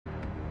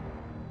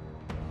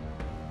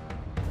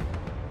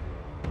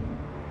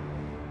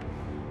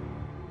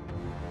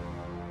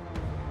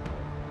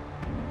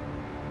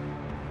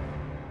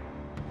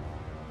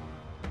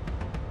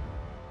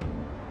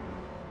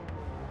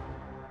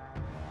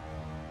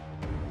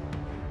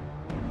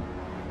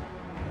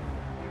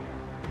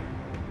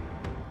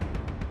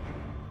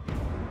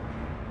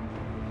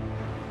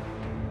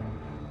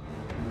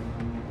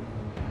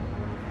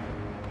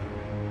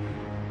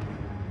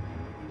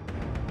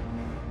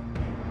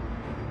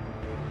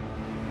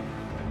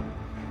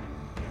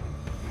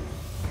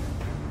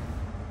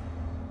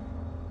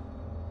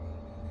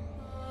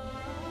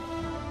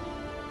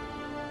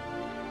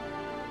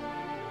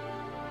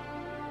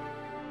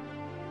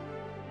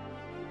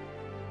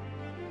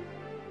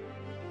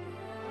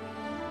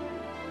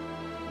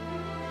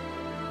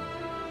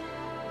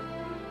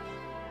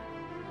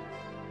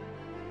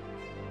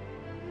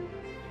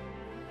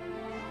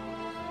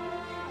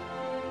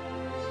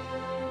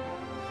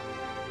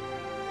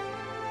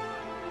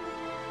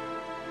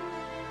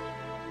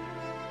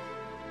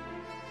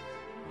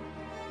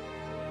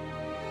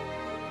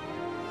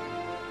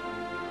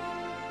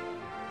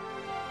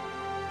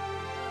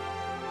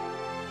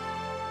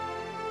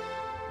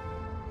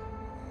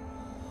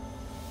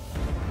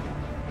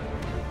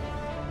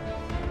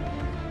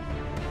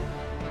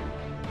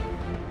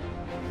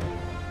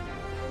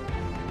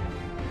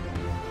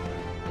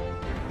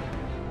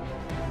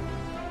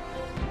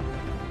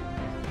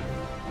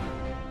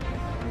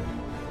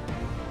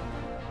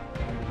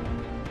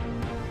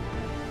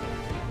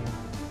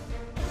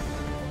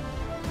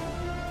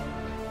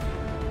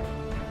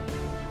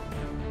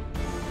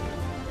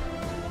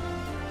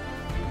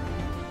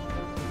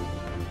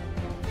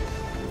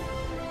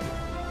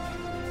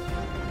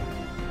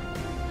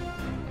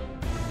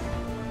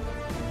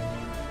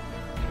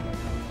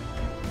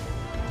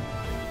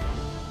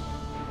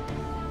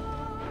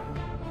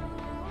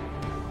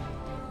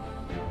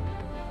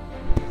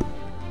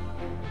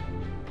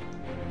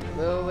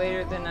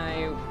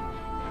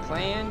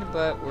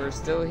we're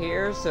still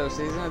here, so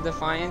Season of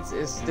Defiance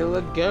is still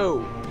a go.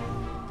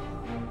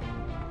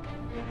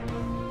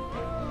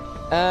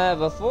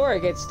 Before I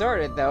get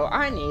started though,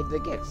 I need to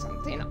get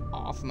something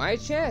off my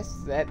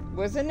chest that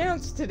was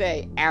announced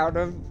today out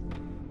of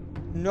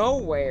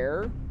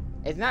nowhere.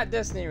 It's not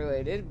Destiny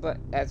related, but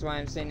that's why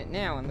I'm saying it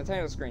now on the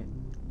title screen.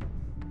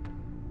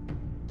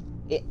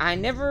 I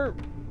never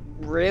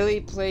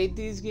really played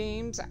these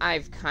games.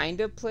 I've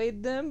kind of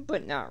played them,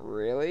 but not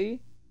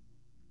really.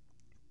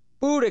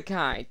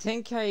 Budokai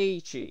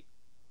Tenkaichi.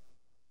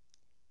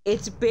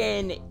 It's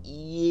been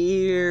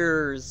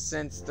years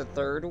since the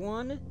third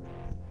one,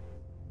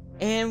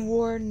 and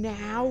we're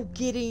now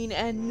getting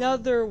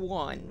another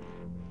one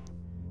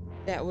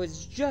that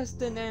was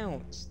just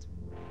announced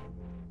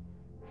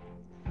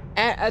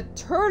at a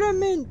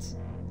tournament.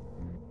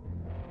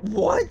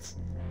 What?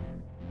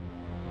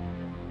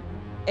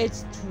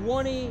 It's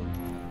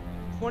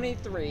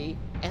 2023,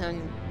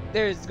 and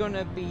there's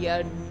gonna be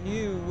a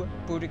new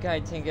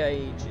Budokai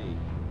Tenkaichi.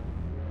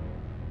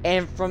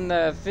 And from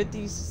the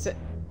 50,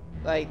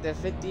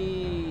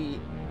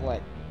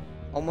 what,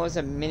 almost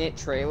a minute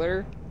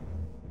trailer,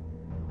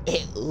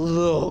 it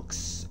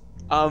looks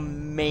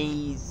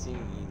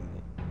amazing.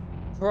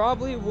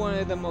 Probably one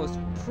of the most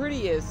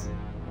prettiest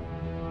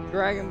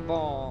Dragon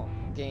Ball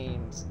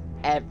games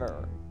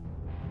ever.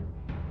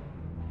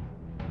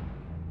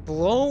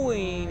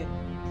 Blowing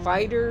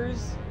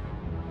fighters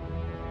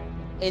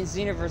in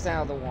Xenoverse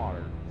out of the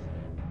water.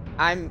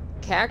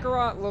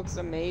 Kakarot looks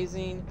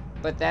amazing,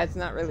 but that's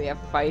not really a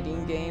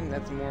fighting game,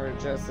 that's more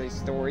just a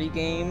story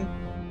game.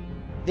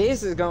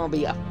 This is gonna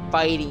be a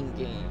fighting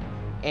game,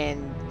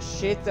 and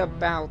shit's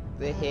about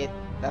to hit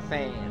the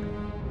fan.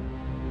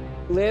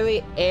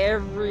 Literally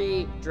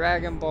every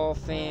Dragon Ball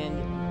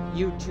fan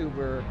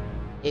YouTuber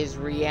is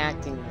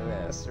reacting to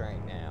this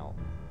right now.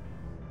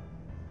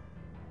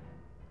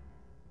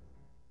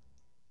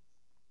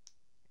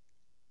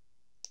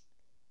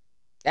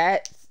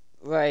 That's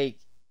like,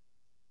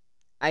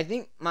 I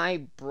think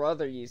my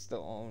brother used to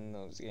own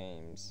those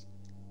games.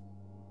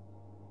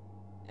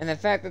 And the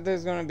fact that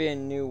there's gonna be a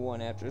new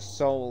one after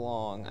so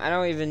long. I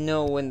don't even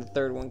know when the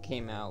third one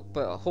came out,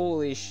 but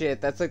holy shit,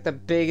 that's like the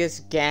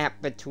biggest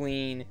gap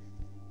between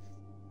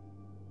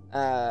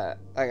like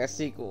a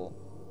sequel.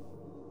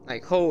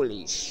 Like,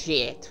 holy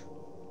shit.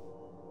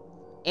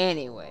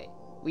 Anyway,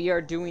 we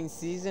are doing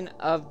Season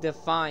of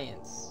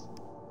Defiance.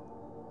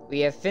 We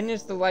have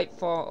finished the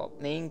Lightfall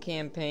main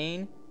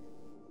campaign,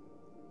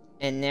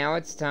 and now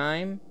it's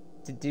time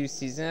to do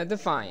Season of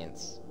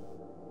Defiance.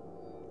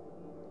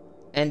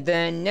 And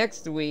then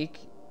next week,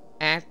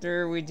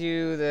 after we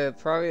do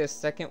probably the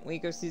second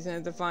week of Season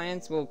of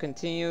Defiance, we'll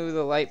continue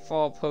the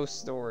Lightfall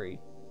post-story.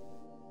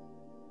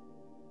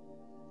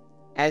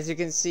 As you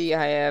can see,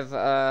 I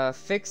have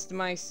fixed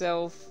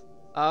myself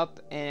up,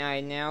 and I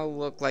now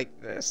look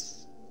like this.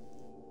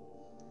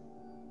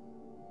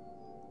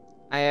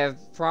 I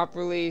have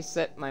properly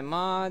set my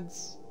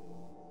mods,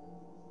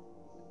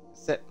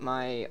 set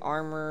my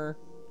armor,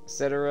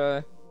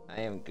 etc.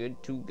 I am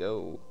good to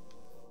go.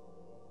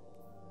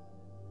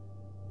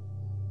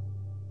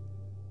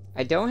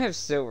 I don't have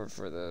silver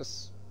for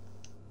this.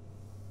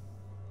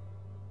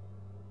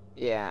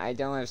 Yeah, I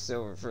don't have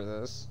silver for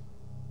this.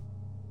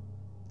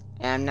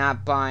 And I'm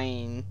not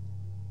buying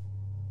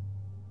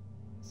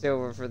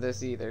silver for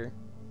this either.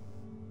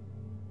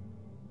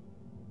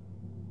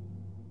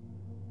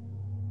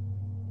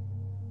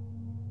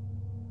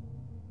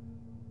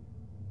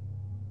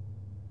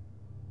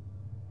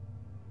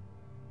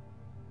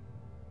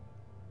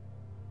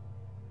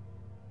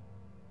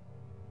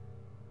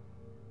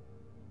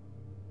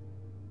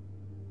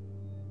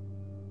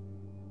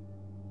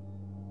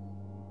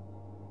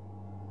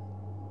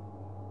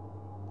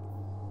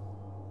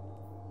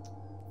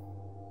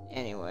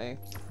 Anyway,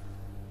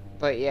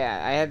 but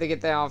yeah, I had to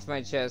get that off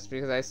my chest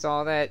because I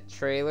saw that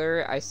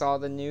trailer, I saw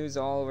the news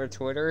all over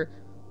Twitter.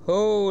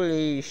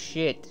 Holy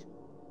shit.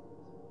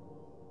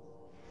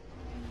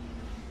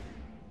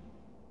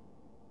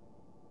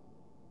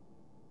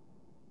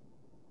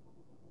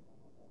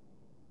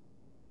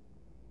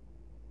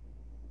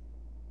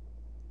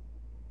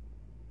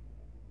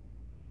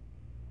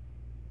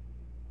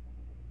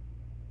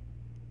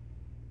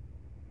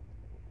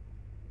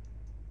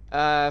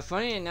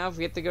 Funny enough,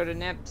 we have to go to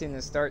Neptune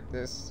to start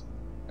this,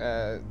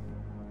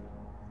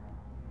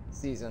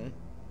 season.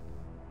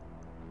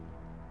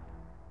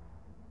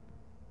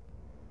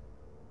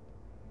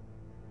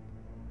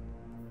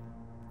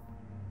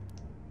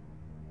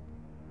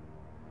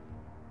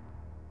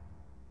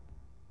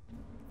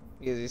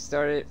 Because we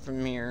started it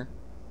from here.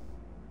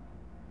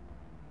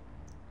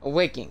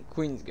 Awaken,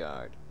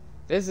 Queensguard.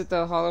 Visit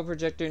the holo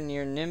projector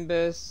near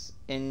Nimbus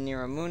in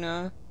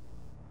Neomuna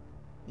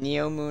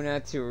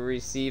to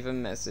receive a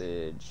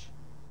message.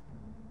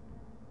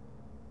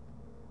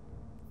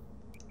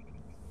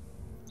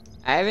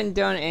 I haven't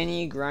done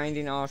any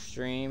grinding off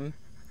stream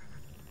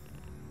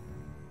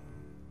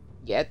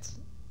yet.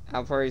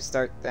 I'll probably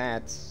start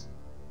that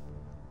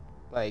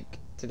like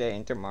today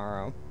and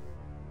tomorrow.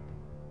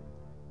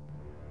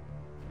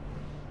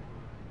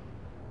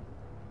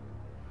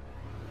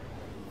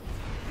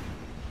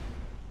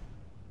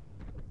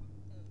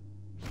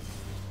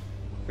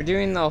 We're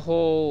doing the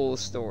whole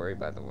story,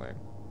 by the way.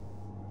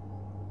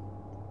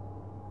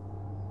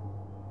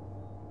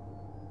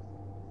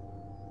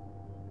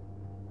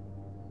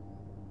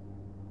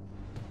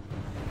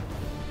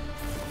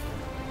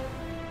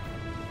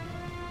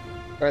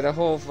 Or the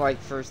whole, like,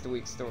 first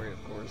week story,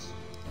 of course.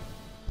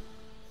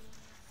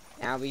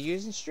 Now I'll be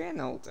using Strand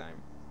the whole time.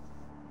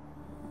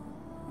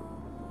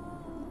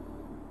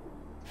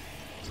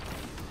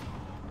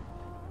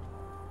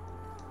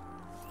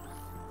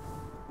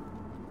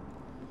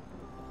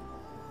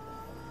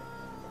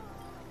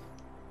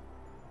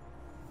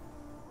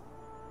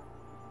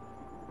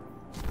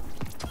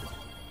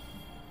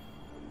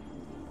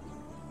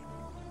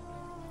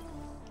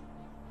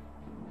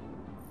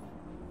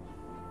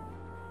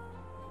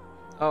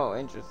 Oh,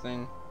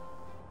 interesting.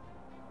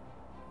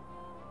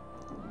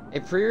 A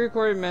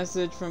pre-recorded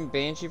message from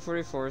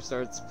Banshee44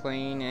 starts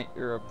playing at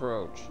your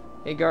approach.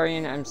 Hey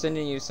Guardian, I'm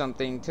sending you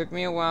something. Took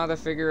me a while to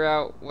figure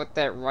out what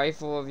that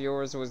rifle of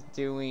yours was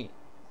doing.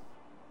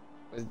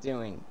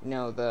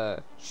 No,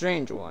 the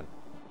strange one.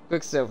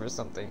 Quicksilver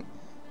something.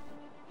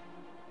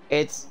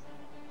 It's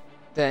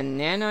the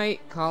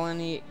nanite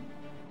colony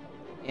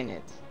in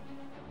it.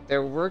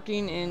 They're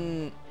working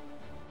to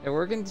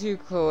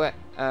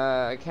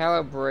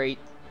calibrate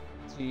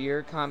to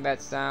your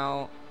combat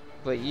style,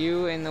 but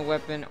you and the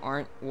weapon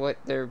aren't what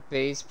their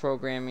base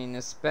programming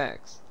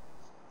expects.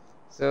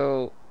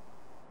 So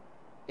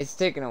it's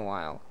taken a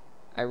while.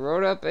 I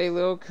wrote up a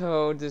little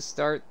code to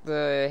start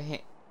the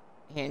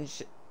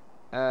handshake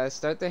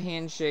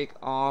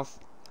off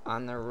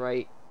on the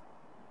right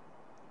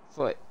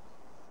foot.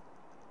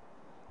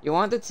 You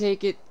want to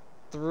take it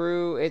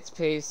through its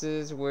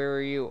paces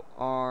where you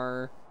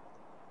are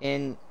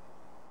in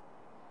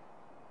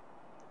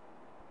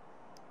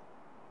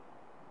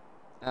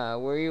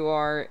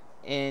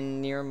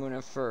near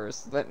Muna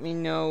first. Let me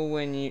know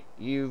when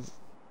you've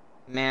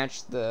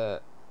matched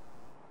the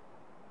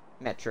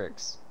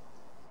metrics.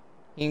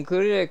 He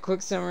included a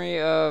quick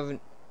summary of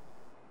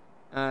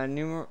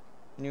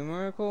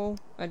numerical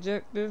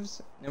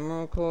objectives. I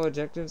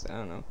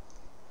don't know.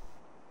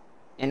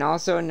 And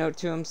also a note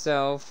to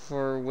himself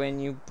for when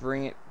you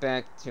bring it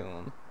back to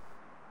him.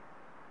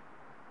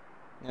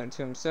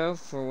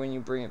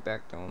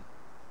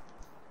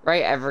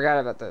 Right, I forgot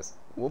about this.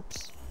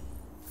 Whoops.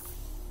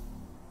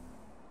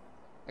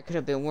 I could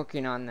have been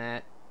working on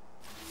that.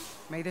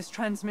 May this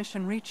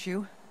transmission reach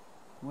you,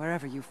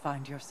 wherever you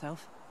find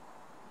yourself.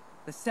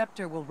 The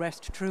scepter will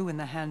rest true in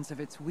the hands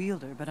of its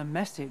wielder, but a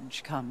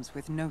message comes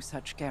with no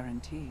such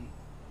guarantee.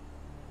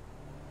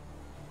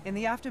 In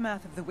the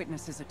aftermath of the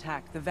Witness's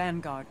attack, the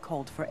Vanguard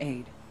called for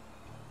aid.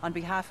 On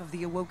behalf of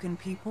the awoken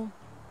people,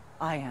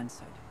 I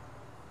answered.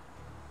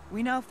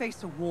 We now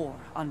face a war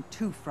on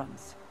two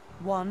fronts.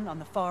 One on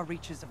the far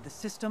reaches of the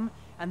system,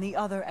 and the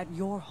other at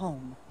your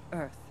home,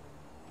 Earth.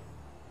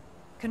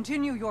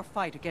 Continue your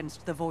fight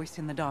against the voice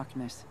in the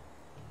darkness.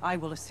 I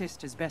will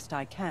assist as best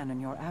I can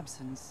in your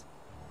absence.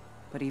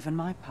 But even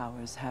my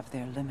powers have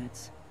their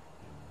limits.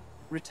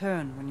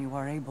 Return when you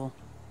are able.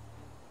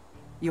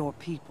 Your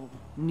people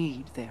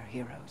need their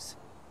heroes.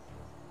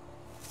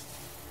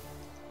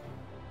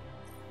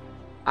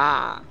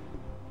 Ah.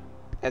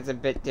 That's a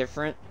bit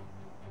different.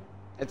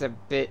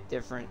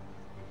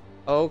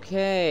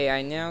 Okay,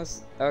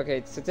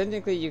 okay, so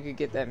technically you could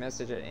get that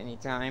message at any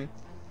time.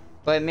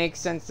 But it makes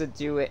sense to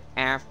do it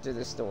after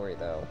the story,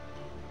 though.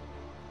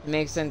 It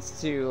makes sense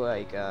to,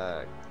 like,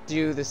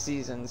 do the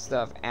season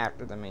stuff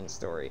after the main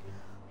story.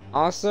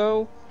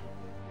 Also,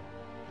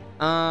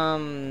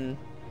 odd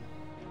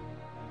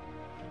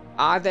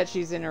that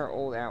she's in her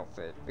old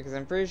outfit, because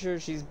I'm pretty sure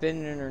she's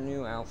been in her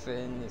new outfit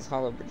in these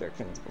holo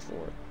projections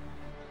before.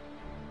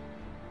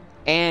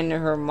 And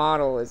her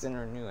model is in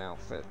her new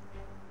outfit.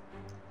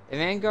 The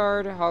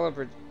Vanguard holo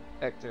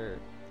projector,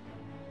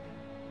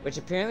 which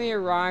apparently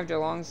arrived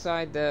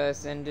alongside the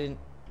Ascendant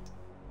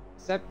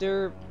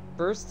Scepter,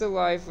 burst to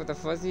life with a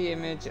fuzzy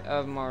image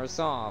of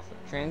Marisov,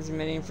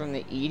 transmitting from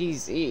the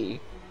EDZ.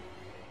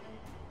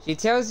 She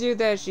tells you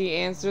that she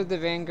answered the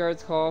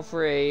Vanguard's call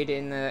for aid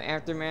in the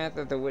aftermath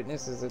of the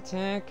Witness's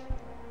attack,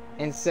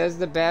 and says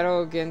the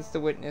battle against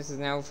the Witness is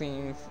now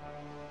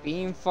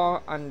being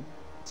fought on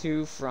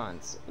two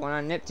fronts, one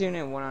on Neptune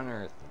and one on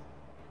Earth.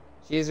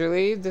 She is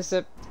relieved the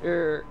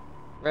scepter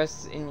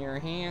rests in your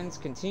hands.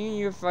 Continue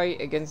your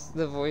fight against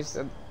the voice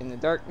in the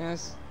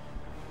darkness.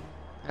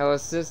 I will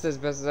assist as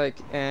best as I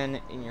can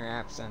in your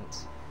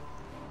absence.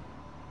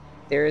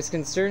 There is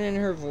concern in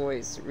her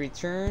voice.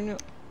 Return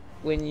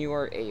when you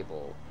are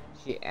able,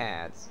 she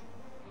adds.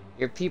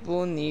 Your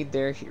people need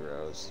their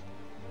heroes.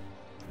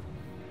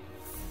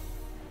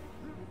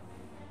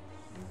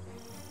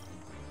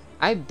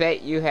 I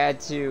bet you had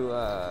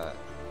to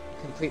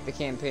complete the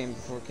campaign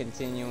before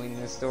continuing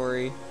the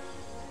story.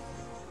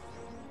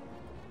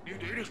 New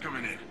data's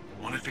coming in.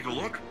 Want to take a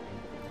look?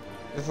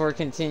 Before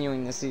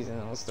continuing the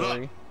seasonal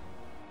story.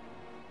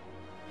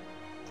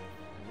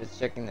 Just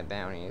checking the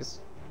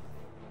bounties.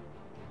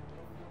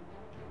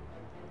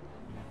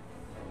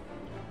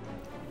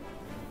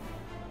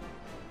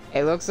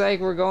 It looks like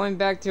we're going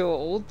back to an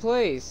old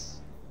place.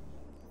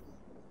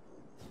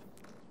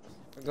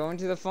 We're going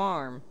to the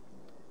farm.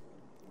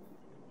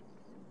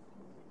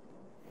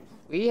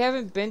 We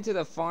haven't been to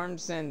the farm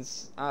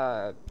since,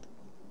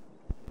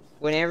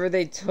 whenever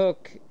they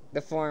took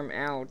the farm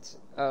out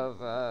of,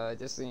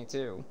 Destiny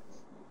 2.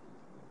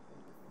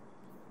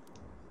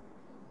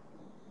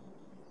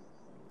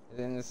 Is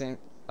it in the same...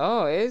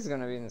 Oh, it is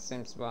gonna be in the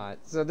same spot.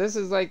 So this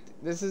is like...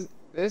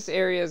 This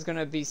area is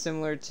gonna be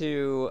similar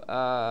to,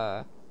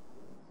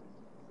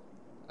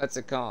 what's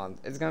it called?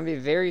 It's gonna be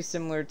very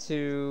similar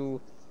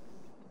to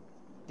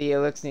the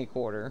Elixni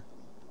Quarter.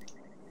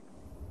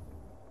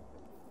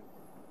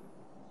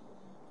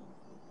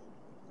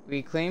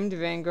 We claimed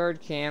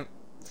Vanguard Camp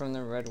from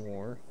the Red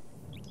War.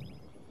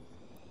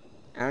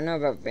 I don't know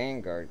about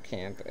Vanguard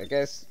Camp. I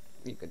guess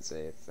you could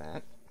say it's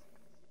that.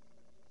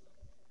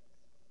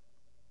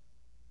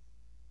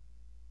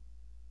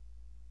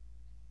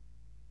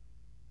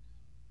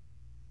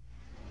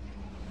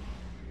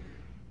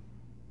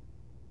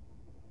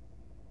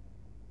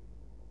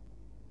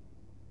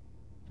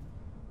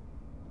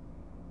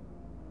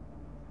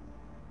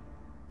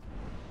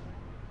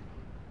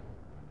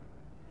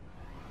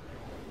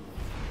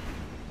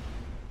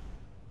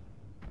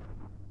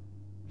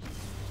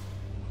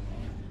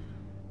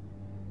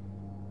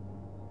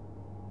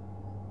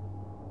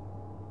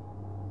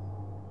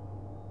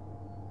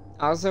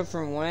 Also,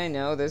 from what I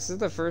know, this is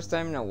the first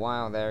time in a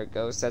while that our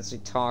ghost actually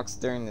talks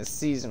during the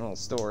seasonal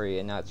story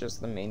and not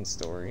just the main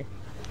story.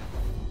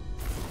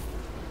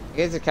 I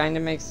guess it kind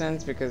of makes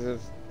sense because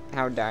of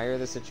how dire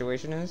the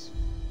situation is.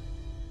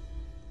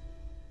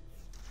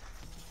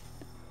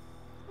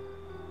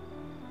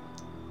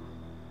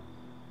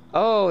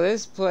 Oh,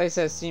 this place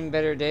has seen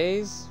better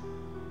days.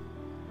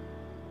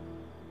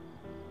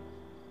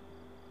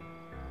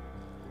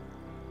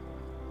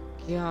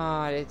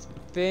 God, it's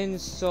been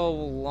so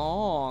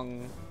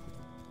long.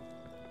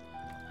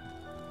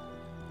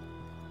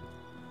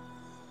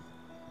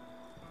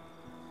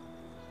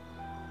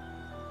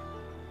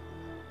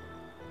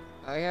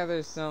 I have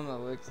there's some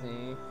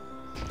Elixni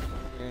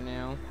here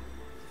now.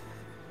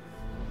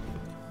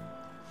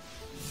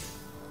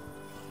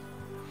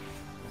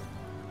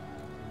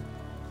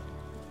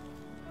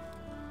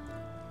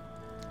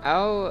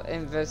 I'll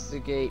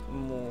investigate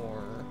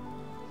more.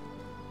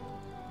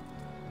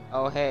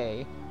 Oh,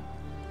 hey.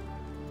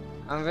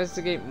 I'll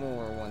investigate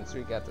more once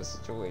we got the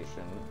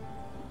situation.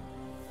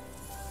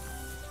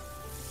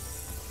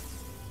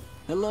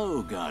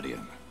 Hello,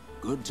 Guardian.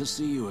 Good to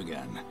see you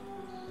again.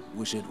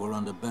 Wish it were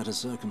under better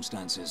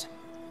circumstances.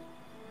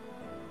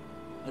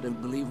 I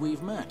don't believe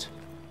we've met.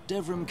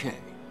 Devrim K.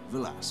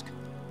 Velasque.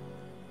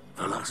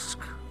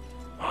 Velasque,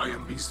 I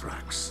am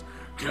Mithrax,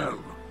 Kell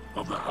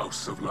of the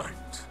House of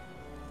Light.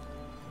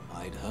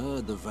 I'd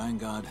heard the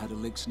Vanguard had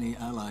Elixni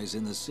allies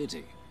in the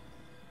city.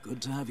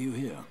 Good to have you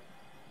here.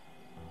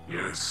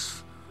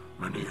 Yes,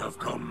 many have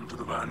come to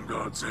the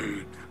Vanguard's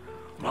aid.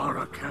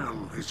 Mara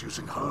Kell is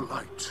using her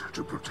light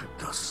to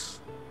protect us.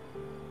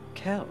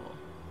 Kell,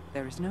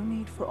 there is no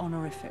need for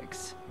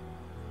honorifics.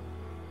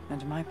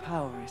 And my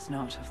power is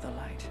not of the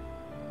light.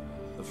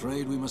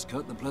 Afraid we must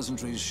cut the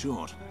pleasantries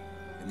short.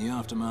 In the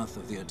aftermath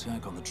of the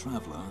attack on the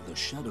Traveler, the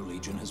Shadow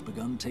Legion has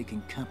begun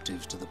taking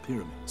captives to the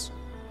pyramids.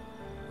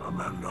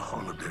 Amanda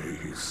Holliday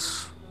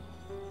is...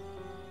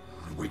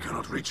 We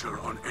cannot reach her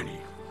on any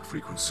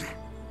frequency.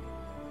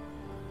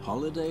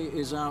 Holliday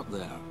is out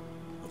there.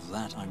 Of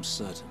that I'm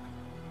certain.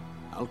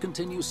 I'll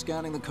continue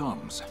scanning the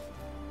comms.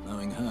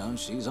 Knowing her,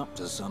 she's up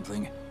to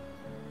something.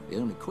 The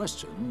only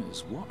question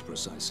is what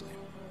precisely.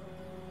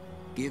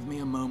 Give me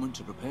a moment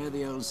to prepare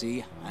the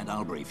LZ, and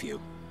I'll brief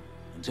you.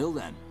 Until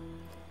then.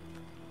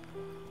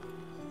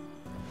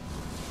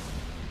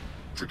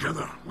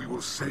 Together, we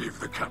will save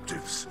the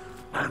captives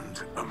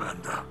and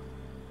Amanda.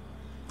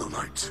 The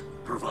light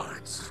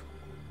provides.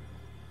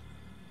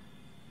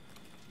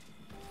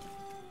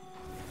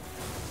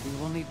 We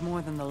will need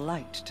more than the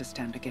light to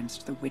stand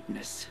against the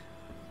witness.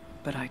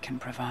 But I can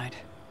provide.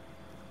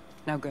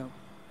 Now go,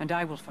 and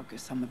I will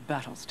focus on the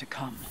battles to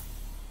come.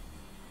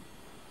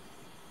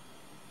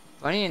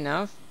 Funny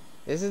enough,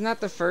 this is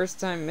not the first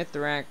time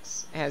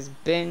Mithrax has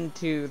been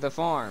to the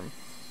farm.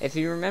 If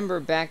you remember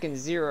back in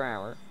 0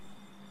 Hour...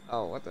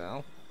 Oh, what the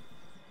hell?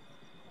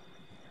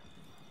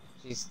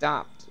 She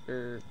stopped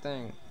her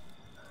thing.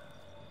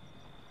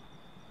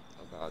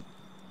 Oh god.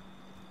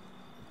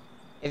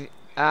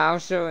 I'll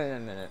show it in a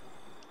minute.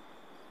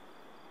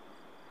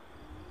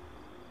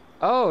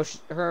 Oh,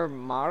 her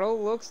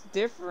model looks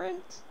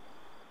different?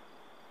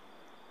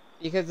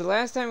 Because the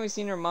last time we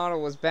seen her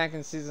model was back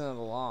in Season of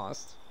the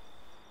Lost.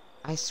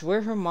 I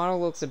swear her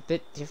model looks a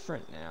bit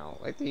different now.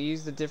 Like they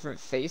used a different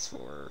face for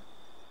her.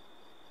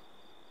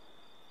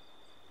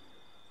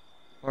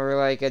 Or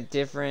like a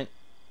different,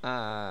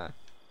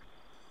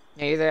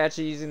 maybe they're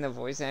actually using the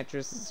voice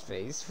actress's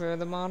face for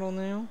the model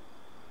now?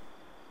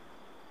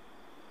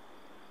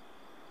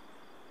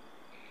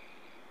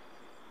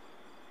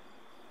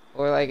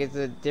 Or like it's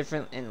a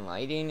different in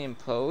lighting and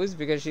pose,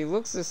 because she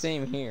looks the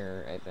same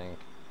here, I think.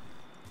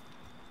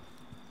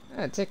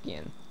 Ah,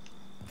 Tikian.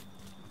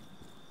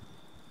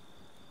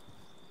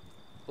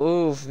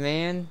 Oof,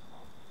 man.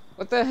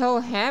 What the hell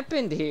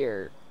happened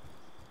here?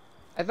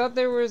 I thought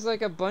there was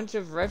like a bunch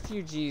of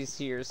refugees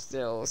here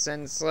still,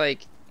 since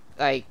like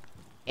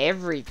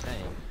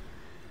everything.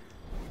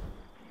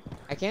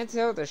 I can't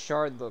tell if the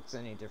shard looks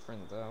any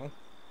different though.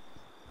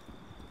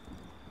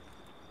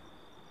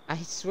 I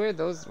swear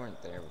those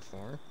weren't there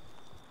before.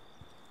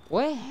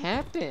 What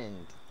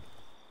happened?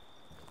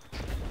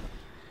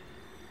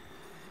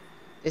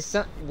 Did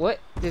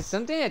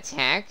something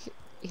attack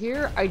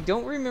here? I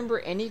don't remember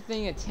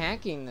anything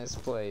attacking this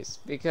place,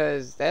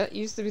 because that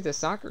used to be the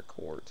soccer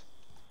court.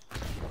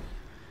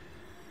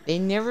 They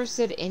never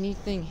said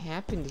anything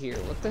happened here.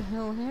 What the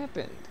hell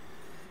happened?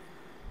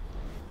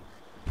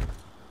 I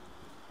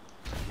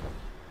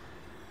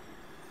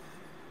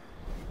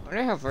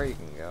wonder how far you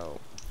can go.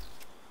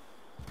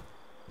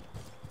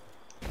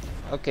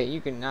 Okay, you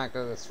could not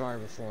go this far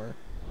before.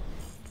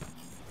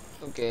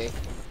 Okay.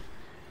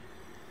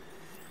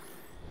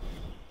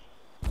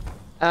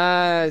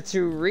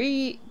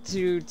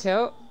 To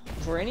tell,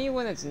 for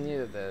anyone that's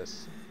new to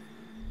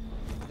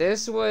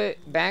this was,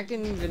 back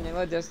in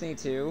Vanilla Destiny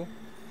 2,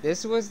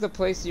 this was the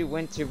place you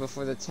went to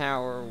before the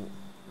tower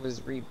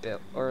was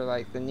rebuilt, or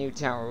like the new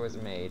tower was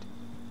made.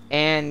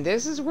 And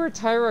this is where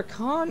Tyra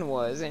Khan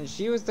was, and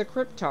she was the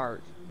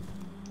Cryptarch.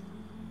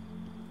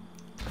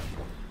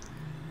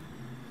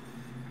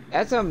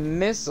 That's a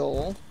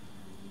missile.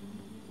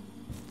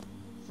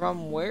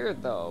 From where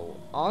though?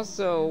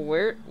 Also,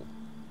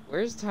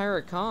 where's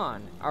Tyra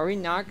Khan? Are we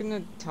not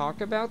gonna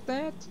talk about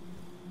that?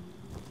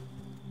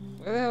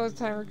 Where the hell is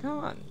Tyra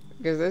Khan?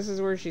 Because this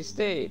is where she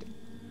stayed.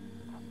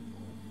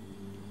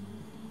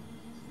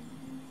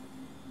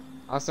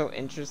 Also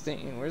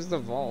interesting, where's the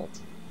vault?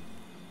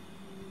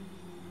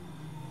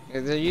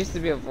 There used to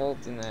be a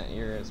vault in that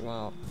area as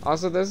well.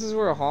 Also, this is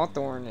where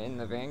Hawthorne and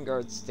the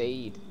Vanguard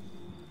stayed.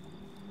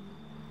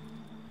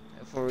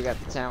 Before we got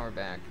the tower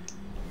back.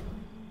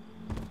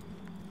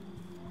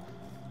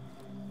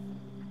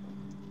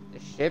 The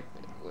ship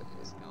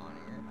is gone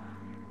here.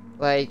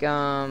 Like,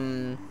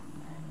 I'm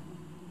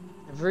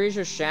pretty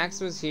sure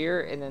Shax was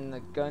here, and then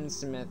the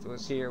gunsmith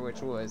was here,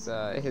 which was,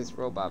 his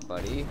robot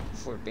buddy,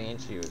 before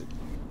Banshee was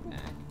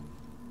back.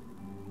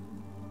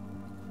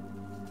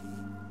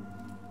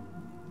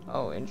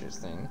 Oh,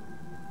 interesting.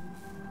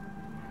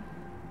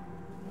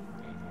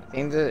 I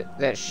think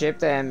that ship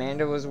that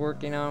Amanda was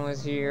working on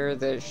was here,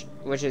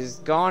 which is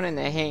gone in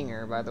the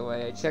hangar, by the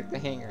way. I checked the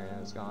hangar and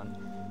it was gone.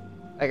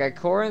 Like,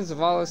 Ikora and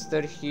Zavala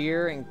stood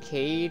here, and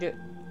Cade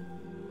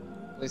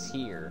was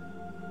here.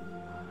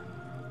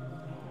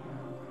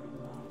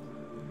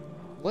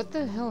 What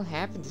the hell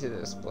happened to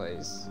this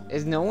place?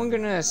 Is no one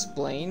gonna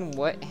explain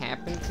what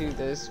happened to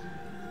this?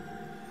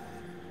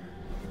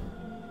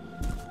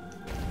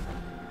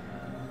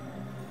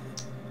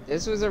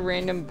 This was a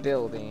random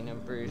building,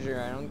 I'm pretty sure.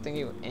 I don't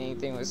think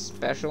anything was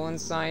special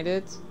inside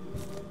it.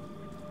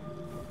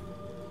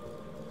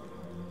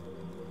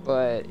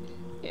 But,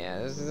 yeah,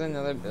 this is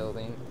another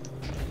building.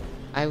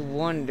 I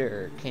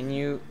wonder,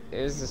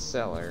 there's the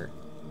cellar.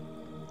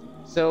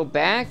 So,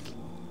 back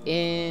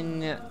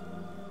in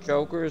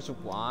Joker's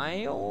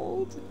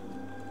Wild?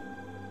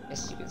 I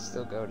guess you can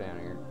still go down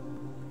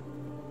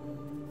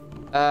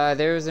here.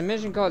 There was a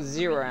mission called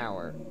 0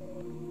 Hour.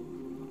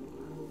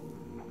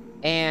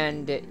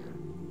 And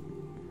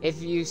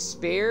if you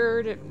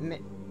spared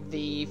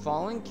the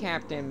fallen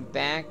captain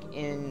back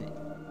in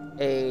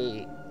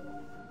a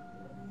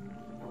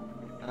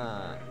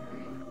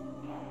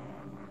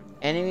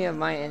enemy of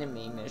my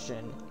enemy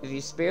mission, if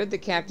you spared the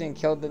captain and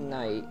killed the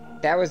knight,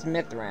 that was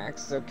Mithrax,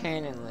 so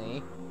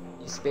canonly,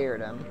 you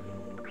spared him.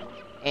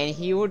 And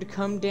he would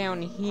come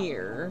down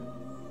here.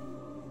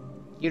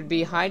 You'd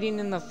be hiding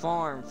in the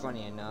farm,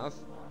 funny enough.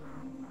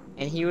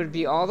 And he would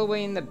be all the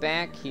way in the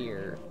back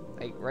here.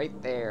 Like, right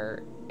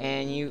there,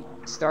 and you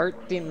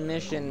start the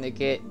mission to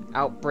get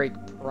Outbreak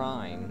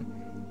Prime,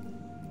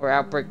 or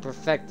Outbreak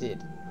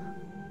Perfected,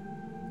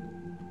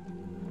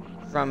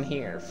 from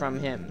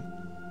him.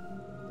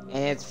 And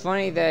it's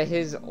funny that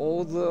his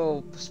old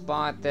little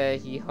spot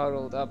that he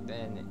huddled up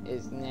in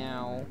is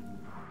now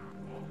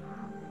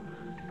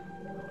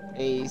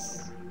a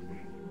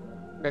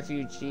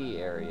refugee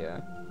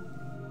area.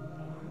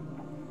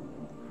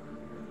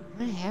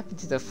 What happened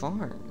to the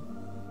farm?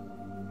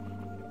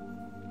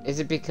 Is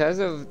it because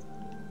of...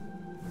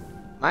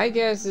 My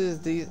guess is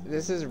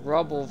this is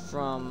rubble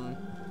from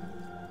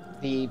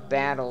the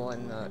battle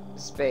in the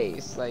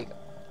space. Like,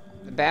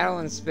 the battle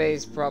in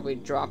space probably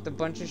dropped a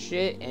bunch of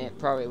shit, and it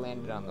probably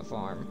landed on the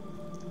farm.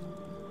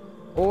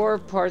 Or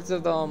parts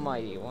of the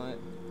Almighty.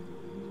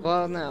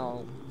 Well,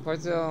 no.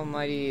 Parts of the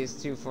Almighty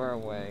is too far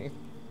away.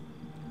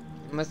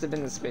 It must have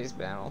been the space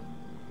battle.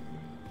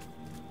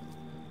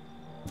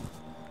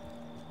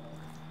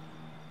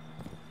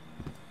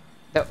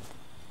 Nope.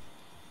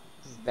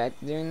 Back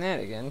to doing that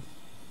again.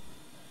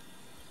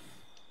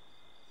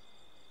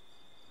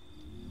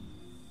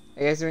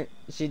 I guess when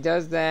she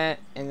does that,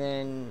 and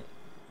then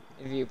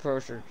if you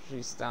approach her,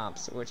 she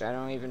stops, which I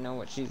don't even know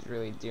what she's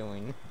really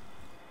doing.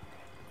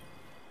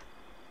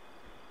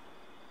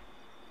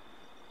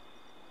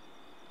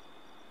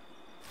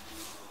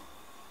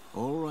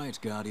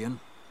 right, Guardian.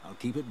 I'll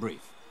keep it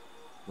brief.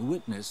 The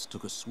witness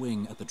took a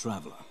swing at the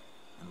Traveler,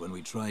 and when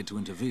we tried to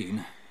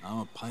intervene,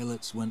 our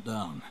pilots went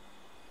down.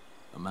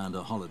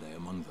 Amanda Holliday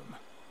among them.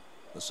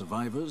 The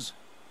survivors,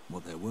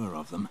 what there were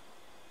of them,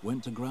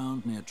 went to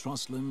ground near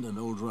Trostland and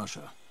Old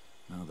Russia.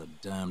 Now the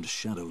damned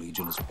Shadow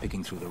Legion is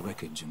picking through the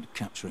wreckage and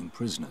capturing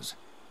prisoners.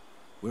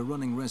 We're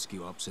running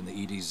rescue ops in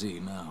the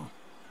EDZ now.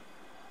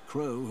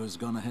 Crow has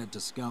gone ahead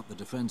to scout the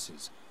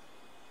defenses.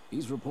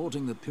 He's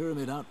reporting the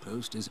Pyramid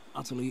outpost is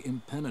utterly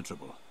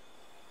impenetrable.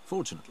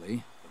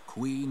 Fortunately, the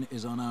Queen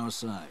is on our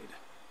side.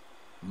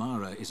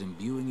 Mara is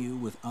imbuing you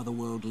with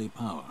otherworldly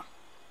power.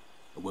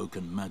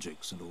 Awoken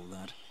magics and all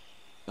that.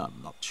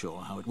 I'm not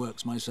sure how it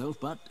works myself,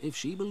 but if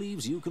she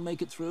believes you can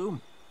make it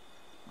through,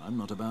 I'm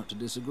not about to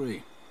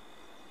disagree.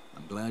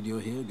 I'm glad you're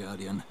here,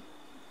 Guardian.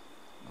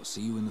 I'll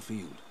see you in the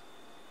field.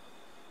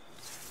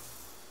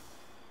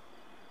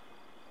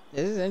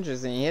 This is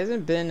interesting. He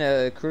hasn't been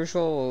a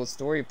crucial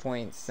story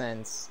point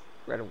since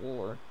Red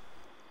War.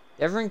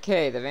 Devon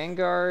K, the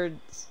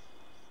Vanguard's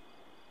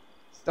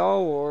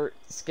stalwart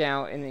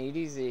scout in the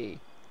EDZ.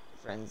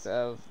 Friends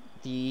of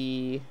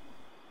the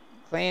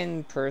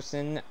clan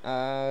person,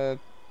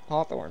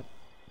 Hawthorne.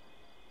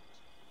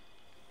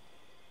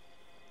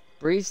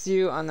 Briefs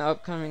you on the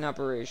upcoming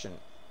operation.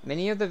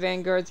 Many of the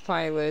Vanguard's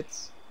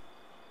pilots,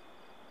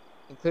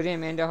 including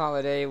Amanda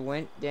Holliday,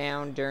 went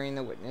down during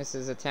the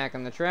Witness's attack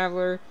on the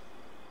Traveler.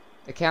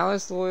 The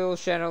callous loyal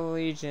Shadow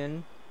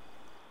Legion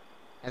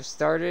have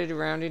started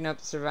rounding up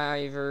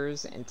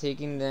survivors and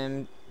taking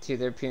them to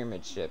their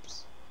pyramid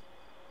ships.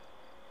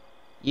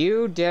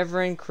 You,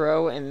 Devon,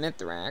 Crow, and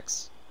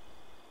Mithrax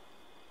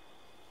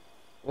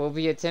will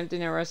be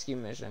attempting a rescue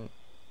mission.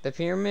 The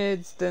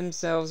pyramids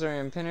themselves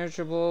are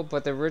impenetrable,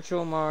 but the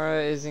ritual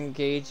Mara is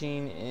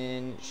engaging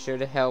in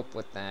should help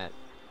with that.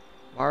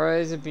 Mara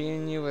is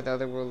imbuing you with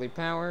otherworldly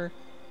power,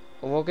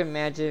 awoken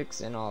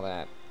magics, and all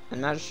that. I'm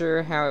not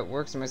sure how it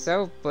works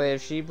myself, but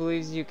if she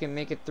believes you can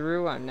make it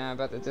through, I'm not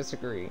about to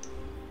disagree.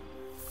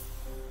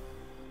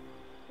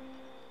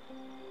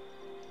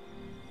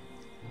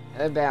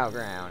 The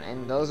battleground,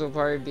 and those will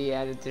probably be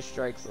added to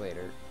strikes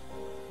later.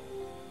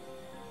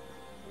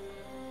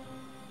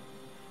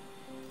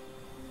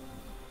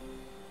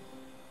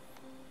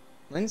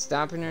 Wouldn't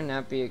stopping her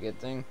not be a good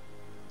thing?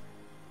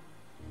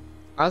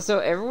 Also,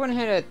 everyone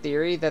had a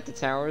theory that the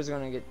tower was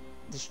going to get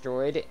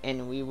destroyed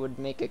and we would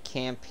make a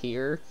camp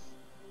here.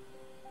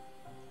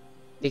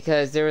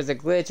 Because there was a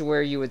glitch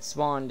where you would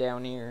spawn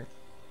down here.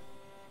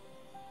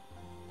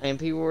 And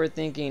people were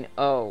thinking,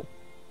 oh,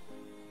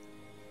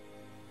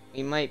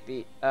 we might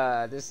be,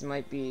 this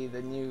might be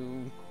the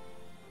new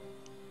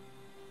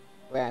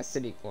glass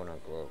city, quote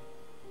unquote.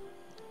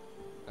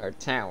 Or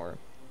tower.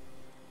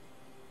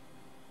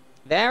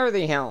 That or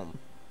the helm.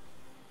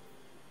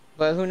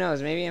 But who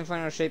knows, maybe in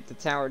final shape the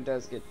tower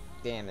does get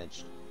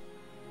damaged.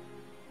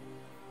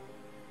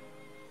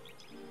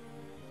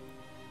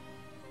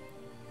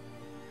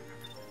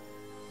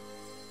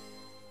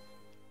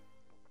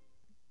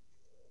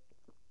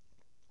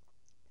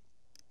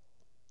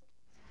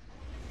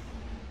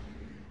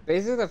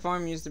 Basically the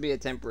farm used to be a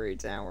temporary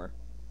tower.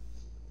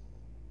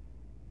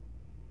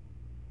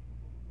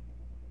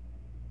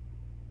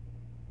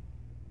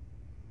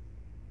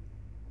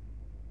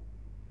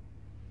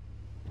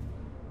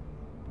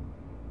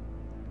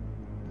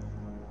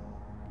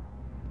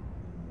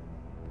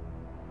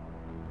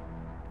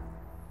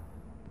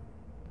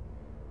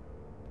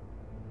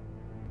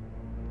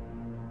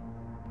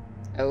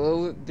 I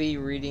will be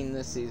reading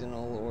the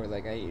seasonal lore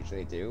like I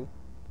usually do.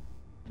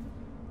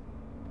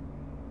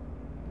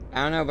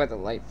 I don't know about the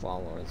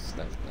Lightfall lore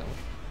stuff though.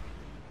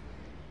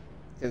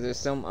 Because there's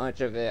so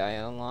much of it I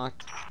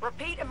unlocked.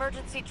 Repeat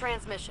emergency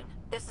transmission.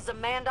 This is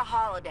Amanda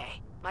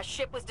Holliday. My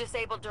ship was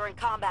disabled during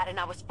combat and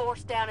I was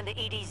forced down in the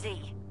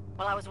EDZ.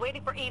 While I was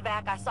waiting for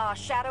evac, I saw a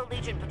Shadow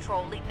Legion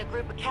patrol leading a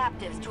group of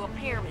captives to a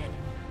pyramid.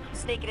 I'm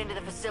sneaking into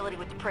the facility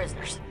with the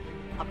prisoners.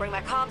 I'll bring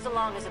my comms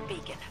along as a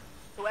beacon.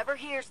 Whoever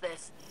hears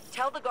this,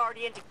 tell the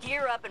Guardian to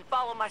gear up and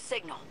follow my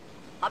signal.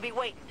 I'll be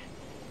waiting.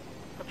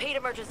 Repeat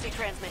emergency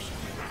transmission.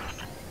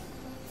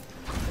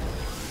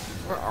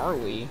 Where are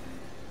we?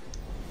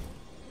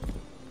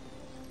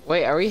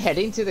 Wait, are we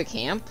heading to the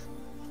camp?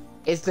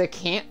 Is the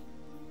camp...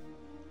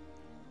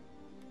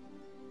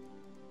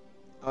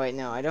 Oh wait,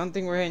 no, I don't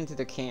think we're heading to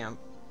the camp.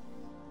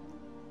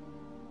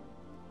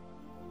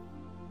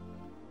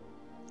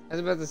 I was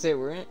about to say,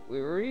 we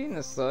were reading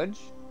the sludge?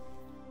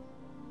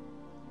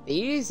 The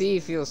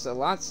EDZ feels a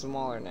lot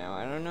smaller now.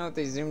 I don't know if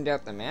they zoomed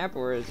out the map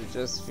or if it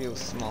just feels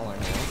smaller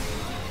now.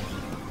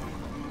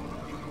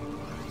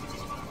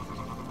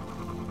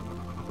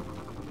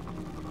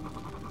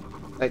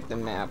 Like the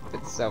map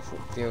itself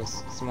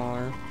feels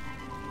smaller.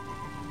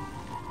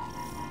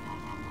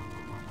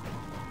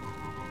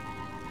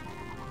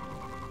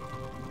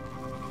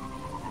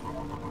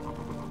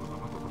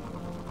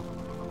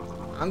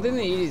 I don't think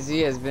the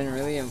EDZ has been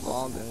really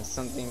involved in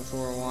something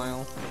for a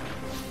while.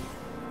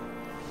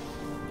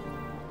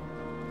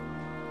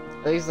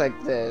 At least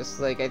like this.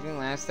 Like, I think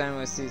last time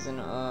was season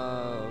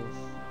of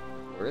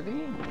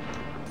worthy?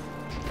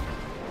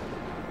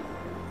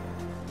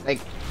 Like,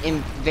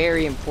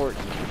 very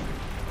important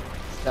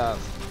stuff.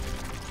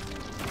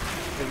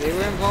 Because they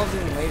were involved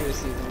in later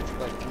seasons,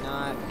 but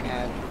not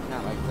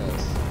like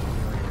this.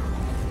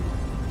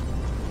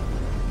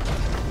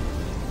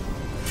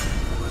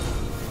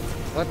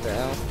 What the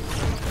hell?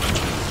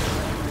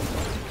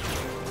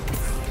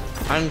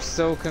 I'm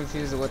so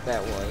confused with what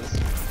that was.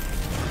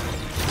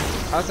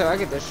 Also, I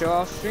get to show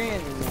off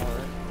Strand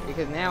more,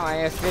 because now I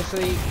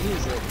officially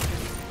use it.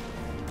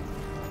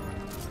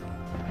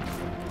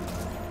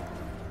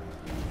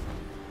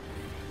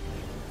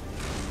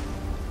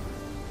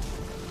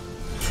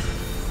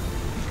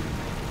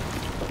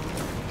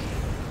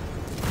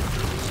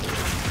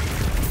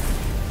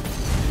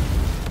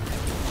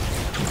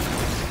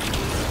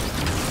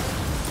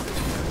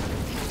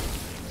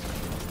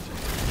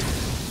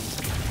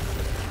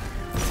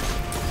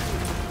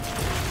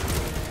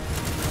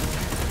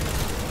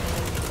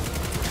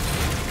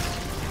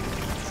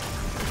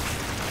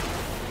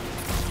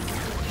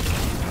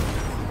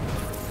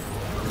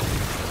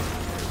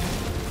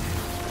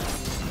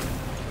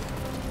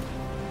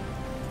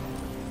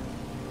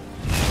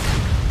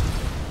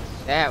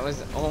 That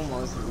was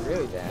almost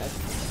really bad.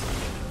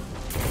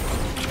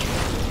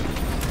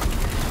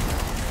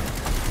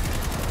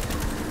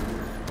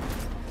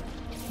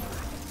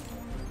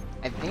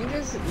 I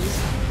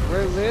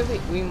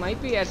think we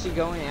might be actually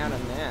going out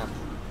of map,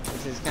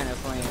 which is kind of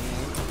funny to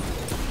me.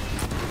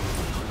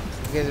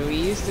 Because we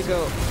used to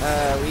go,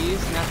 we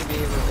used not to be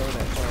able to go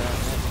that far out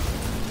of map.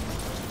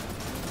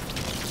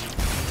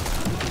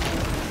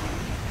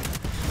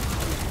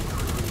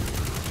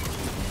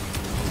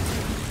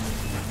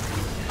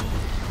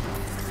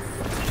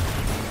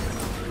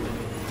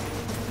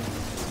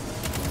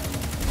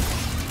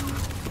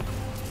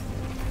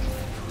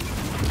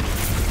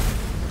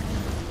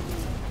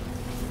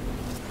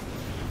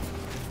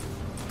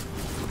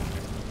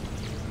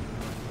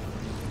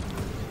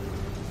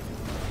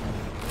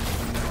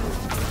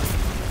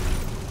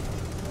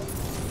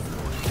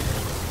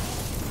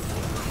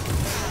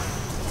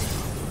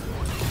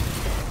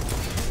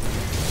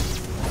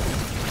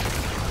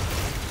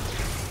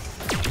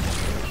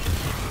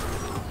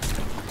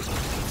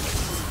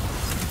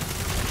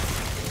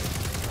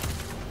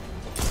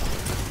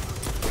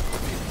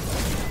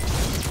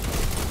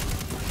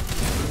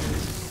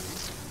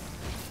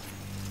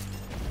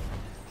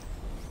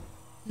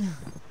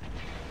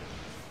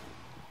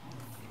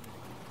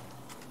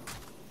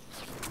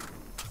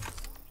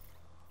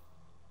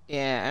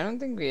 Yeah, I don't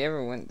think we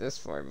ever went this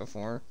far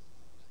before.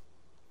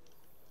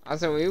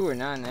 Also, we were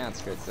not in the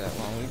outskirts that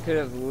long. We could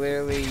have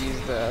literally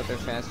used the other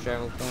fast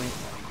travel point.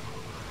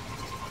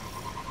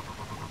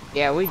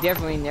 Yeah, we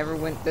definitely never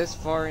went this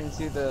far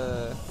into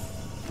the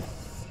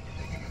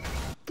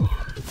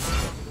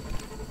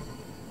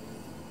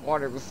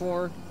water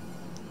before.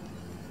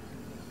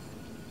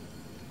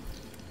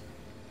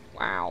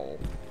 Wow.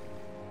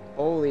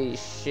 Holy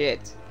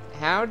shit.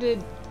 How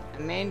did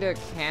Amanda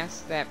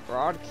cast that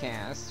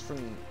broadcast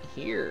from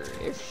here,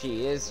 if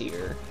she is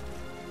here?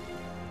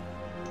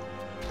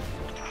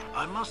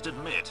 I must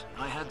admit,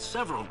 I had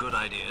several good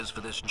ideas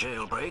for this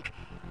jailbreak,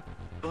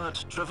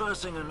 but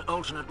traversing an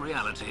alternate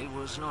reality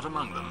was not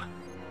among them.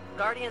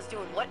 Guardian's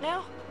doing what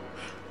now?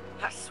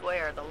 I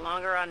swear, the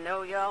longer I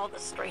know y'all, the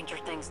stranger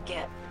things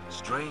get.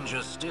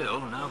 Stranger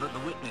still, now that the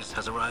witness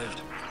has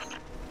arrived.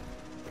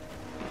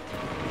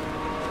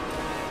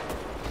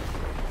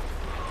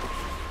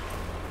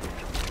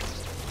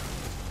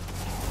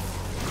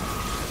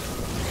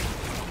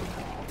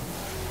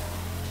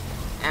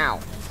 Ow.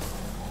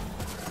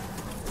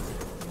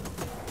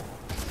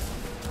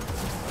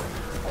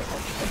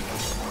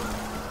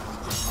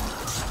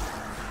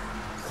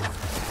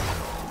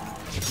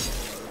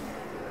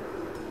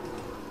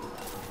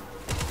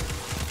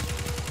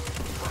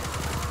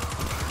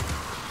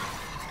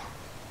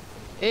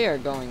 They are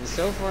going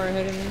so far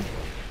ahead of me.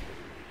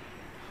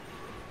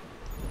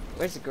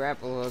 Where's the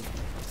grapple hook?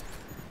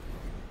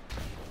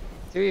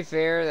 To be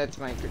fair, that's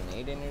my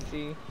grenade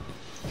energy.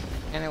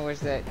 And I wish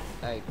that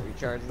I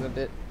recharged a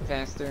bit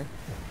faster.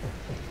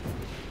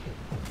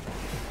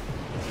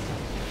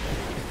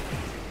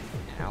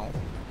 Ow.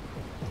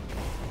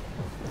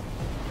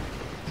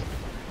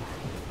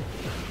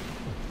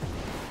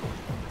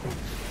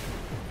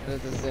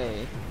 What does it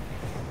say?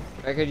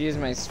 If I could use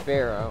my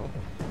sparrow.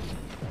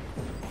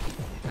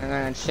 I'm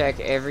gonna check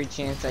every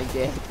chance I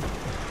get.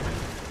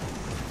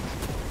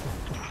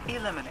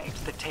 Eliminate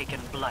the taken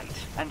blight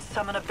and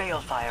summon a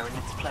balefire in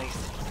its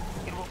place.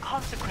 It will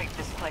consecrate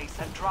this place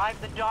and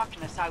drive the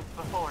darkness out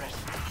before it.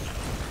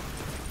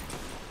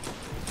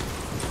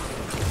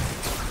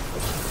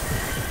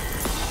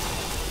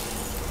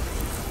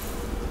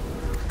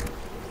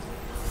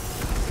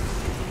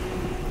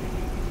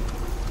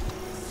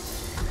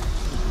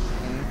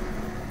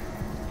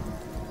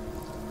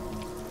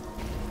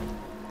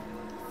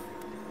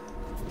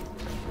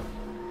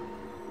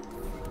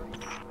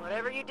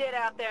 Whatever you did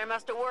out there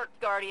must have worked,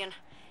 Guardian.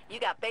 You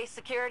got base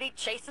security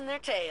chasing their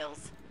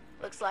tails.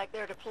 Looks like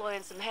they're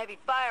deploying some heavy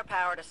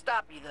firepower to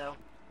stop you, though.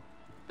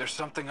 There's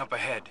something up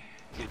ahead.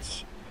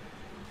 It's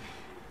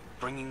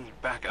bringing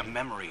back a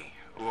memory,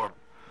 or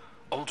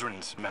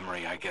Aldrin's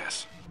memory, I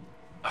guess.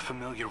 A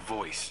familiar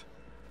voice.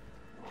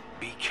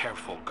 Be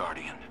careful,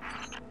 Guardian.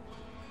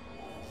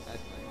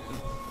 That's not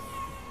good.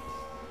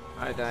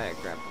 I die at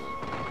grappling.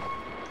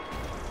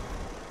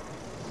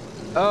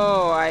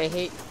 Oh, I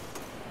hate...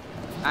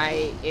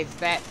 it's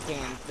that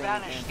damn thing.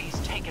 Banish these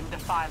taken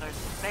defilers.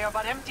 They are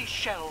but empty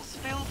shells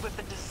filled with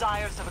the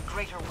desires of a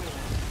greater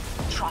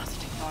will.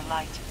 Trust in your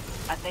light,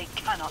 and they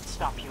cannot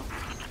stop you.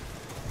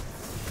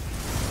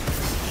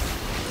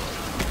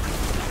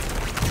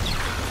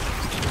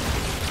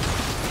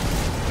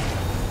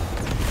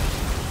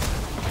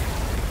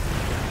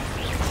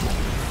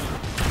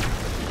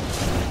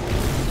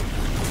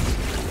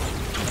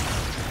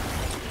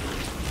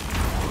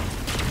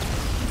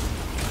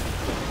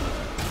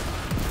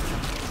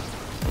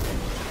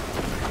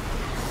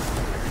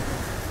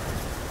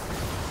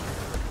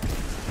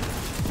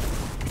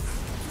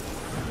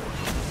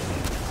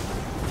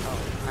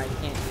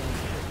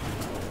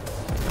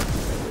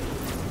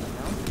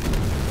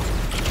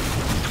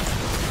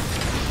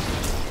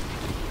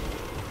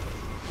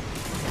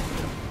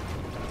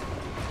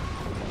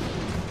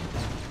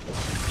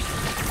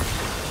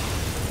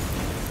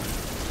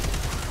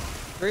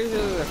 Freeze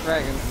of the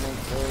fragments make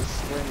those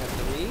split into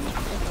 3, I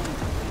think.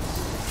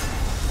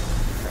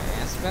 For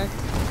aspect?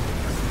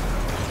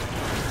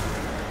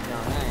 No,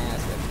 not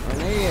aspect. Or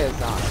maybe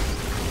it's auto.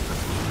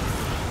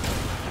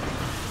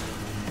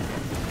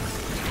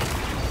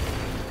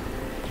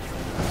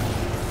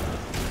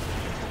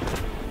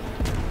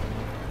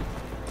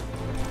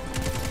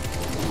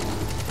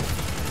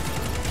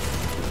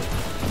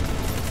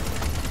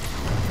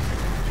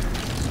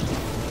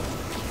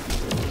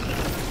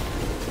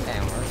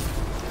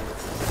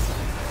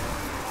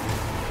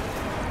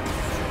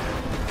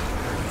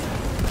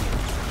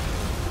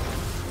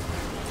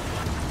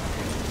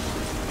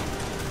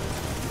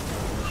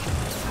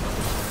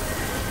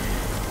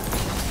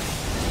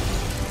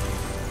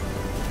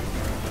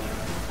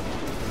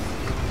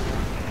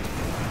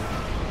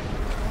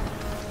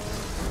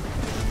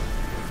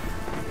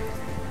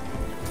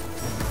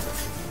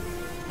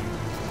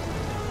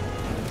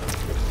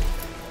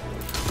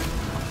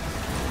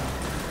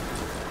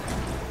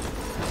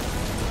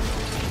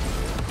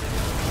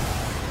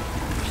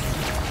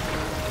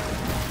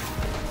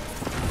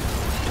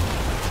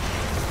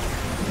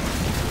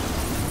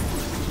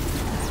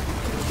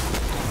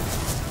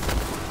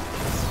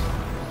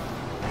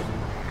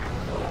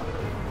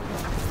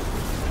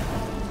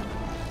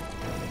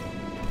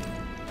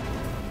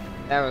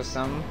 That was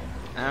some.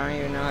 I don't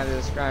even know how to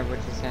describe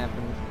what just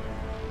happened.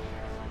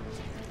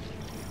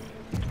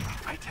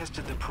 I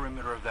tested the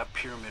perimeter of that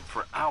pyramid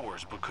for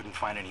hours, but couldn't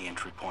find any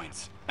entry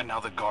points. And now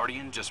the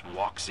Guardian just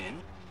walks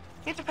in?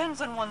 It depends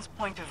on one's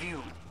point of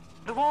view.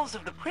 The walls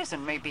of the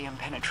prison may be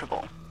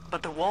impenetrable,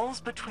 but the walls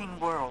between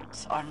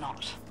worlds are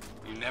not.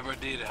 You never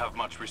did have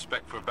much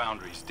respect for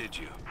boundaries, did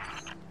you?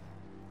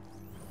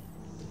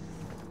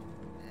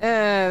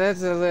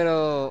 That's a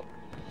little...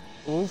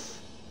 oof.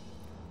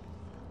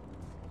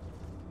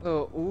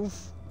 Little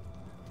oof.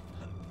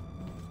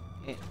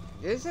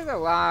 This is a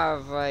lot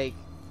of, like,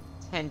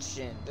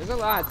 tension. There's a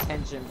lot of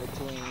tension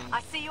between... I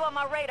see you on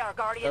my radar,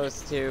 Guardian.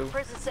 Those two.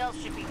 Prison cells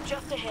should be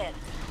just ahead.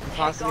 The head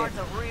Possibly... guard's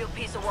a real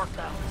piece of work,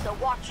 though, so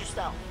watch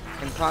yourself.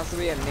 and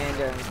possibly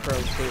Amanda and Crow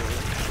too.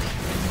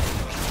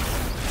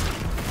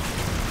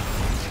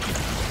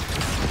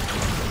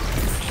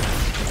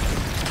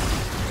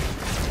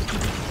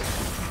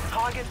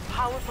 Target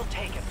powerful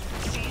taken.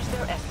 Seize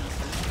their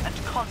essences and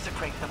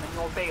consecrate them in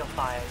your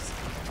balefires.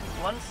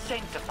 Once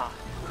sanctified,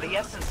 the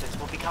essences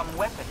will become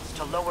weapons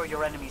to lower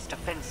your enemy's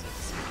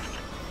defenses.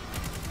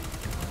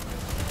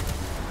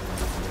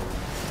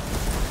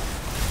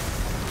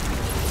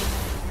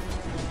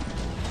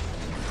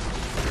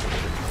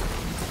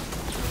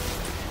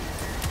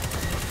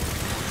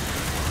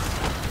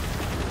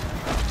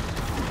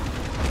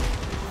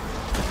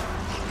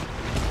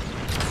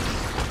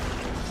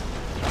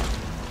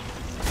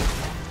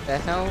 The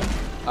hell?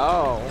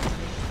 Oh.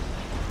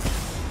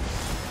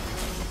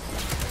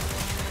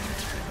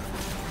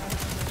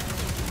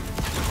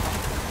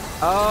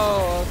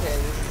 Oh, okay.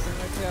 This is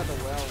similar to how the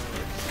well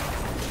works.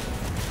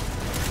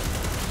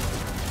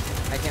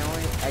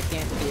 I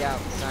can't be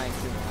outside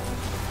too long.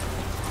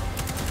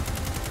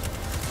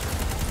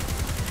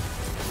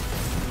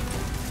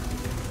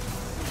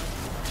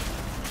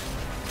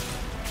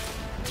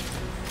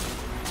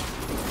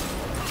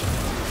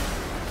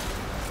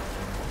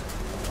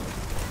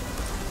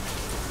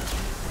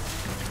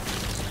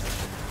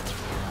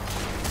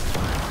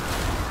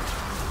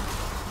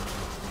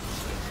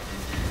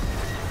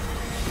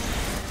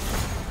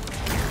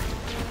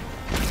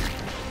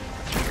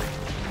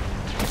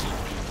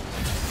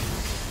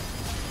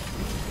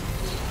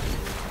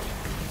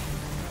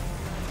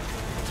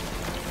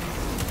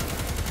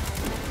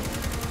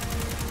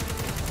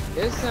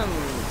 There's some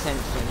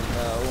tension,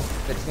 though,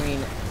 between...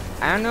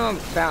 I don't know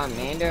about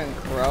Amanda and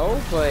Crow,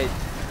 but...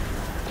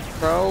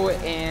 Crow is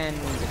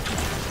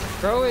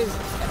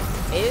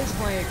it is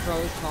funny that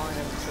Crow's calling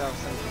himself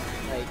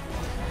something, like,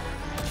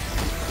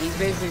 he's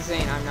basically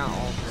saying, I'm not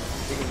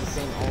Aldrin, because he's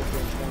saying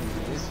Aldrin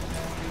 20 years.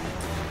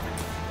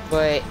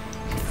 But,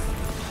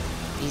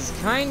 he's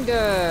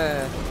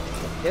kinda,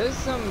 there's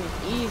some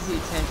easy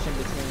tension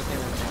between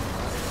him and Mara.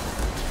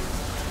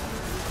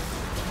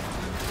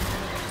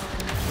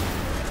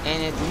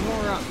 And it's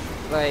more,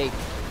 like,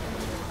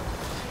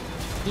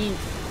 I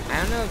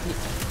don't know if he,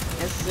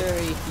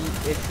 necessarily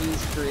if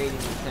he's creating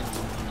the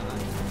tension or not.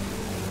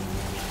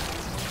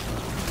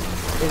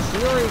 Because she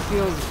already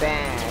feels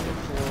bad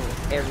for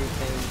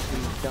everything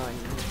she's done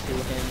to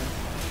him.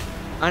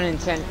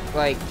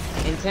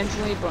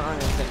 Intentionally, but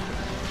unintentionally.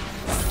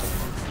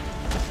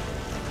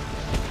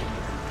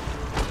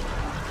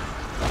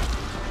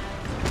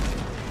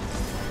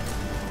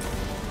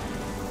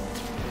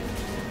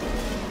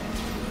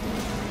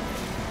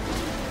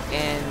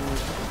 And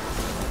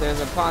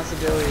there's a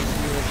possibility she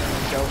was going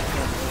to go for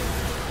him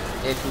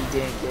if he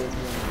didn't get his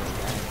memories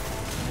back.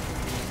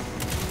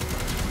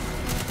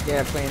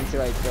 Yeah, plan to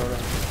like go to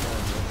him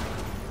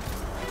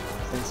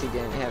since he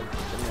didn't have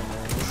the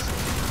memories.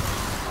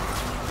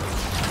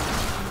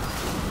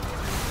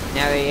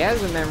 Now that he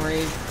has the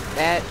memories,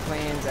 that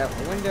plan's out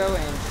the window,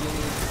 and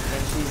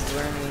she's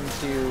learning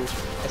to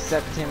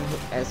accept him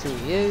as who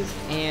he is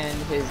and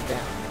his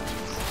boundaries.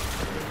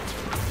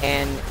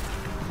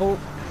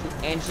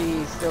 And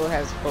she still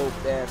has hope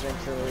that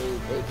eventually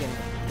they can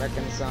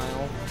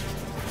reconcile.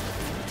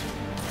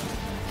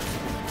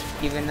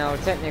 Even though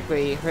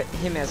technically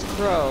him as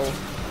Crow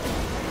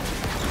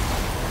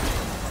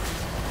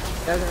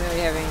doesn't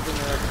really have anything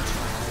to reconcile.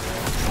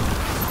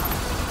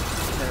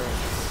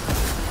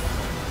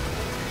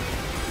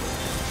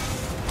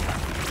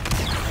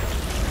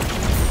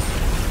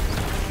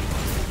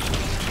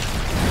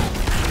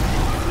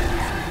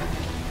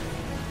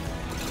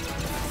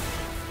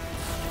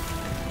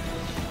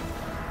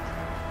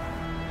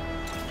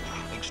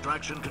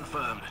 Extraction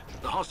confirmed.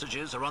 The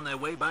hostages are on their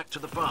way back to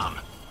the farm.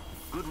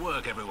 Good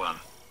work, everyone.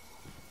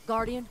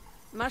 Guardian,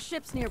 my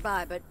ship's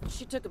nearby, but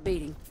she took a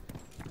beating.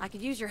 I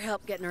could use your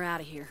help getting her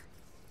out of here.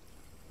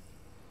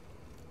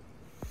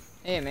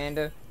 Hey,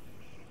 Amanda.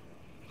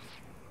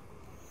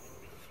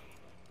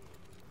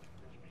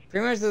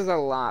 Pretty much there's a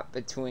lot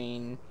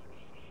between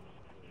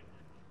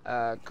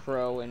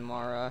Crow and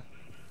Mara,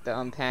 the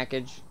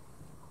unpackage.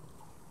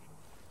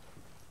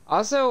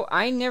 Also,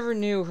 I never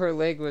knew her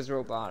leg was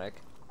robotic.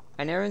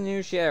 I never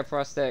knew she had a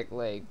prosthetic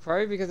leg.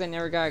 Probably because I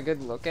never got a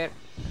good look at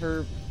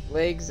her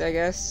legs, I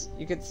guess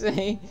you could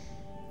say.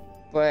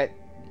 But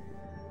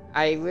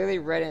I literally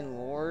read in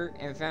lore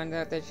and found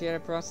out that she had a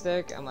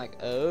prosthetic. I'm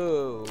like,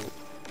 oh,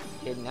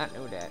 did not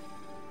know that.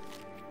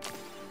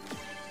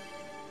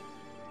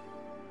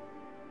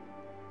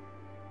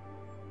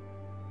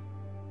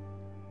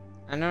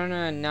 I'm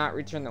gonna not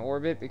return the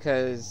orbit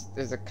because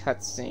there's a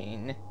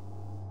cutscene.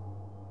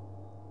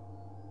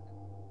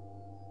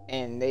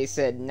 And they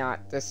said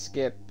not to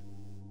skip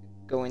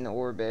going to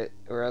orbit,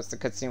 or else the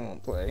cutscene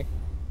won't play.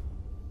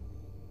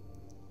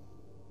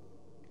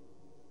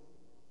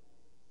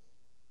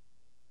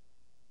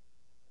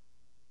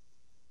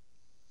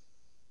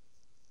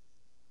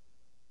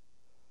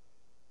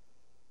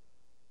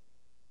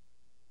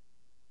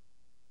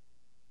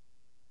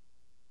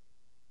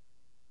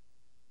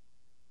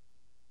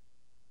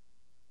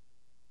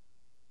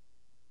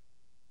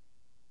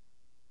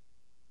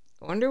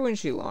 I wonder when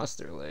she lost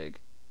her leg.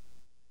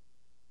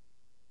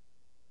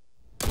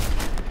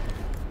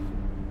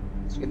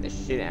 Get the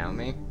shit out of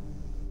me.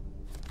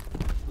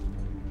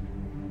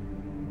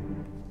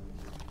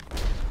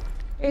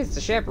 Hey, it's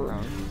the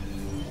chaperone.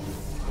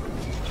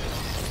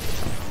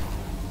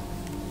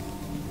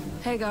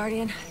 Hey,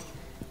 Guardian.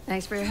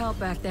 Thanks for your help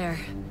back there.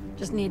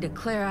 Just need to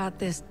clear out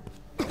this...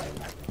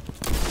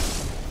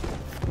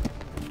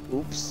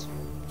 Oops.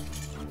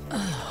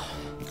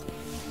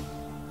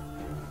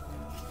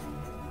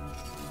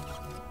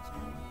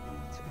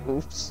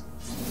 Oops.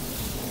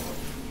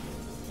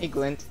 Hey,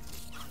 Glint.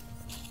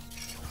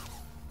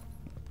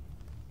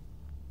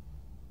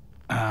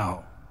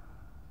 Ow.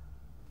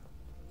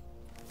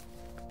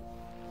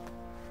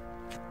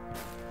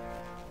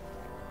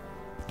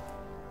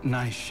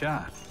 Nice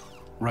shot.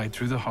 Right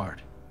through the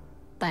heart.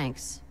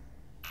 Thanks.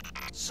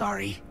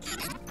 Sorry.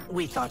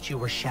 We thought you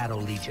were Shadow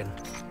Legion.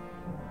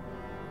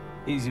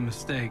 Easy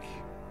mistake.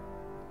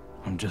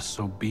 I'm just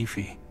so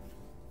beefy.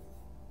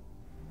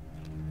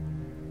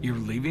 You're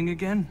leaving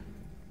again?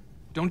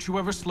 Don't you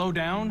ever slow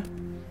down?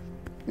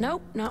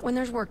 Nope, not when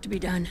there's work to be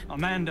done.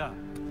 Amanda!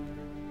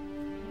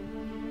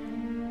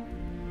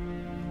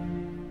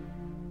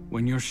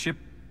 When your ship...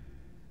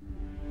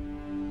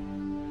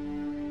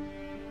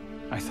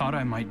 I thought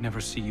I might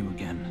never see you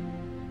again.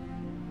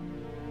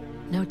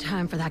 No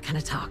time for that kind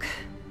of talk.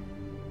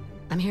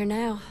 I'm here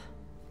now.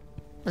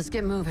 Let's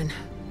get moving.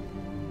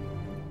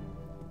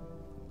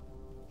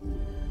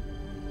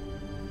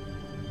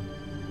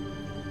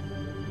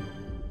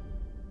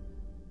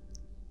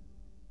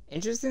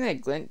 Interesting that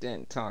Glint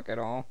didn't talk at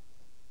all.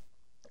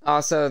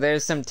 Also,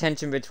 there's some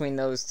tension between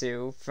those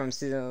two from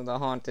Season of the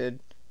Haunted.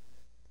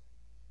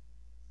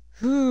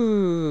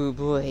 Whew,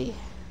 boy.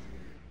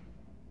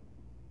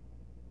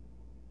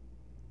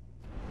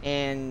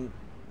 And,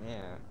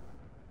 yeah.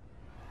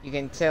 You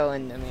can tell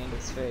in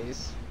Amanda's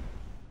face.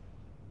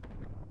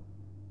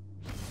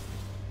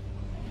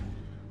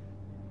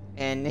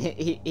 And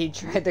he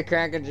tried to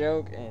crack a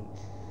joke, and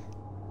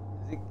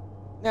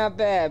not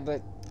bad,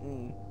 but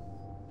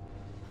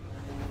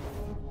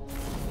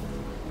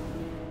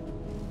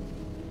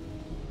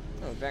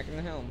oh, back in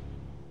the helm.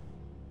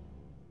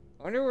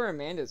 I wonder where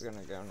Amanda's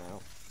gonna go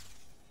now.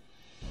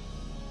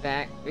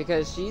 Back,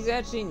 because she's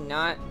actually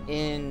not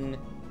in.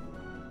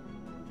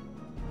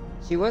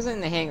 She wasn't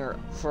in the hangar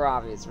for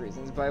obvious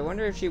reasons, but I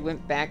wonder if she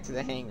went back to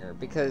the hangar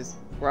because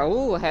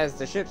Raul has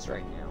the ships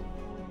right now.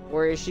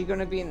 Or is she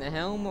gonna be in the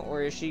helm,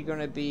 or is she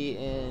gonna be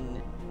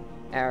in,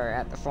 or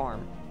at the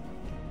farm?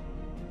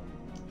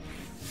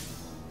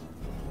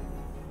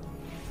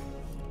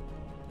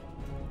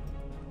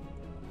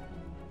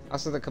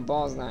 Also, the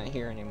Cabal's not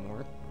here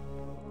anymore.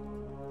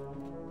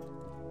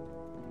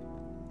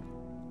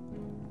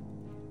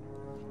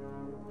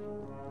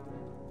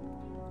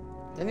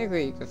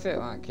 Technically, you could fit a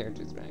lot of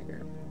characters back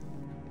here.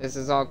 This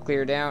is all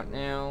cleared out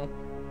now.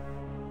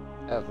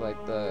 Of,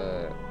 like,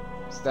 the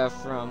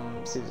stuff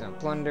from Season of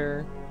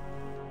Plunder.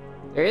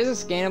 There is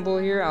a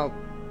scannable here. I'll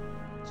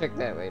check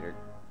that later.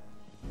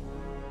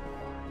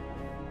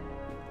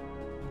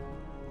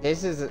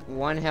 This is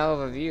one hell of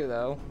a view,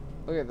 though.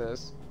 Look at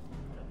this.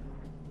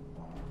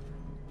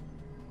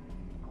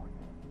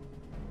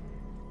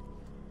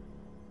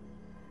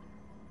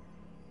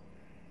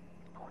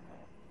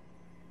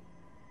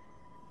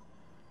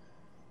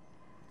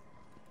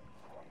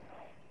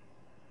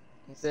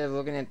 Instead of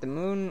looking at the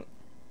moon,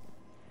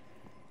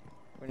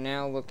 we're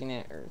now looking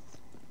at Earth.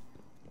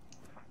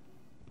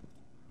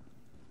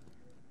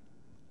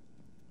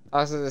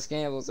 Also, the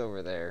scannable's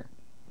over there.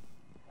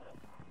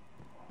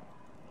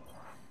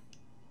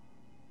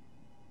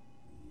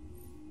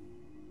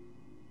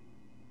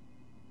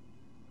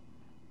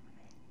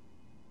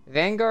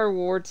 Vanguard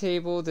War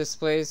Table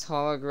displays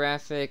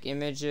holographic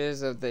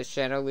images of the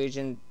Shadow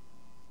Legion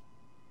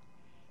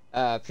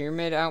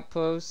pyramid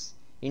outposts.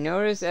 You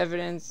notice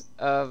evidence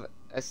of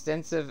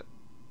extensive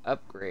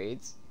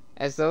upgrades,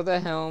 as though the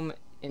helm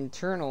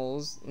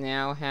internals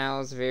now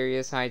house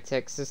various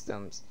high-tech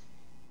systems,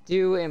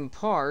 due in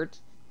part,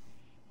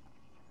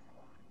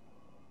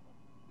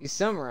 you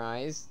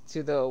summarize,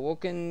 to the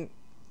awoken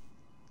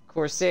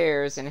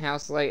Corsairs and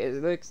House Light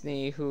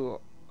Elixir who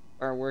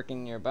are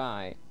working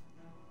nearby.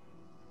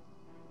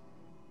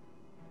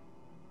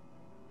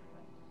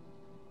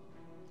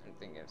 I'm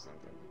thinking of something.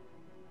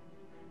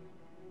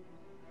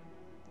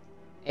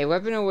 A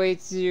weapon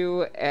awaits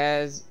you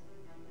as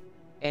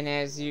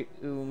you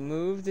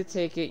move to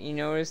take it, you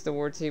notice the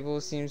war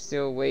table seems to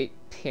await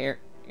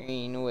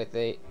pairing with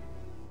an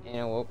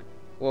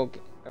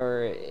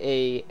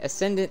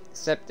ascendant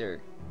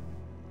scepter.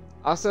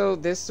 Also,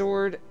 this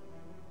sword,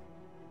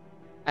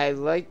 I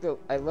love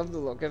the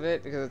look of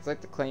it because it's like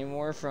the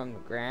claymore from the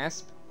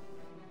Grasp.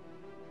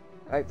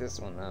 I like this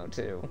one though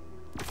too.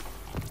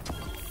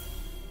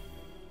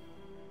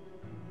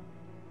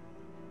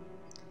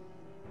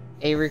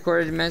 A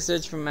recorded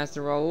message from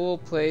Master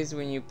Raul plays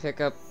when you pick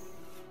up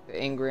the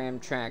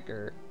engram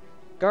tracker.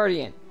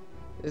 Guardian,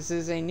 this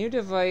is a new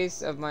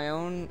device of my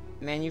own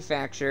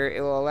manufacture.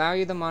 It will allow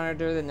you to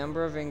monitor the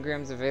number of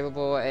engrams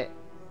available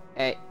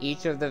at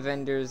each of the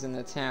vendors in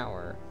the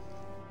tower.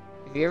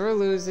 If you ever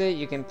lose it,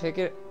 you can pick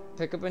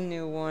up a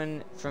new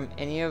one from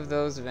any of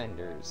those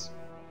vendors.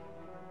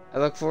 I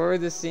look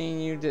forward to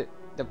seeing you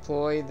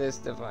deploy this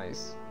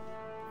device.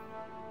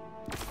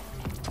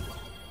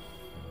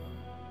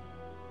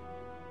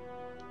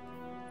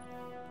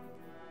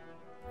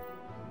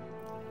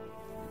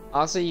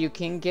 Also, you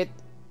can get,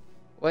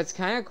 what's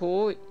kind of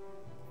cool,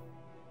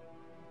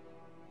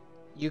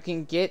 you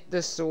can get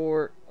the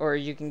sword, or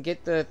you can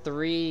get the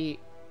 3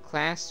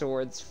 class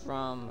swords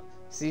from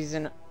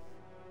Season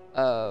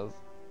of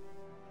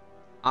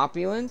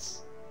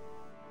Opulence.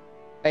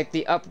 Like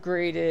the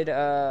upgraded,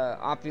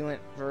 opulent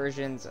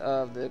versions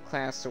of the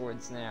class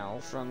swords now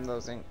from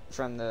those,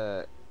 from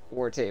the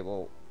War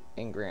Table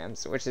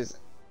engrams, which is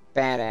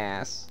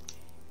badass.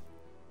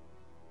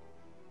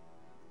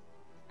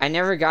 I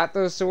never got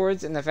those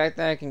swords, and the fact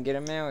that I can get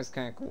them now is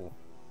kind of cool.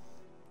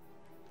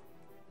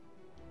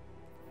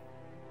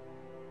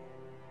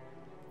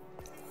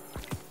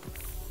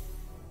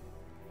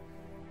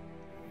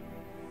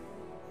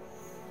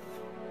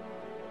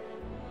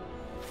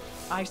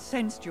 I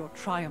sensed your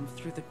triumph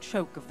through the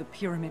choke of the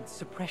pyramid's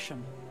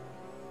suppression.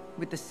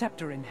 With the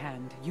scepter in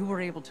hand, you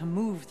were able to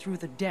move through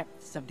the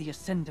depths of the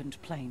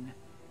Ascendant Plane.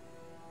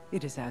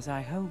 It is as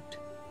I hoped.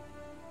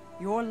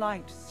 Your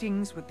light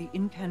sings with the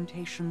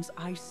incantations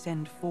I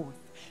send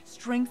forth,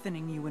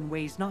 strengthening you in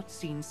ways not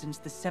seen since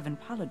the 7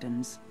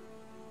 Paladins.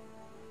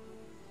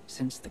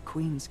 Since the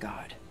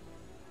Queensguard.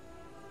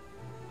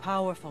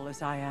 Powerful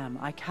as I am,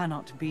 I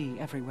cannot be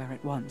everywhere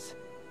at once.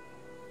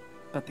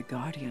 But the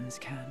Guardians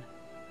can.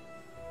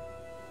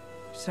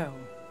 So,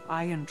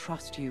 I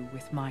entrust you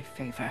with my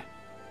favor.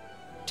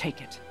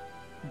 Take it,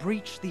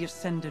 Breach the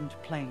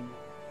Ascendant Plane,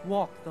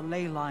 walk the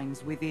ley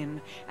lines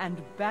within,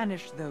 and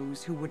banish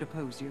those who would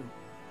oppose you.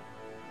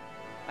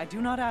 I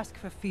do not ask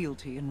for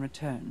fealty in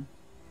return.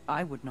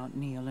 I would not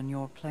kneel in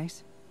your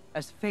place,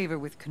 as favor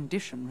with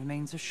condition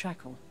remains a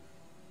shackle.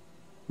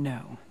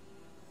 No.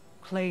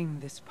 Claim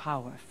this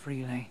power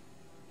freely,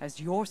 as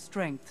your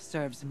strength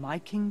serves my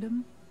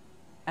kingdom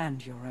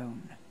and your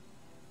own.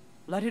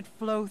 Let it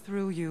flow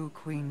through you,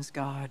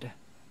 Queensguard,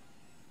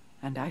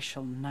 and I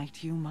shall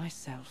knight you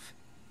myself.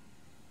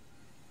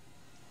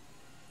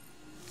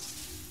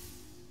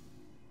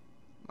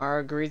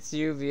 Mara greets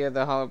you via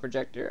the hollow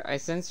projector. I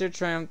sense your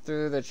triumph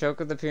through the choke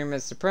of the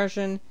pyramid's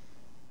suppression.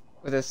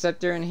 With a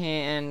scepter in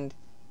hand,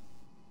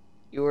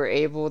 you were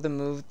able to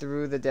move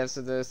through the depths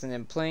of the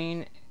ascendant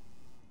plane.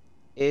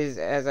 Is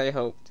as I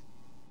hoped.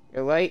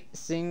 Your light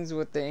sings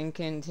with the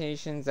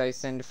incantations I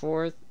send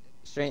forth,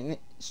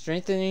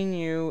 strengthening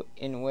you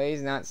in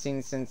ways not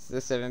seen since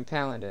the Seven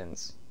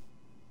Paladins.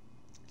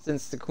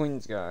 Since the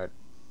Queensguard.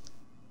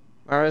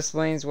 Mara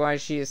explains why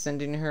she is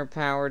sending her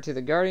power to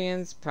the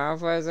Guardians.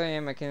 Powerful as I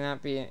am, I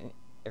cannot be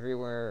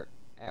everywhere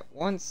at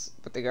once,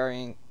 but the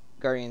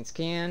Guardians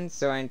can,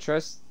 so I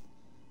entrust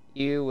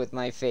you with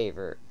my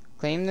favor.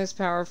 Claim this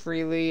power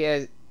freely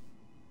as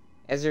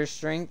your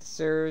strength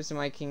serves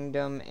my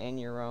kingdom and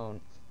your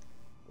own.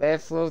 Let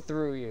it flow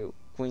through you,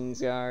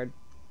 Queensguard,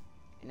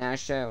 and I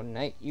shall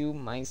knight you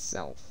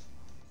myself.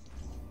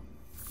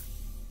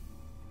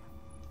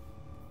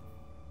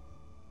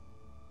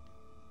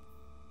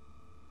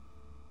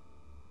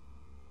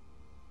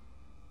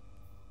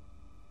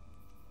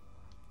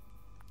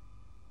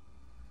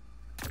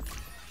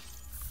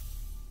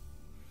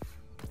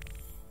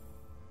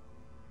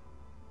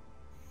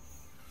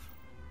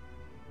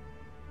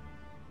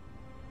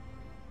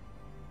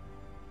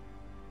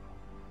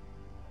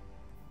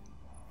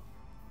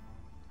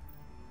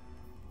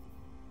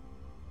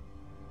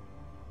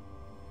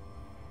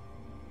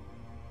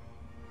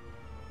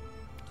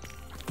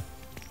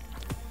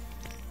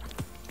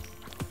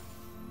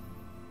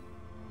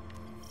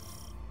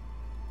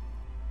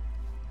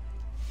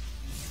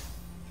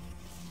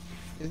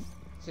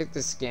 Check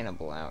the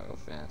scannable out real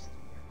fast.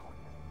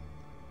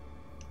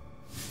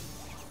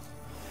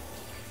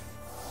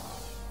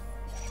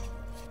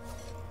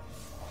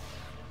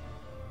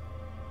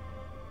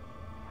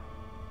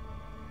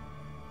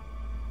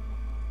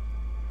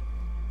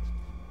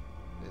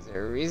 Is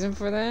there a reason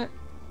for that?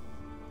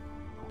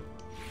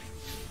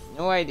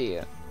 No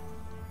idea.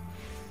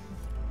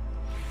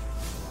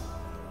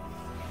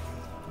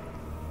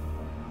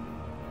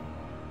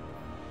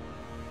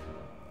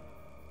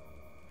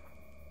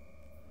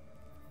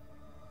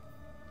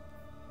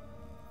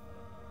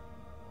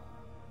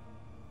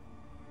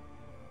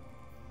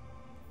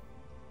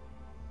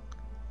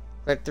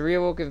 Collect 3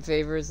 Awoken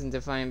Favors in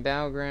Defiant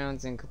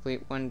Battlegrounds and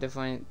complete 1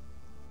 Defiant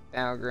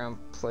Battleground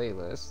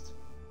playlist.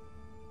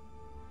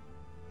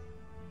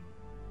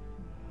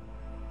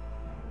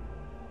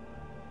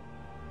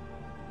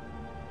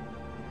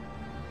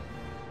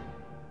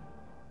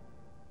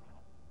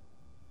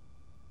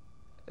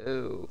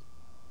 Oh.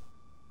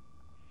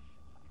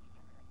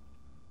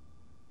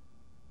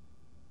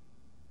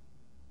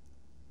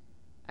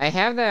 I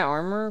have that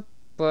armor,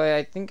 but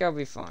I think I'll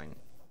be fine.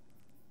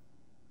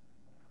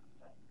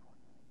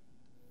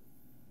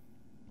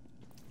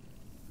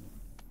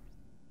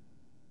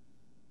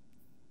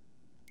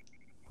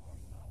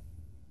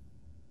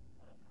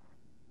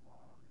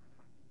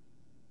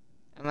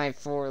 I'm like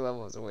 4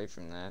 levels away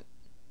from that.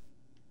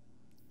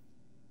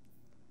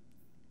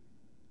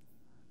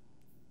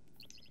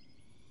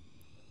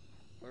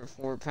 Or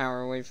 4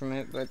 power away from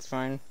it, but it's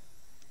fine.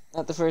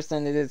 Not the first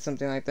time they did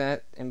something like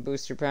that and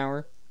boost your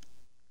power.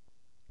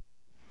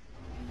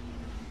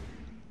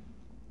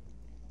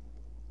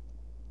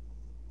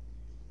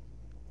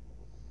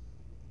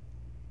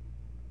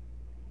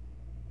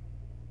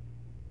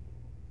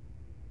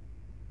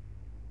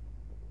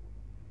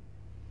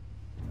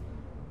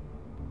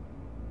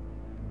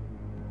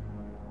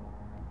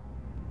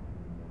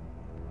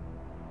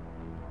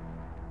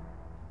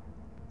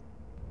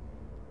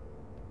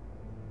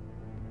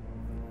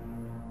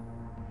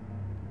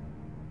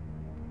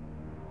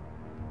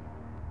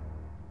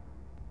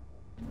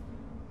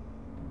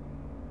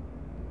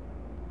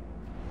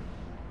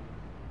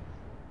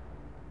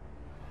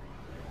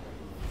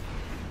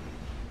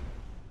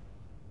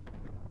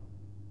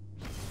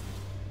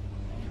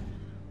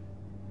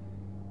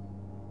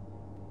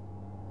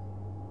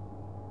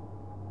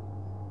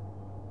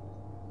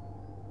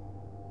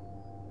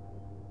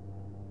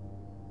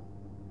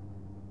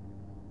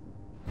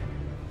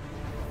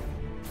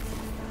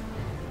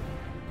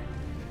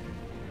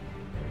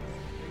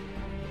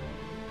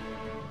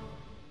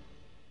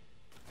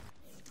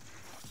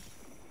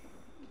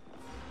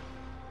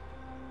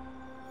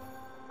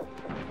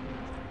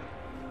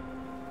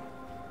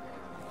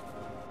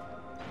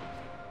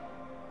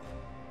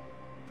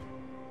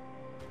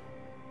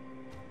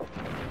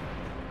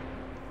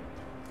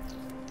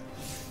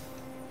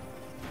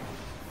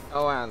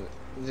 Oh wow,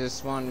 just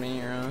spawned me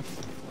here, huh?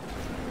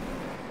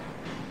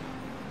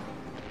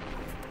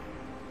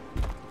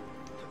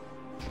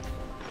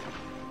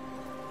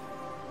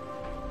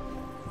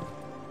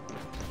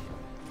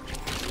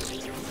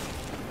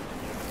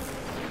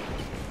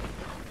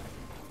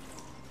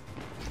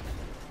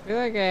 feel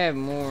like I have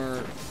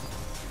more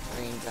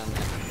range on that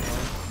before.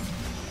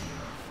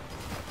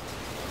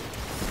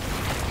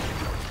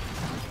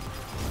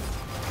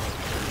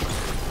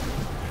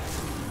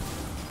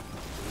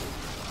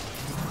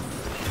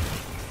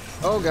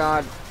 Oh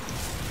god.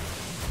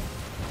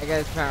 That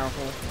guy's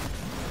powerful.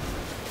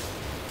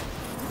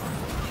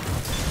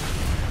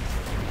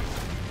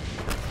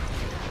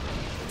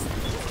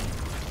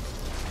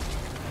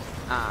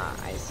 Ah,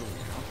 I see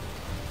now.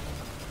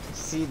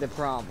 See the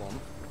problem.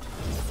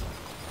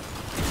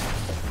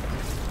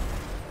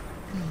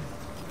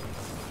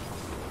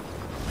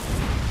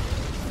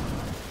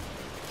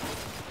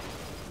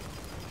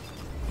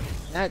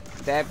 Not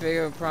that big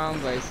of a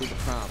problem, but I see the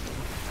problem.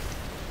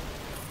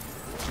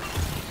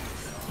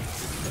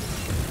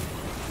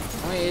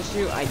 Only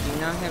issue, I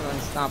do not have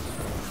unstoppable.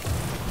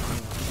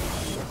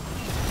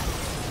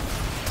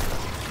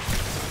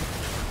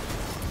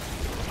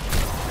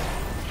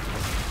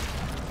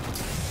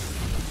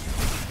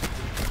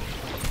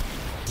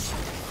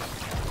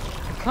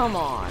 Come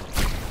on.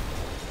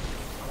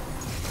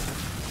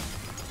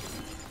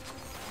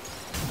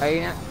 Are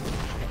you not?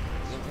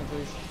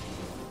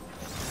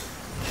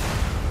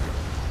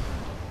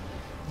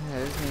 Yeah,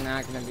 this is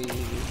not gonna be easy,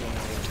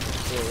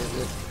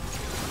 is it?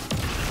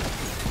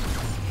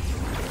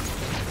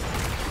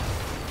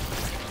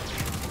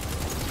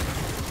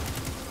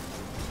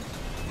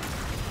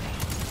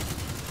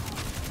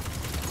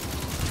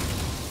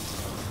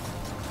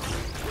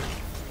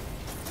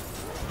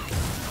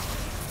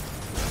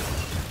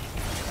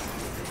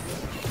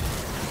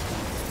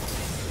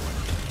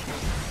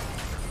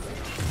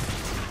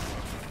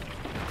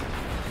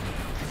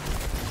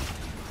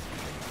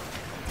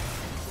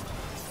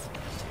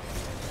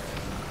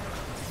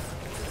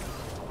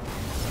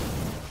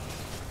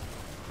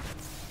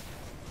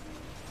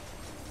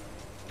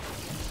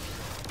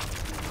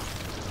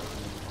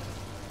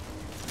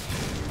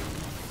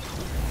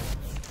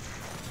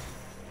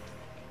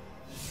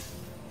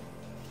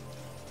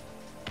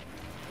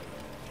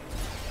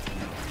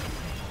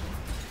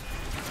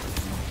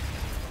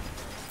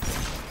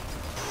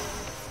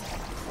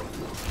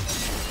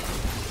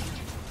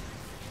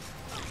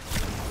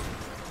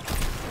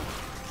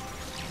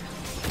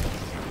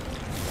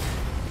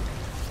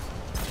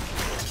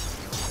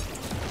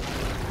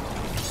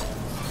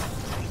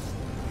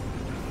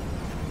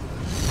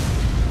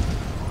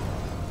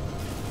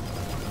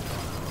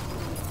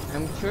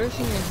 I'm curious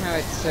in how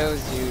it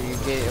tells you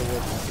get it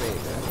with the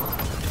beta.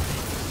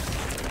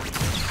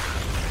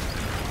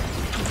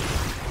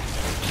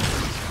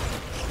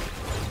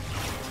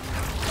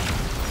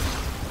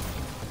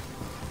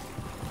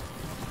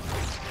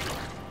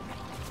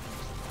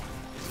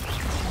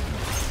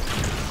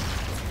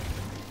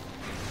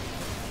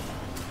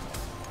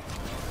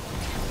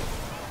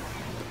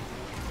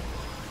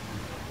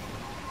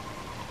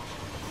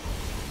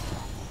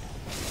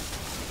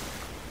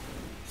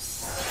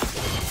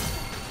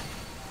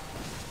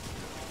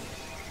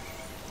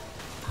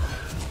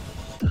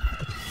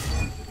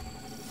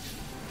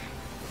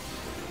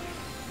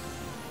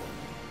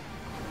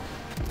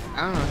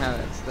 I don't know how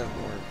that stuff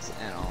works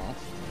at all.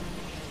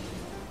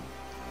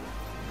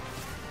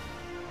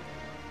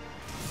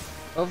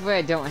 Hopefully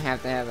I don't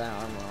have to have that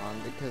armor on,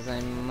 because I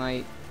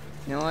might...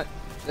 You know what?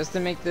 Just to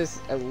make this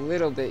a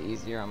little bit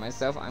easier on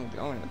myself, I'm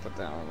going to put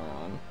that armor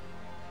on.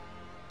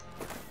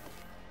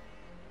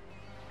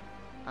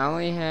 I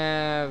only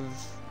have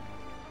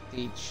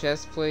the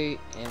chest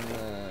plate and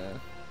the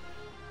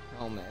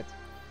helmet,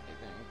 I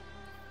think.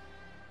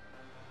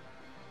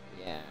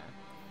 Yeah.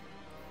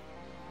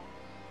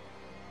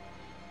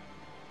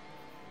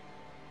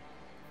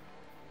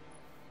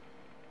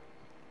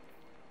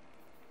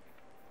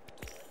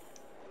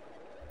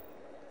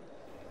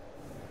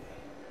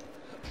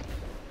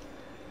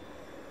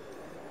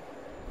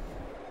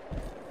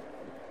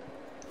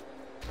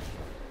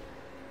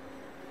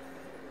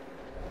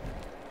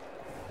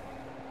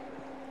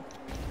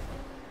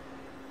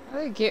 How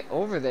did I get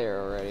over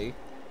there already?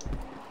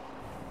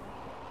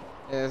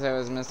 As I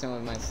was messing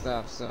with my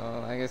stuff, so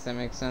I guess that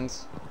makes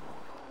sense.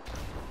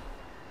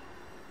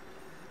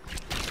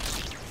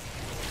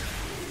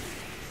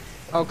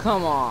 Oh,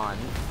 come on.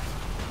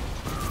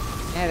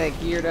 I had it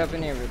geared up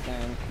and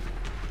everything.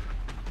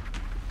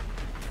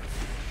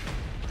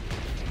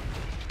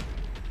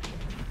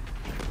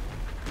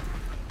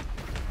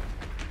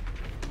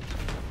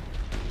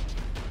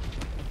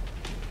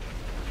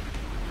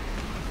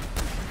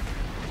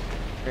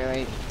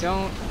 Really,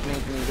 don't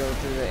make me go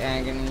through the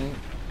agony.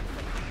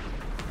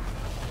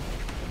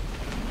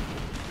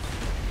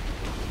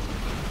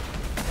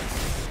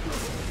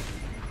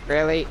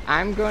 Really,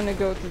 I'm going to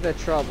go through the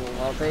trouble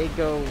while they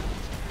go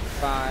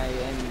by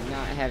and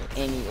not have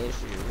any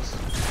issues.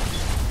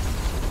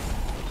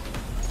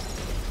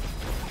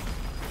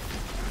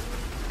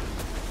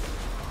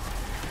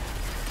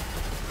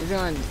 It's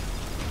going to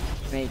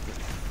make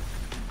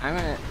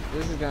it.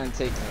 This is going to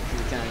take me a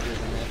few times,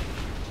 isn't it?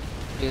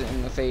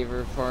 In the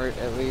favor part,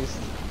 at least.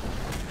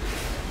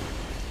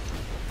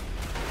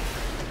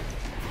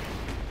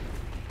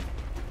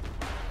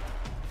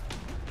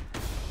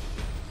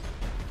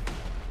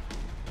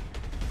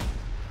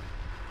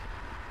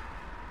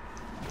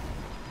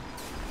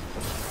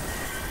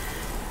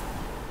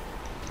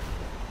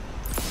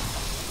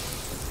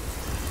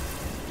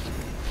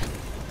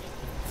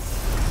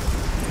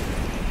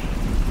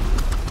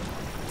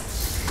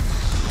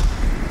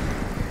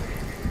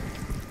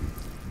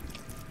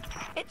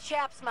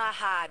 chaps my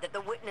hide that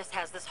the Witness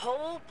has this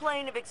whole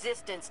plane of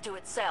existence to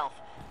itself,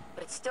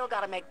 but it's still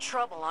gotta make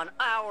trouble on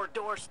our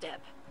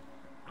doorstep.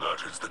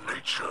 That is the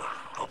nature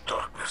of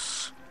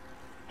darkness.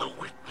 The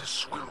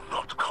Witness will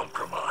not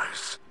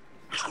compromise.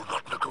 It will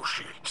not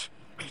negotiate.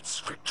 Its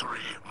victory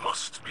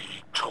must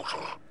be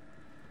total.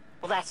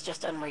 Well, that's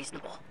just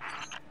unreasonable.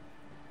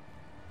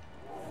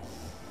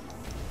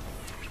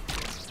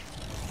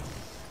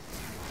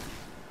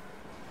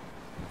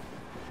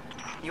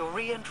 Your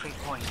re-entry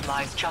point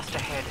lies just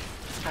ahead.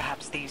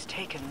 Perhaps these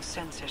Taken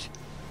sense it.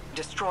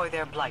 Destroy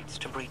their blights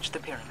to breach the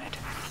pyramid.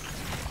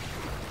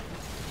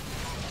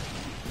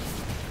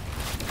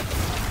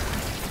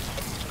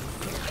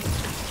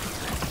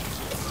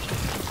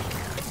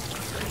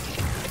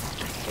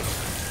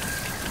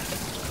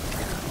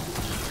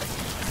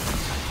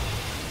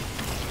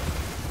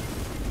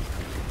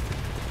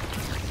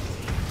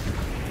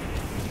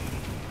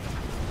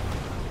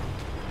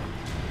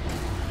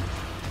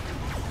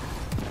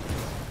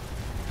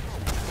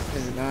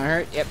 Is it gonna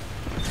hurt? Yep.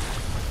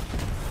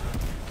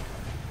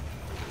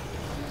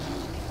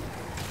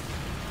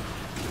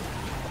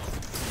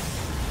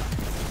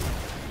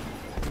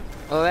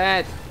 Well,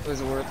 that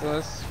was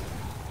worthless.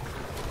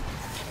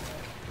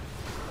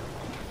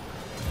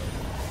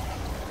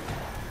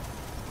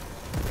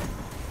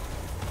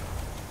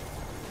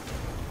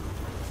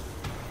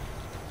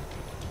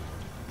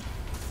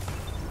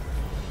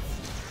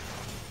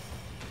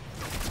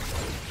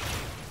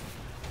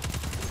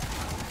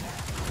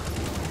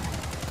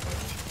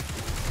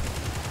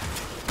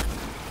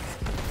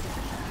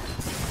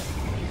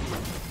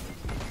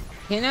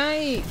 Can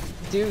I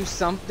do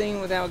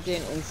something without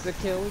getting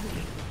insta-killed?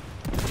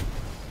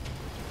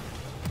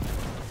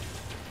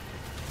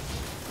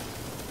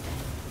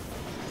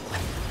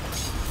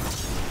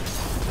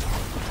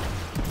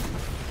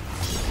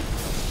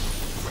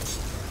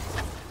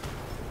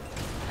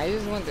 I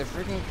just want the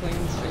freaking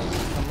clean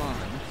space. Come on.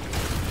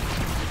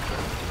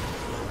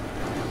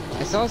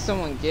 I saw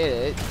someone get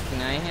it.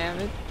 Can I have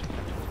it?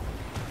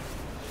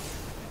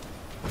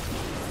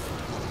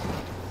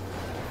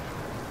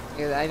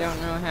 Because I don't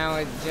know how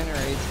it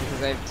generates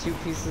because I have 2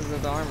 pieces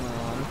of armor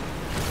on.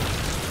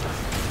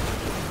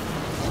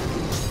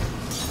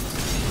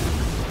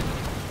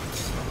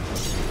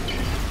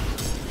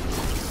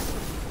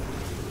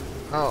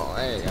 Oh,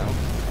 there you go.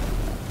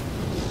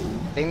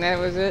 Think that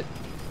was it?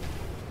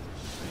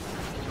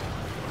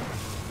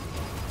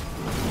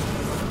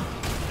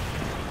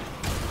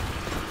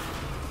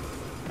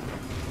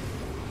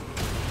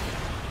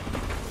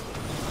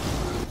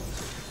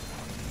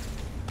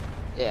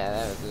 Yeah,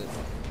 that was it.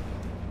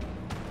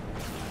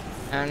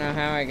 I don't know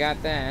how I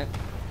got that.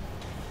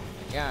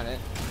 I got it.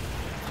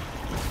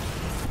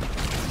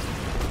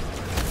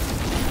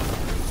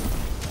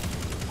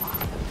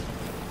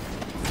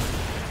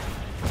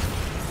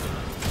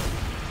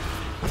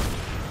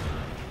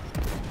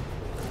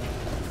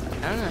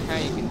 I don't know how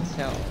you can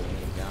tell when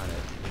you got it.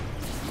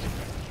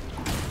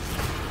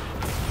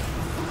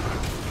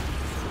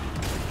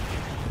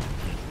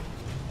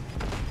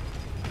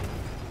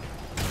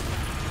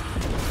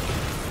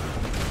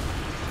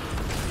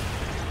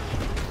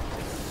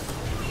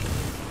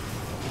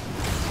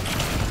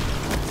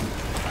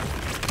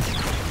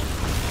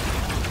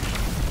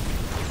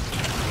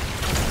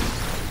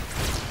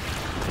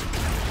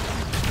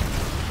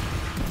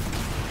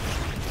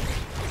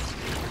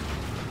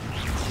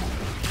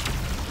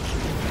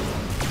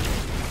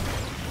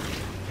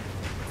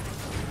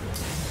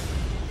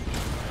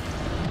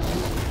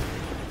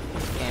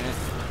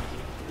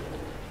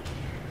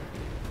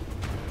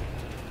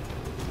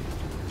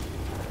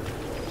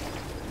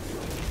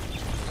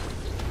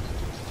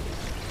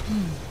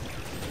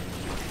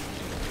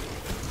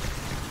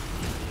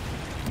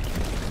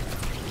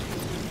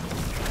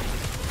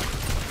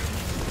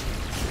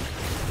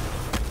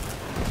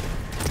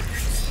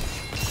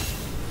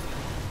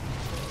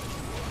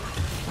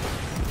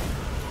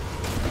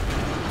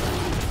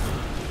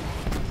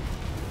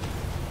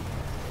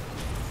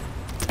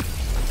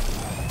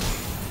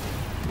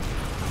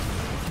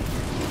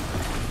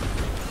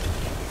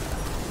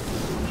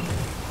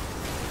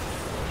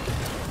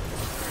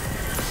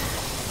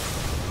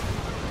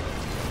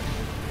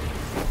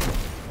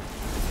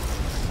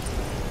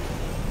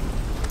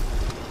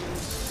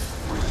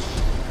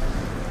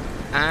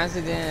 I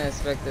honestly didn't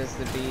expect this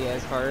to be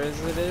as hard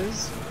as it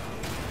is.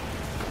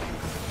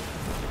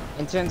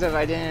 In terms of,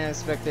 I didn't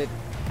expect it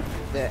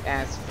to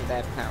ask for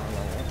that power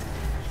level.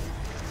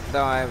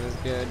 Though I was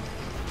good.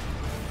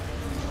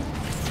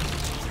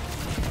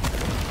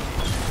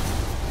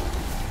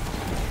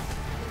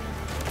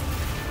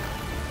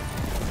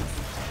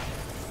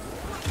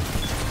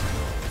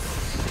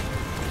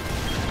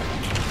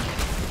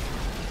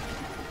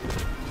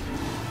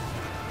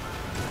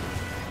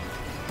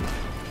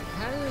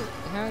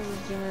 How is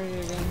this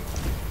generated again?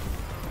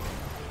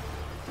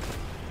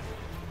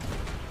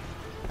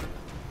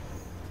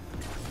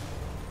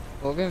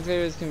 Vulcan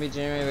favors can be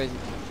generated by...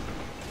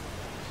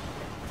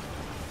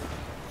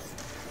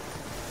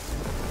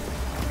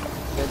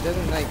 But it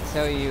doesn't like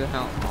tell you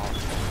how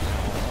often.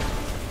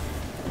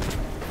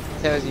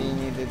 tells you you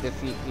need to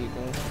defeat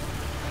people.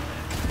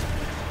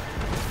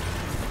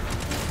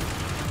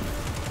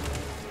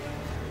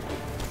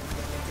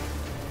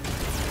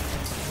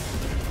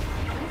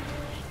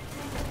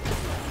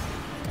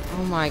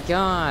 Oh my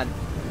god.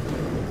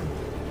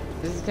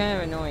 This is kind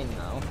of annoying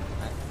though.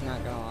 I'm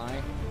not gonna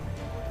lie.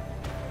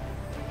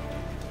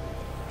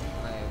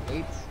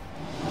 Wait.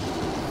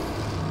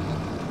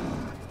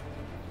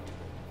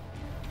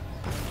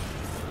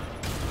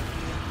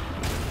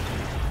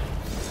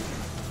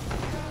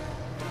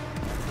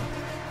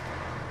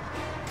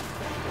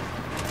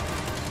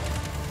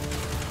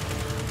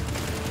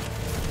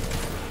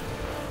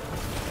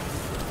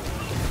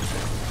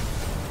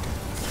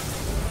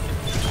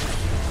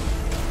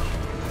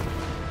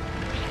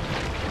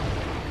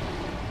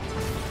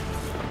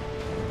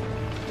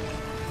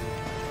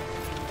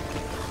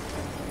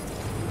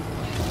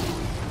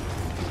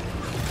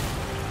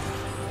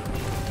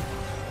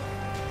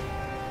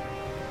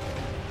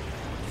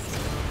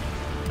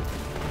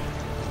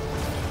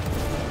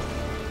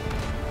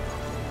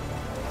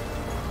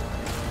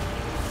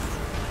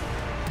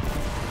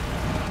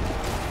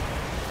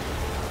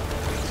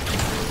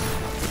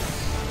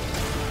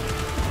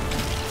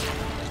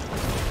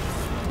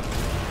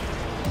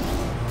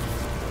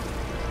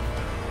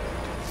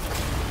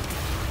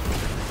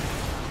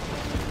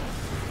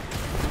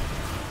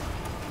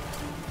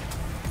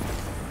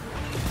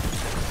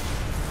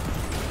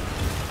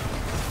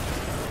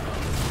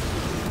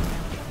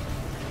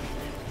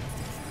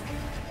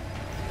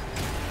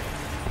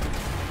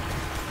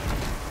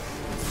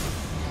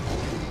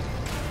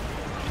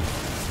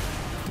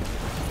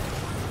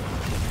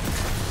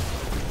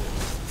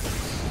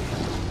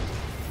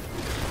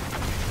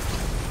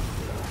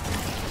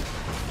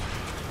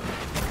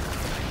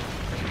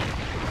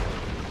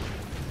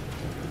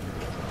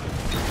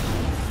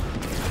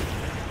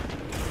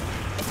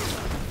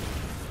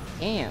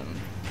 Damn.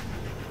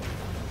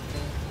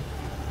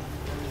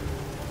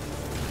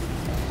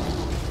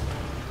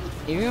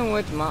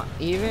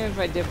 Even if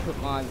I did put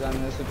mods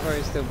on, this would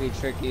probably still be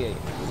tricky.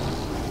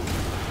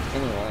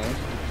 Anyway,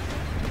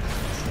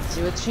 let's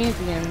see what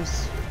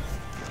champions.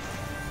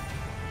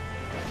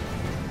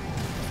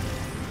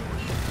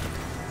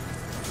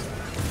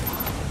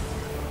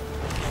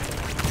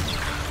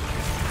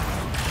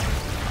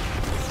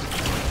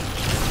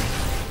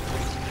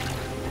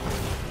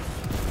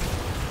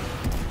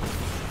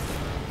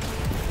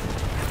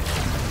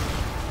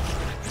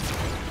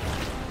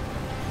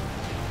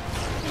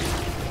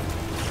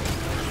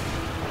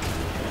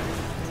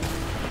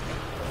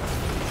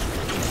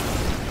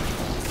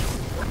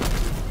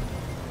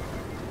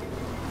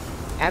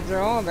 After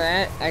all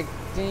that, I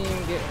didn't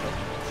even get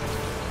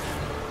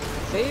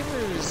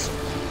favors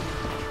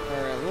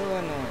are a little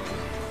annoying.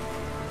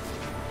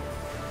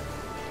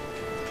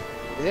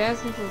 Is it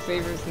asking for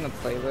favors in the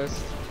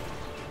playlist?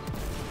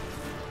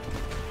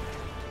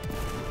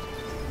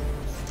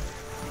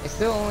 I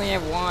still only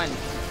have one.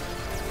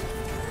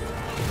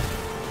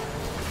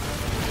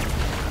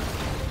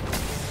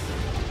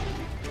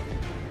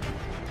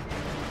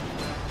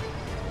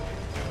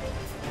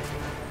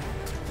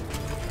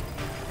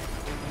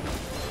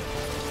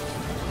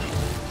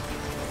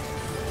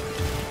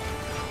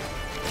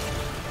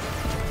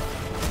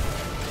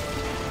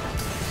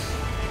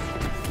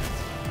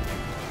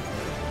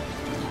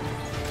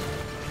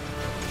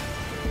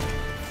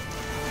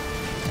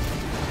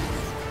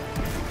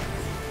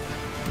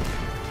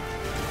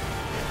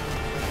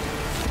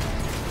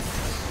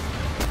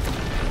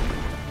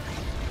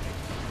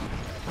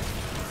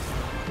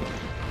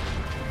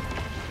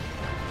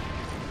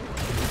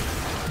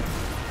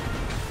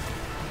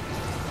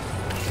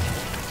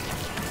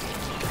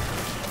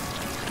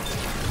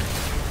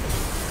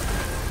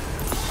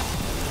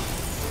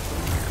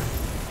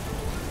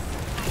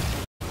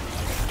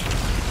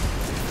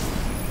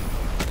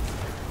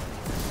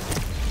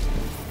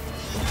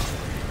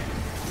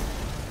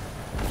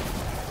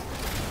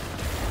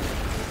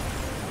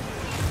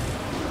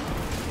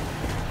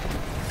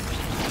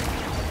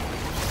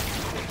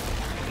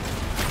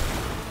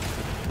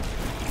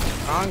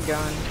 Wrong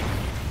gun.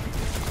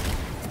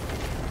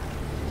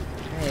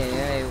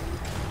 Hey.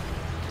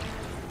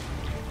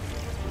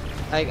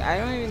 Like, I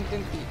don't even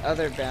think the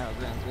other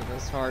battlegrounds were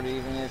this hard,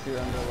 even if you're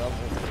under level.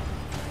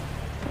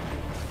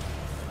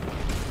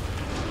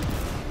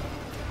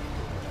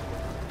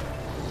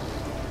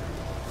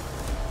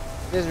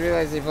 Just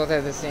realized they both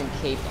have the same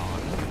cape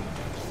on.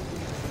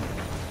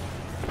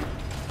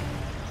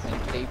 Same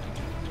cape.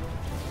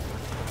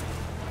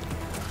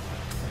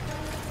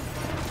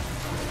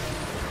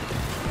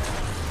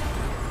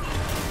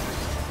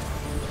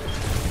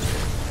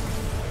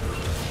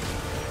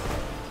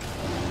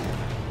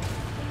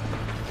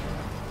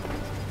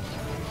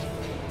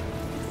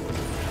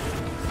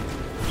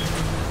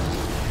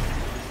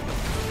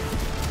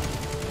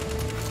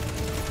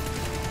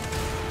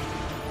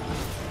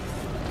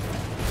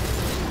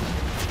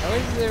 I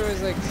wish there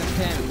was like some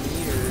kind of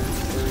meter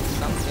or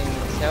something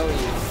to tell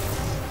you.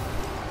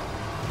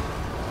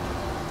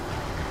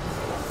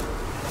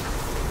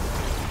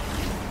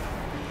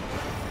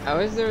 How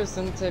is there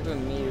some type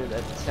of meter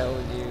that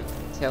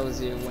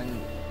tells you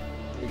when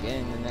you're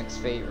getting the next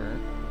favor?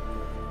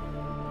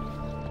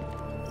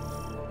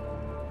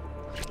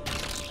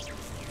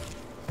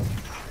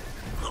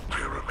 The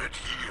pyramid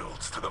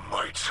yields to the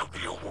might of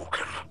the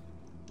Awoken.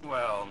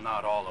 Well,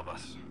 not all of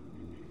us.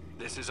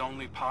 This is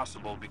only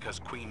possible because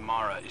Queen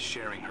Mara is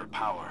sharing her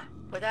power.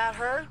 Without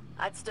her,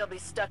 I'd still be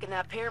stuck in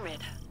that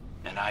pyramid.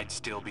 And I'd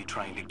still be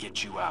trying to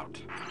get you out.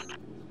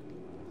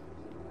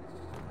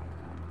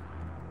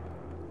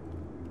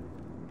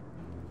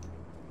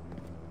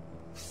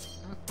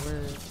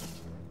 Awkward.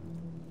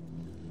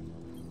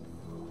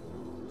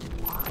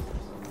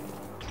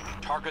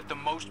 Target the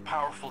most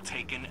powerful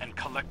Taken and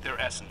collect their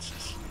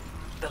essences.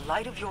 The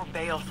light of your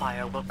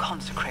balefire will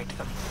consecrate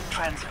them,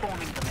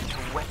 transforming them into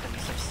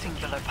weapons of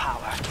singular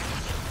power.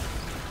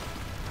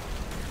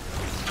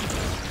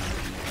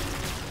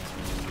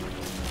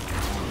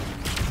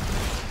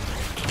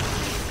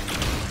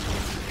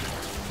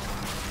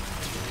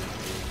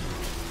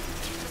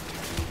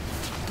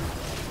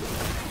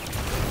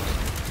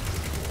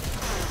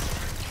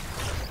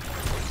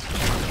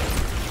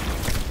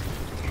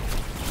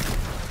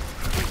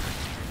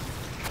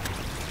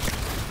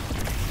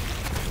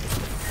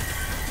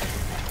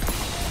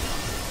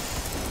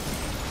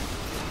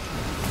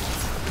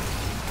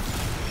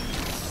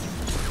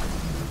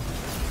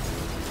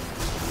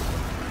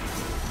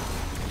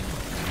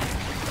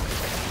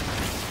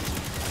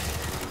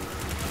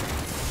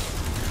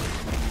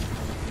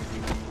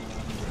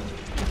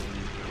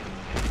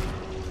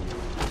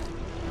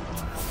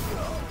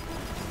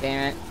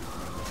 Damn it.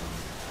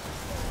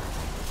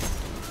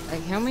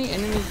 Like, how many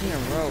enemies in a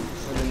row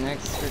before the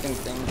next freaking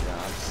thing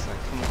drops?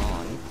 Like, come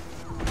on.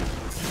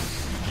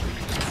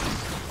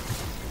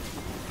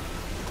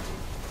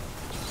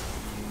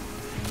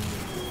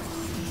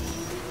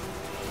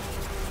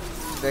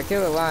 I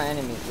killed a lot of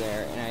enemies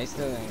there, and I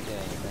still didn't get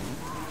anything.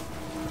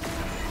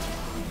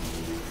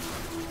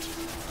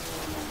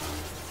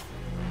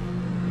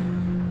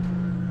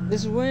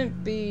 This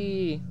wouldn't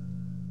be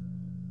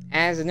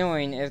as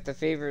annoying if the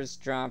favors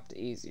dropped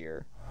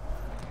easier.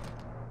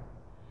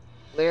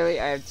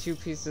 Literally, I have 2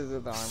 pieces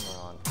of the armor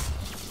on.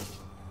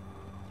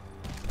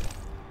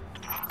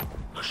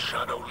 The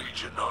Shadow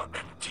Legion are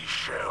empty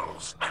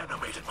shells,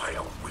 animated by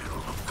a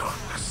will of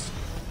darkness.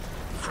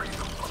 Free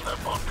them from their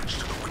bondage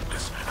to the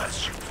Witness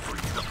as you free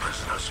the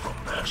prisoners from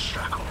their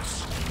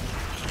shackles.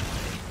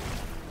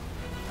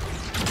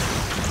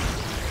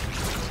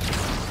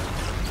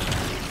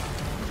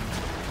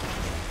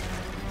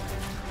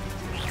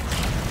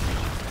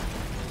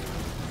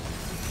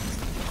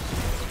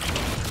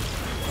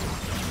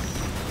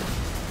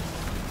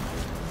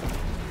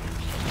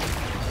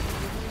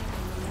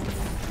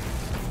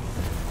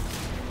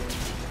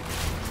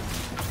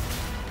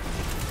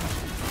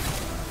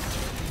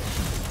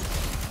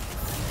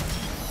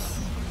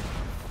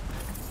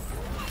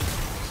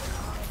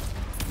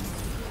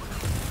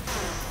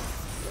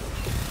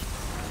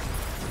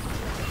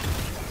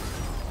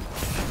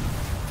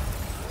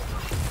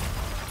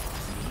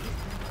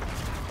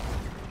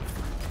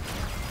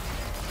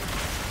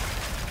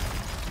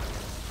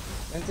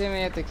 One time I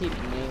have to keep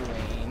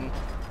meleeing.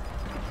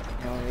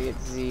 I want to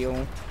get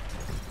Zeal.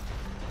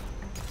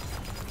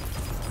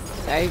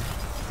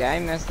 Did I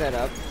mess that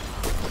up?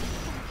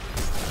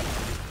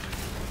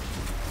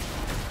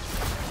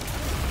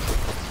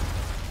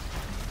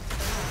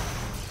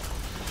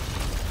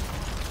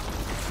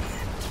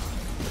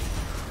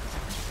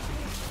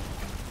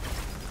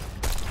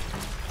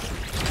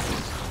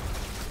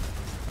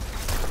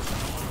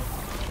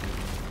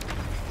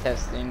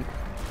 Testing.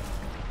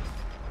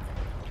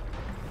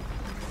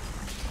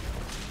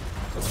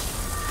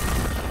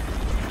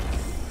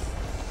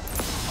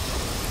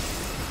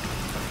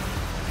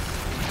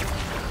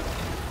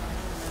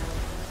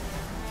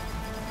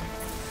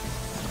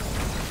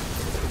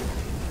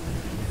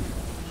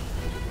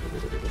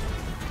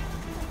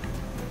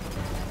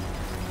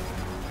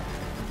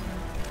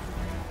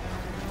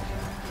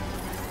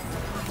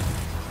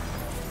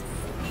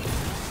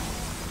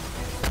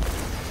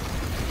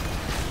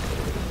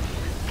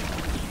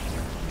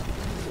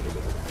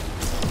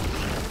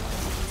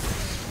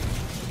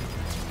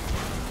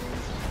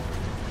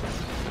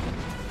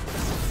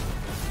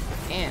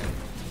 Damn.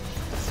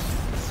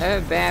 I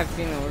have a bad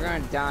feeling we're gonna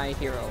die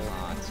here a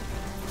lot.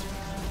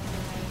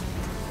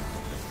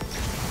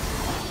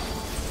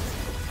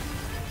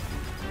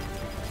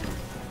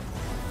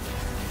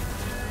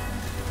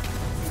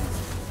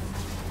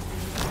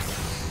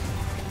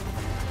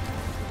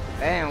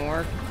 That didn't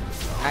work.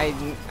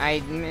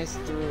 I missed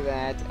through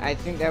that. I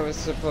think that was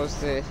supposed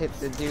to hit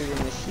the dude in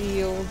the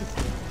shield.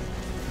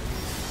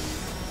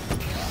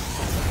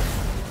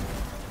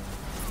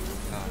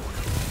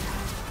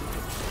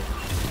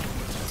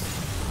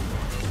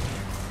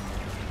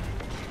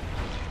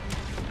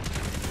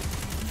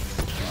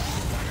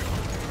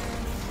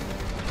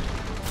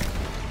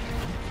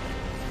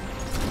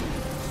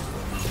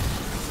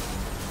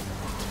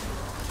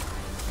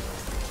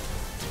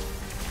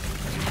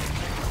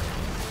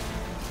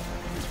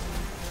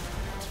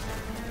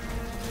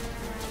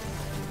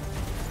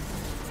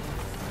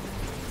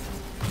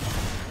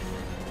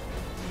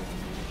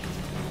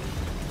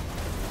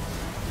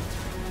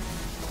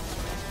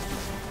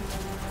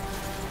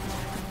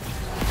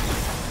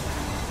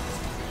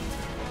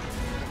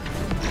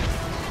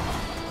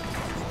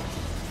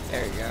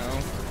 go.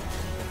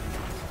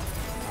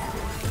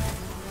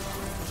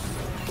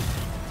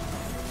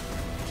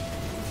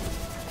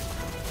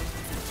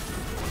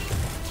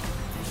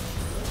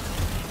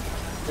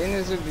 I think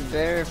this would be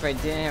better if I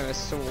didn't have a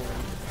sword.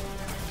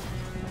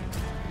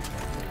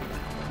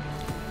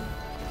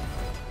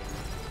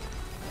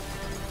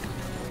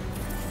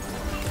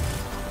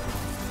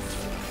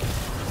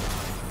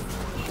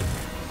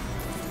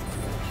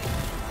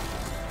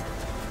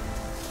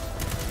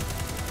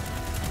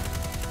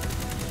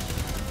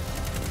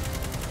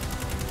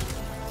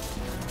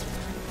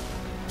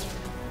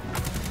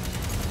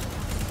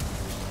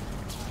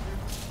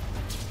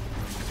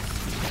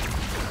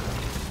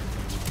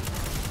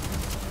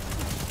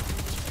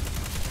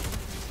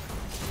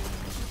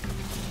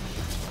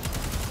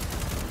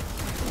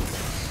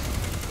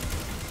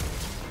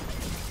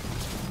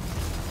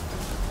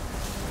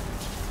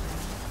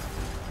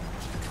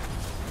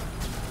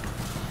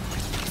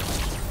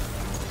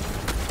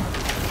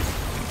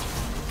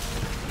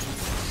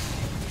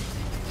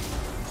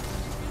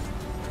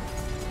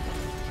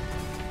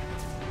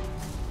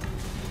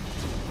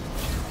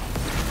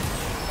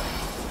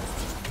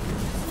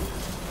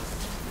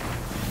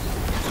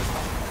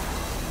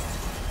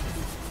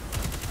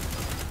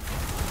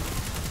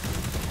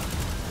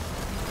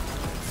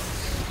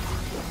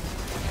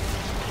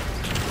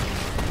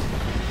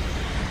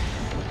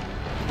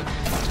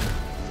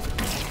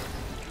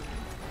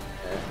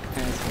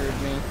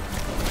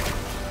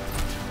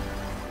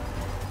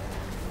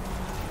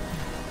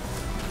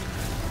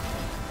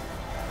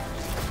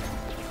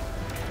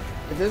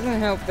 It doesn't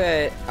help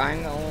that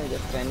I'm the only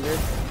defender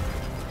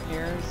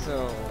here,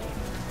 so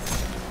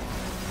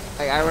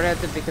like I would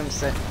have to become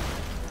set.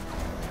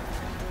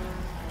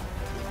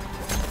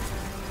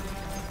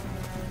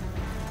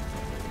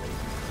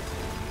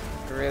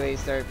 To really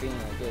start being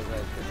a good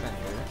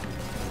defender.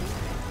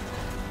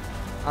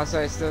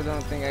 Also, I still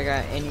don't think I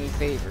got any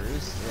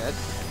favors yet.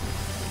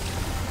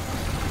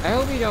 I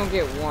hope you don't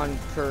get one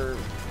per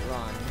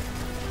run.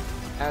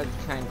 That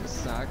would kind of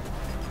suck.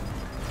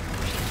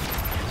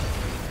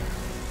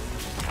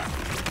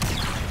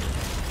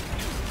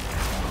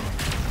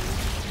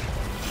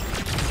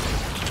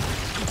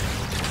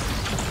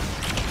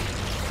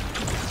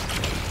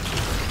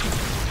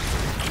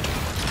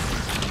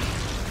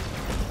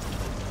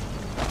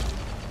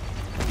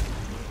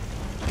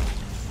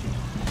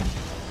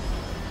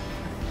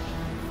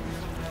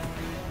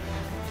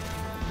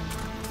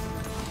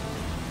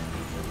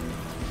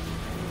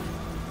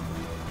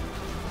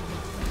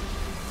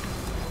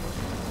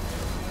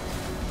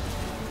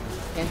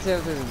 Can't tell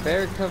if this is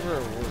better cover or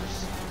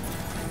worse.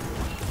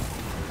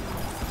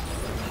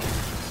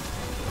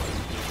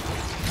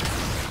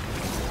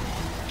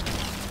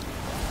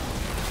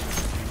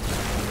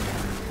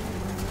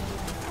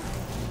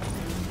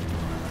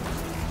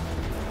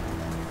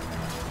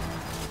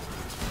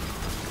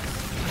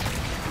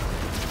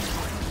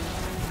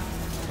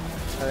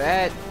 So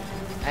that,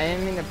 I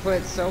didn't mean to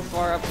put it so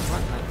far up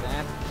front like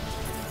that.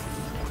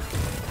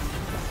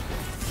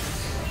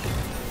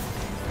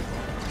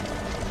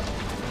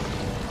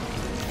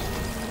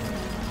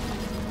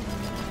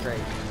 Great.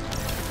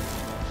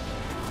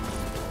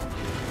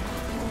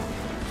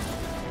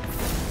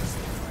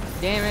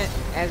 Damn it,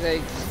 as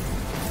I...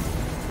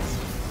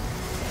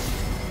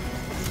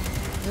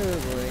 Oh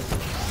boy.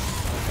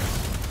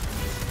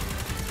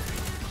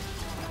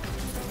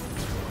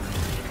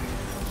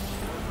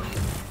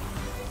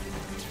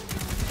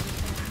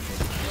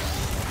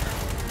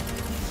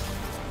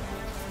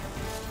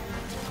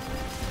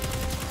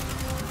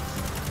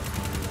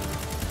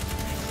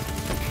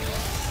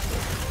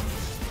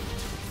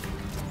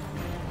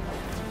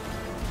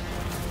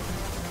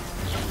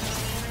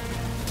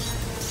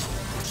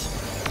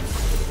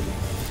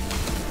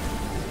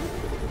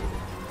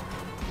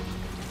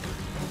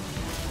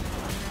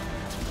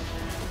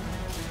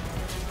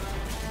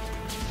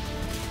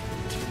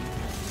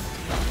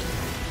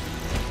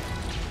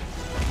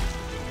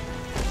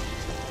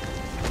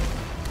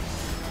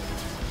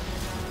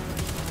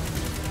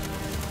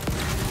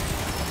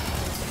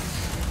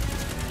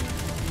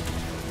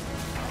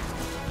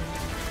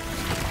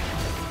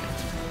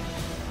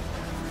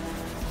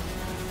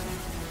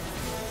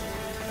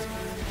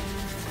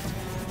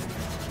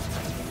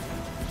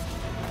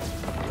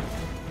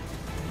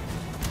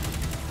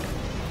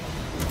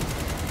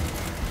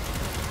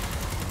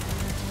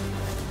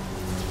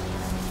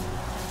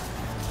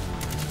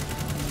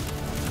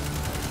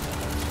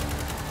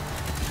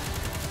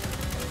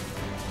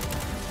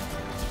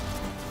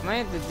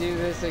 Might have to do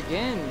this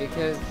again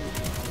because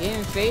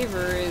getting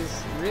favor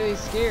is really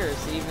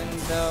scarce, even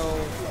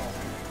though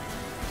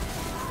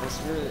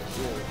it's really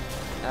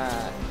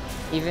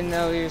even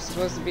though you're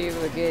supposed to be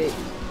able to get.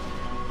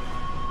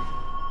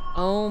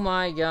 Oh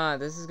my god,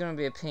 this is gonna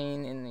be a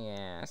pain in the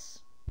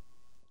ass.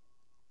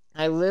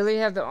 I literally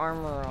have the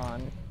armor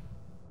on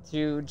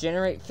to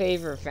generate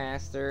favor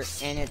faster,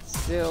 and it's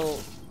still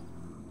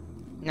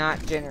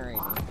not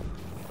generating.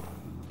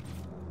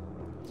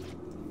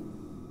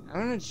 I'm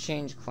gonna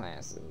change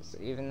classes,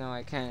 even though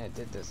I kinda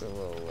did this a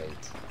little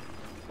late.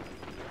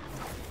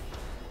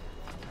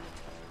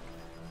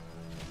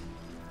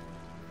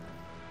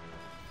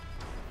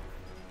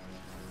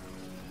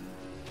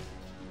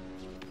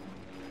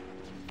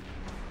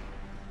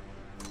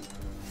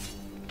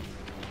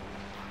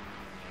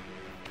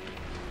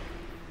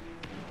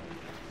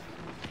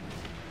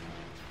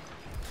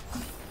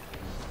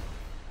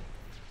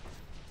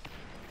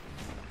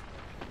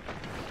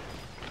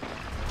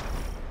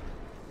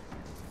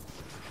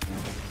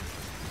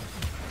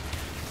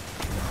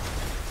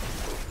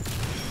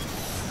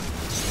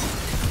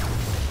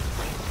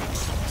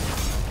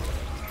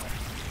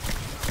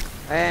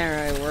 That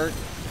didn't really work.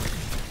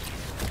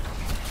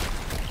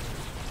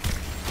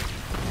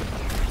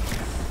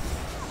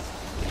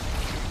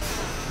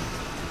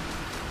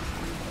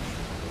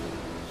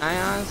 I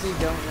honestly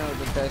don't know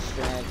the best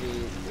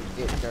strategy to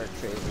get Dark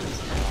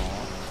Traders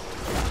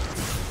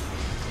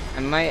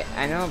now.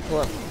 I know I'll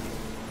pull up.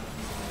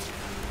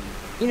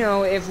 You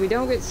know, if we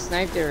don't get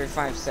sniped every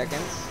 5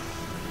 seconds.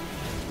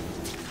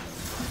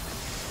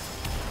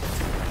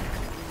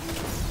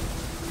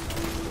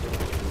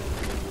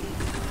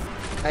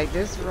 Like,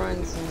 this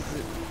run seems to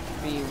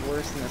be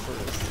worse than the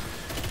first.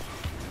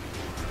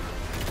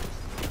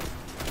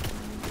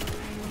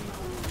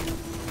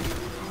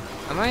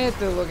 I might have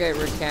to look at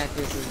Rick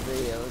Cactus's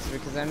videos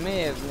because I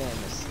may have made a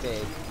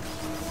mistake.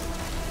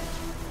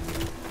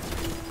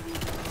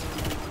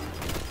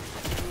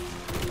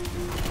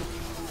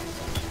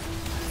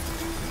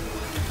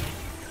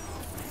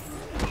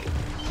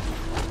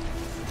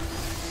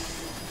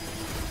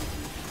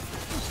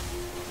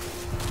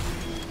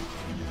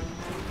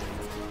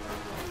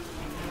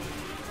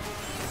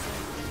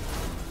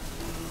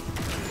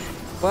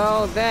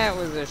 Well, that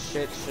was a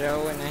shit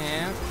show and a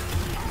half.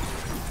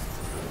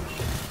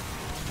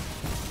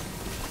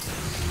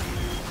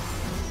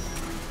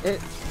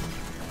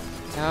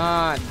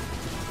 God.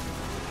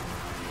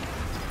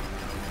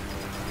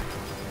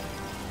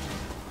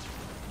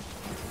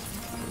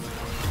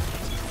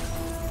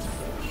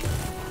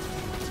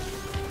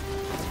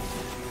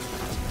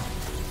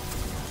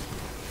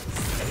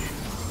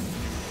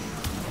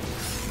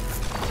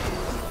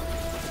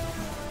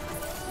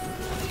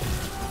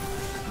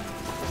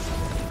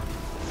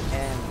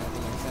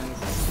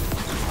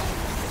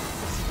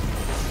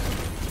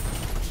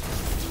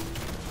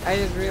 I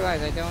just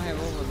realized I don't have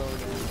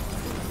overload anymore.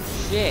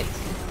 Shit.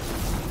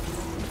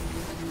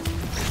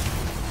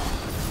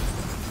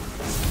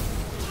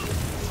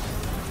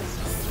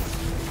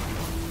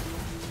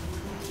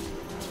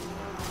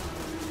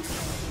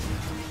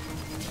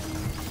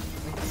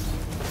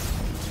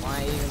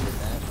 Why even do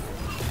that?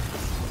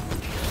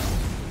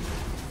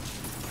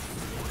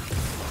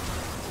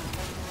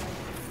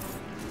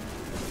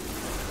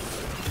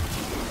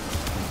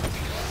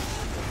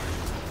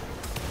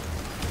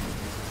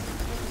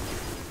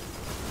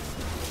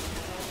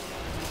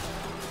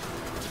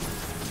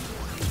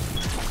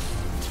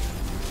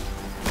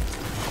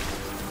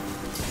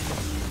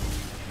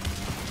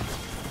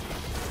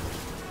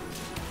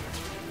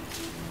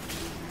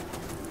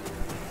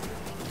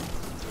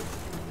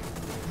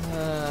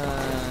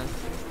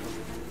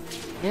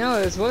 You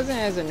know, this wasn't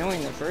as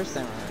annoying the first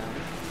time around.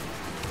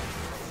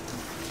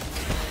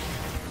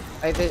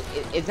 Like,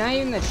 it's not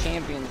even the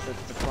champions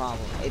that's the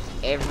problem. It's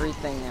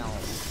everything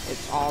else.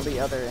 It's all the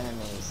other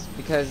enemies.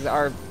 Because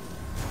our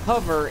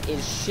cover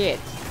is shit.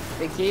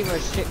 They gave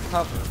us shit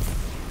cover.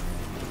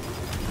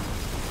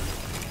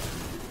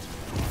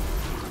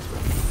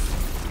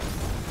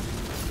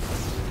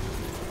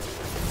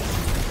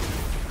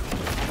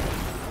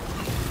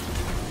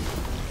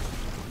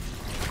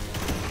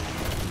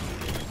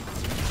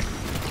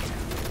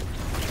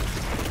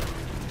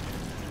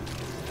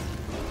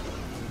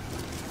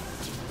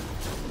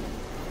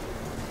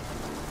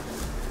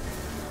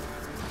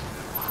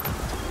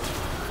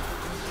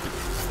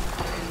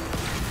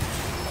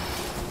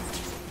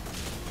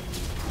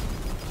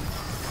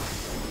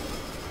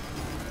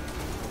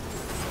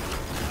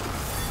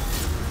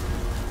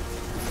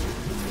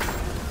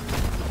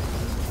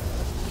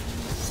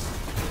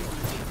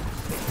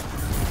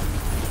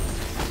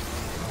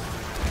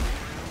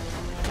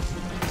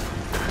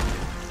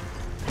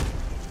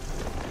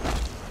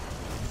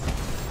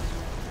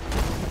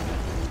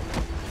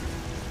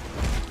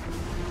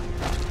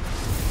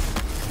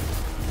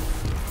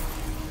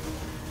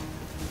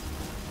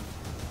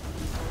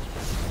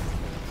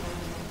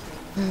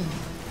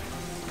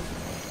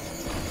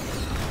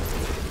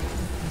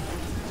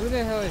 Who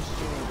the hell is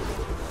shooting?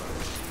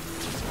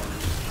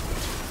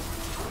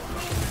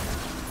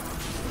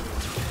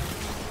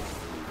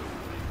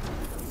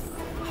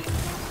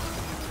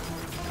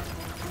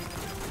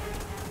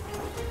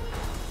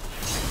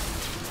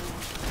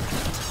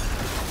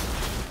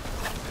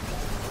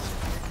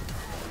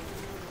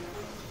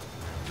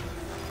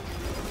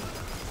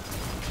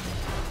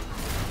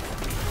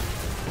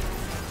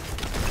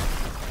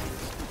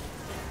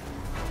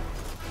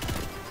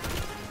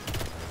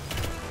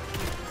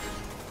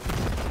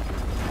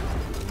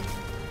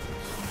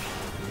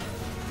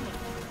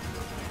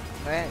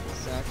 That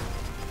sucks.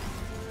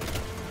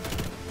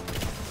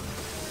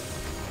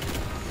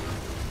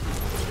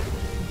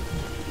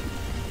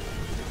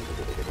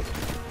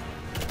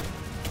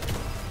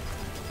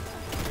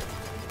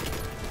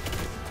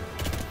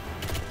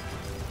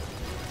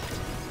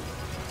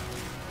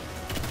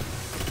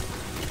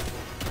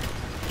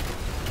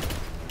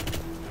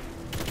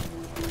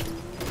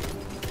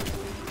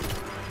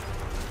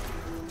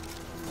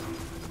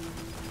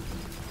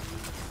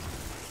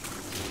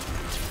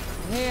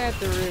 I have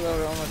to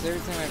reload almost every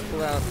time I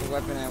pull out the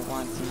weapon I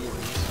want to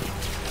use.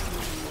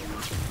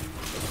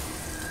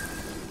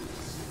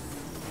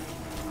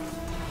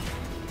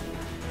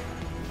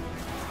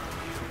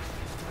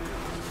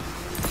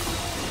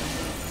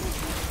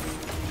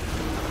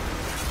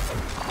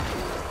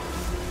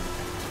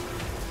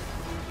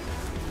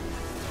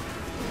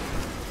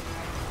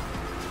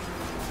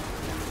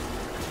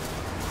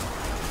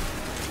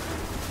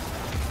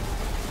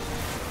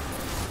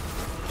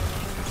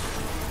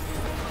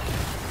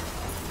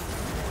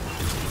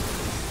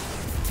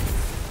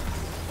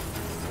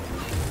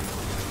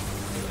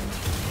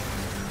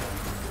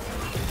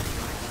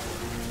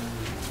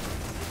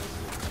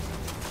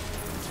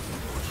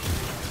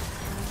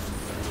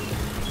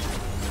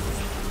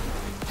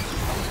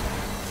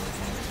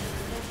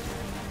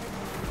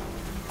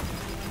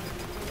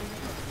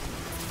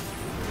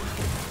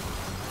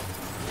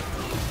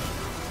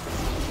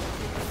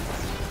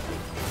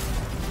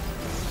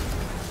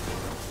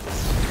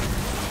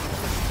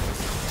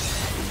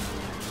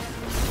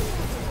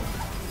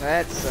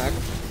 That sucked.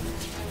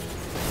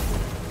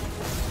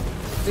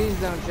 Please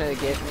don't try to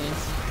get me.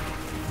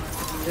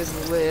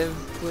 Just live,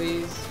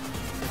 please.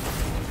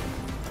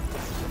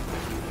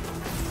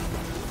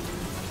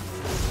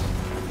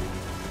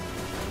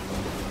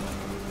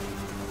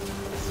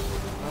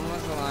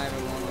 Almost alive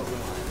and almost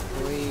alive.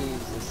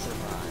 Please just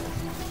survive.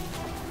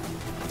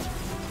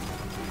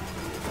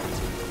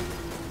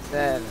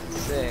 7,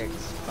 6,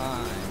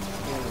 5,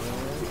 4,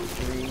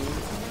 3, 2, 1.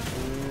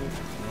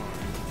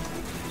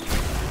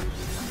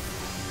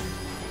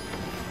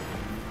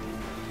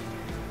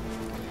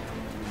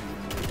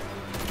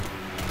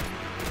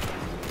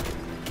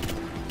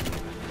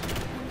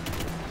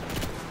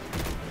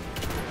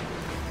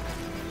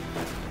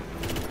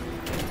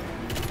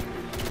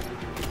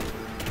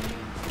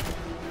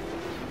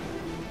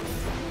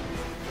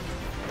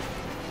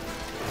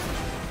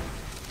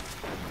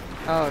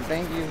 Oh,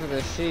 thank you for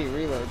the sheet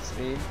reload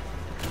speed.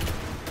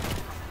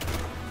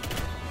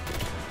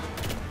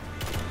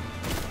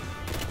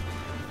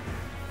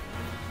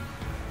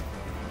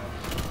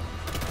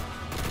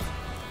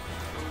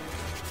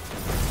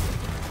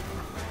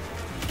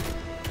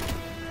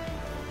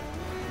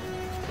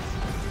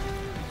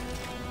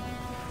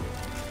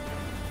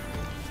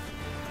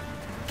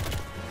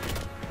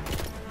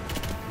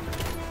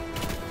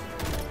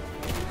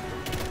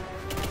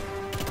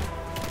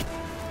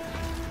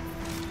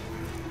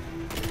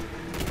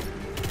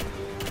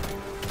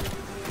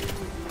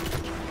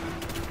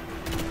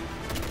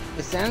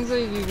 It sounds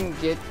like you can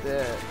get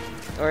the,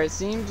 or it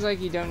seems like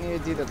you don't need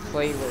to do the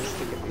playlist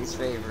to get these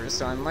favors,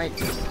 so I might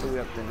just boot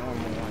up the normal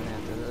one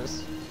after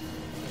this.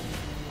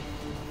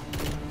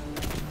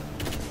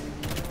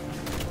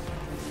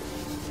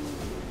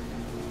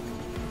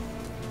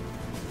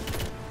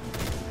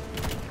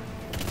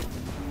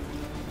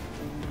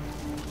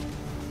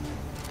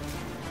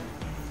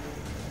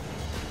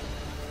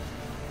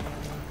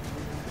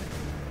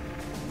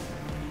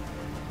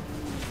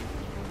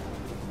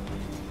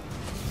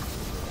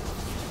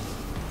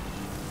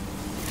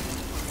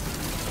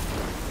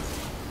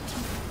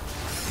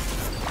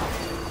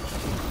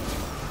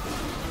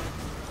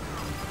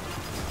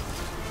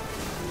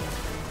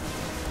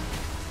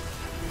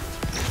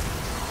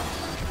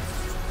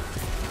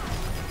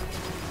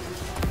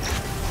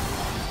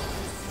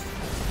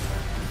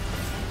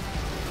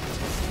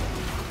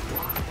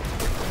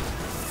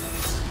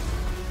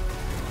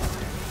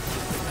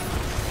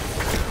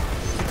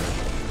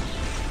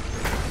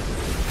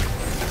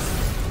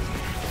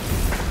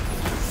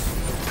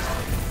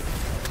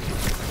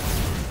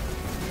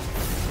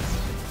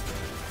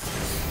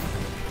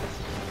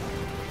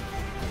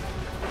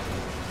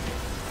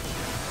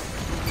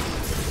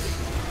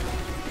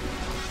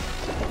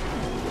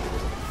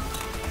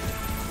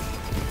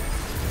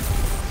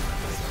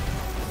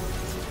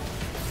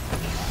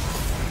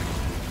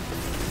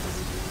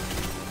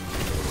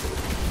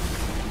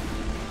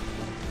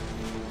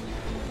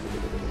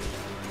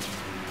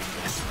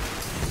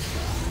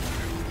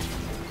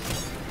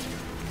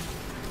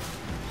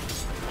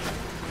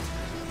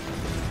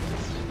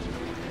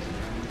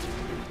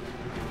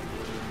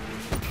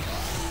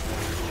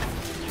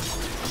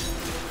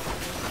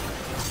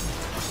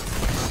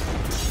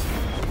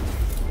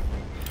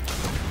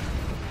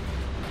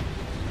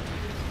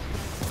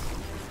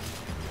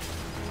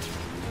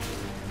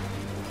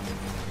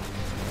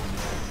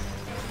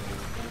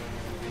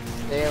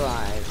 Stay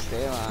alive,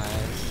 stay alive.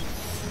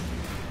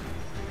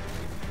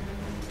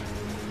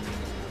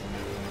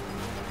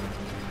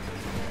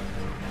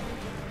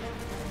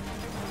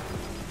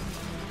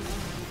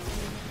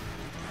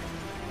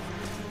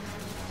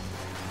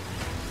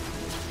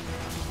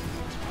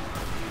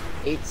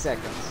 Eight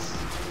seconds.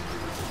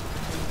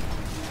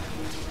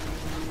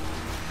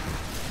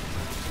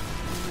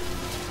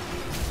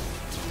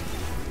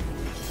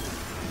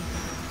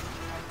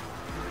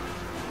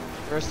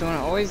 First one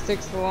always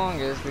takes the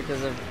longest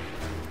because of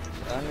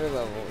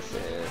underlevel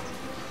shit.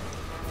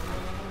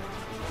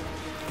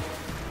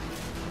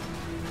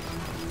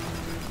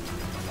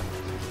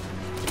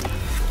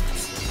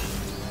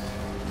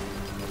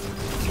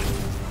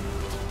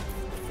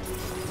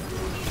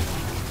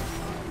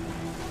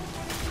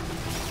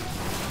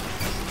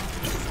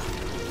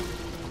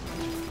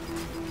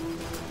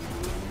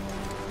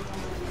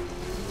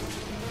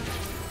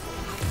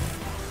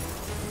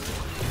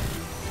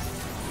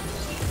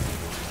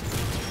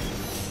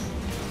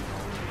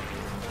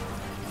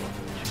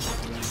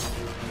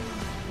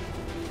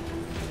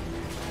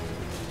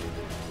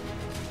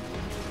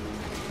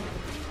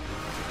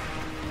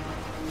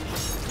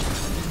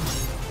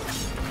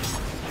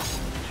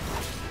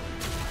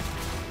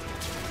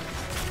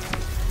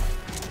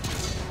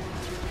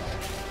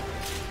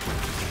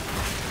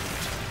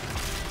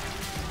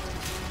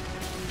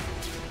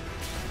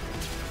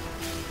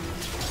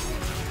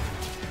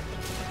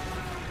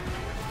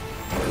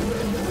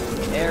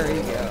 There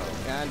we go.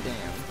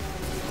 Goddamn.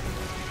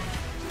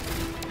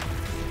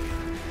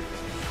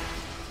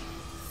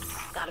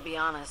 Gotta be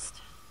honest.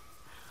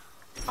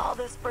 All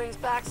this brings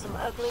back some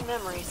ugly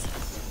memories.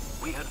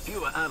 We had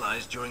fewer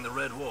allies during the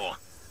Red War.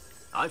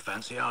 I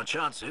fancy our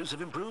chances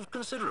have improved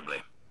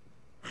considerably.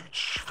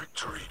 Each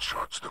victory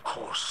charts the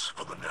course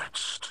for the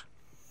next.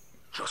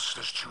 Just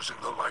as choosing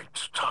the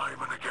light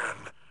time and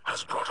again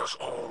has brought us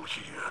all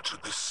here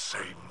to this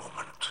same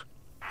moment.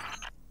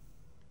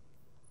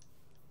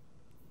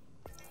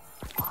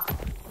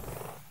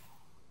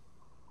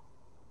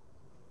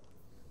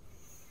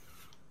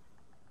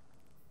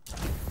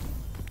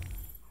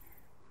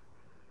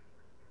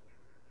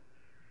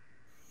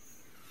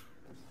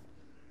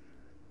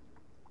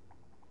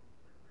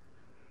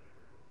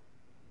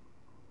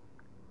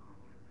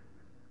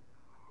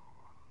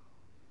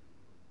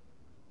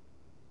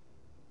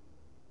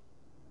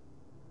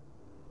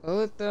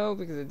 Will it though?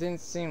 Because it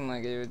didn't seem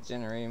like it would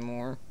generate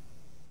more.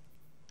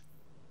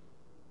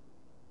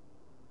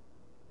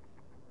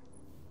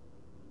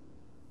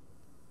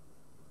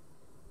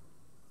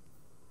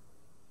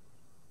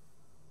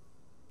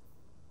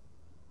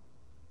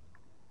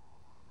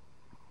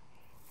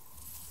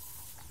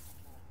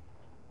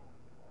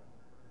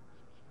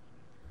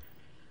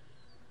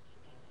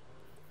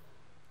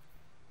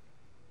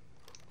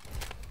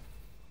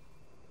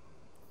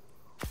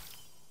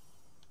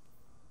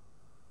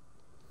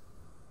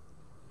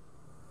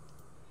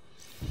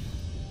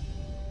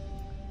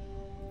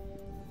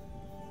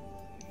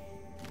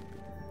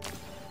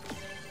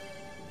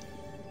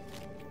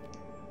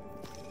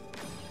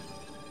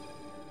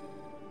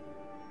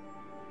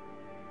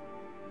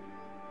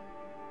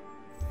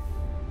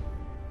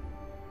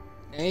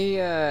 Let me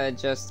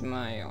adjust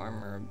my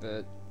armor a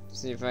bit,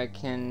 see if I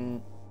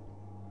can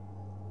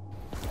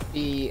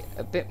be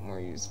a bit more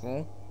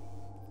useful.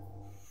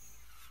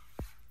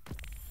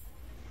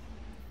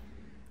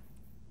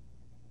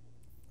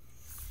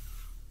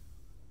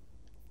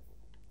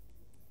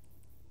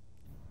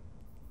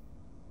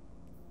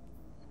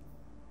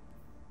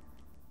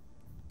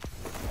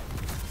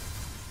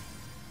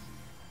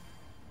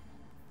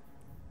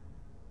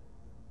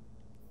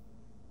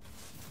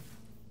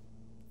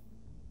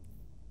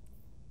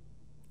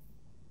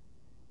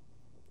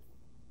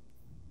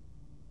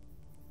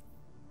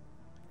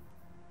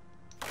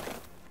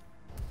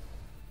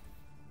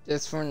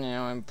 Just for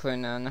now, I'm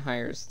putting on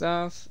higher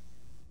stuff.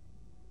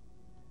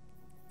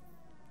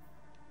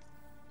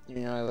 You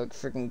know, I look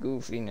freaking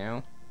goofy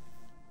now.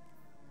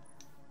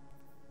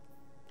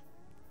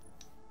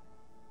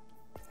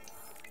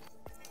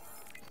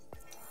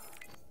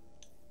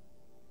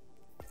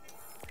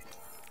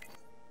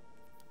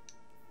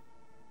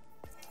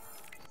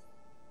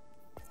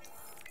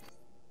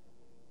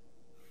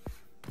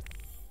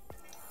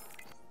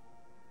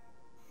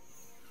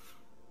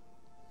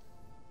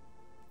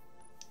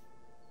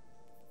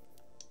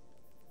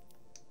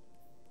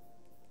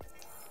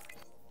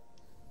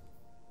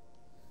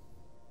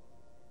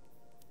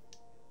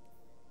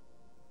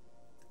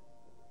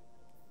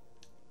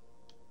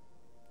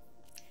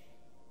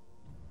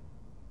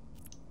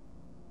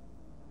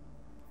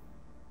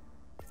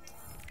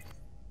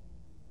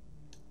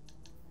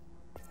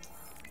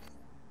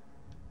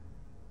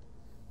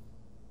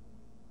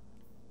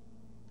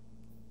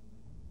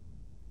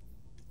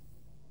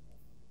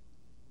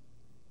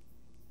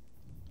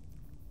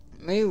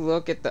 Let me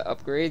look at the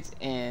upgrades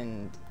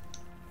and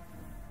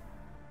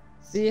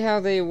see how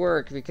they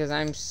work, because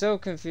I'm so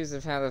confused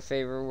of how the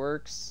favor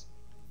works.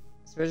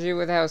 Especially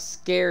with how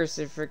scarce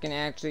it freaking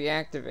actually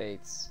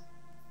activates.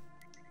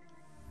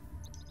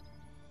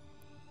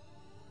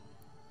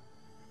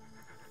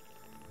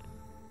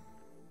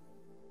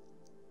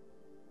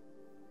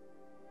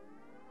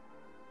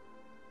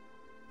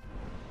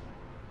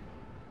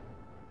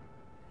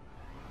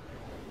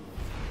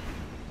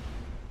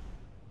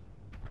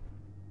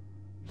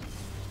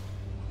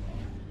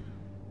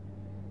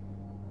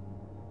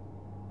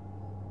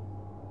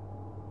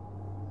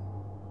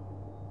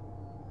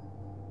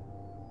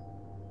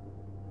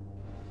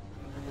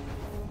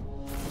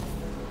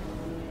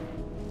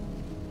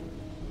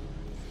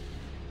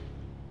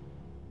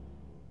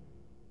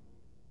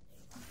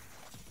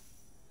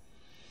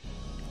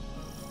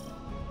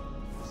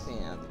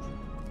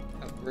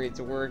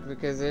 To work,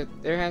 because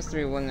there has to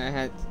be one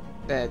that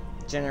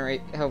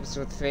helps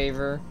with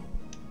favor.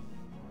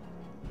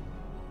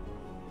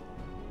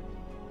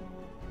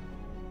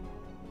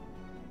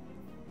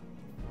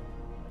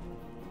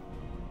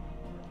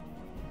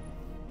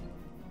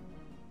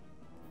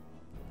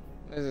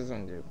 What does this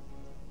one do?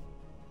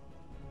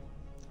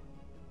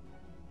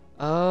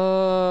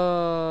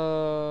 Oh,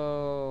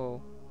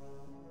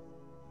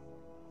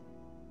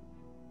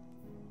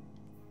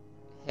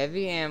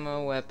 heavy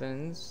ammo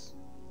weapons.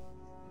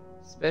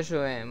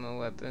 Special ammo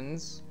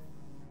weapons.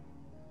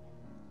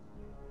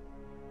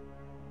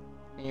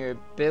 And your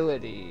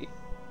ability.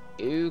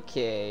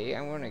 Okay,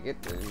 I want to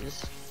get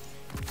those.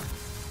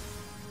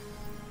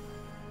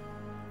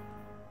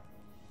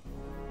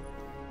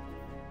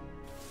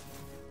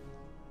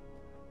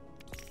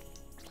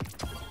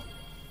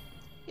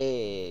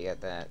 Hey,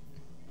 got that.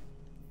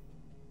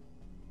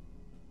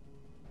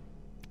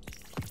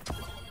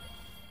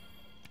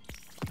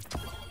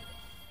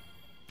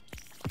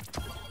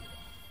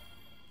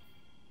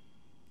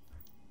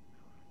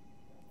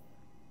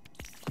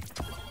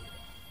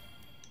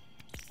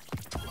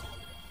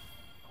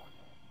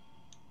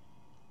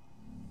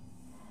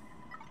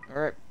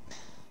 Alright.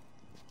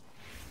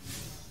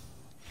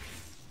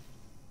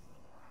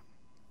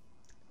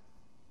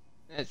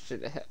 That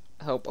should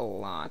help a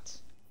lot.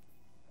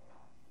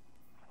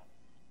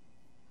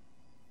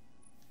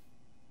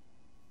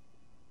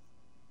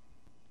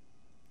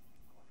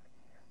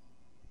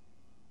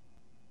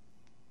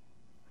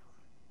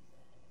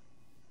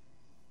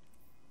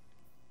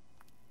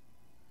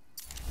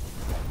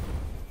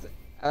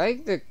 I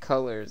like the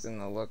colors and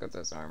the look of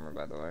this armor,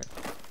 by the way.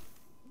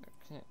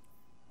 Okay.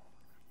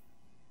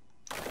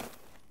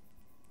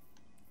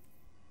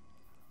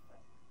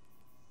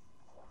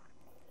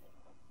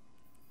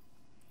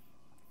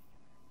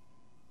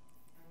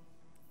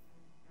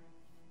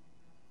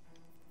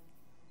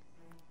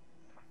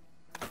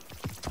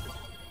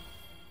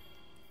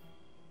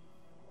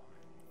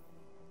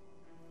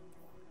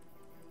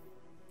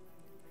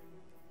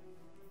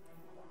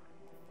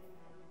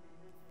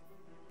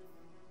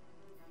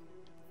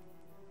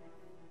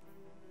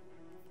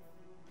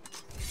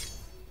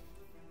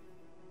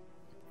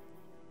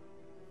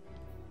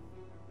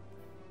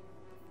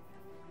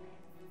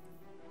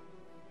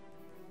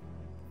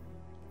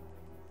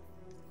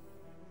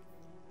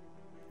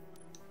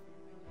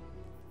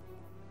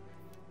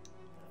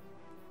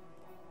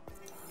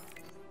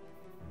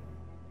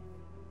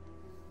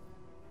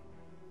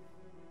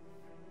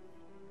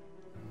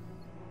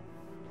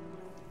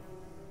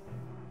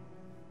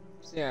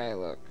 See how I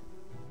look.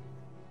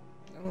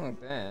 I don't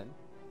look bad.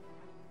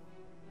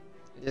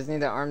 I just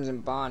need the arms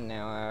and bond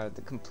now,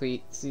 the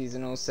complete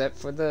seasonal set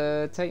for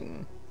the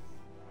Titan.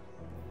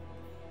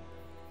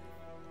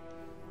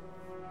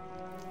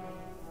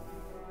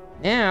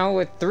 Now,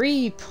 with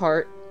three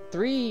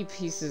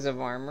pieces of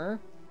armor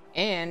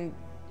and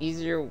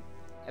easier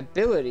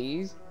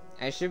abilities,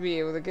 I should be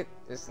able to get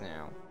this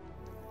now.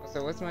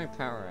 So what's my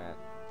power at?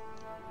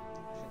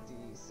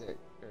 56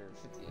 or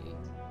 58.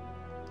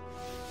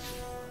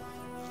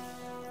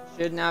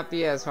 Should not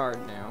be as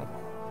hard now.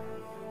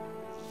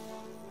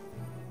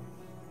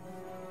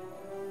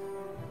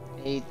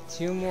 Need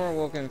 2 more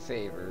Awoken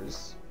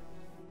Favors.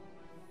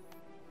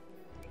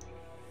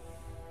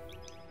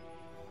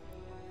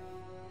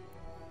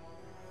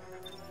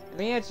 Let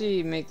me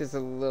actually make this a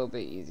little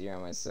bit easier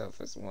on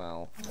myself as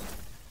well.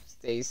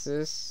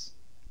 Stasis.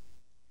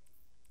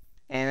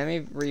 And let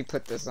me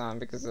re-put this on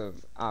because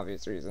of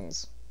obvious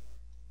reasons.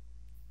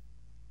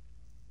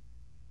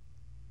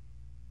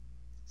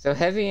 So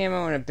heavy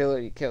ammo and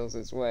ability kills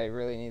is what I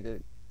really need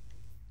to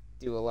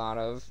do a lot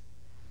of.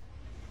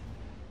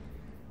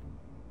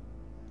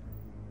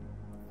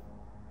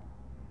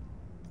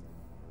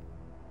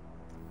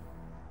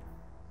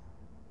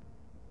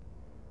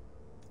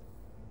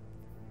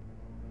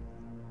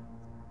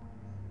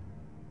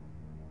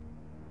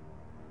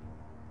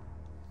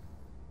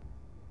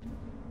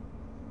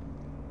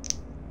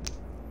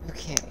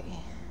 Okay.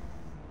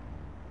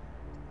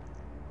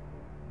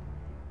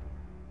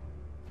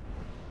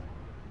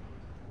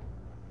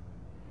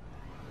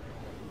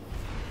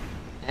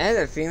 I had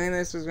a feeling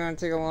this was going to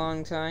take a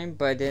long time,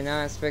 but I did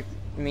not expect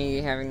me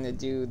having to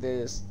do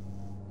this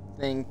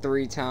thing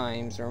 3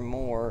 times or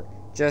more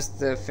just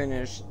to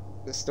finish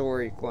the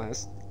story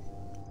quest.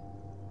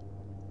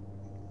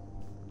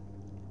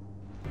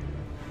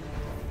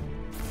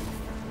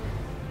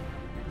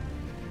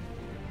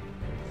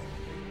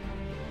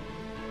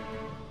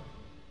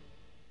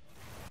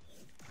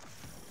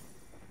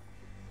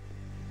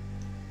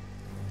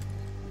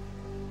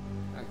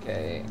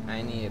 Okay,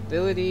 I need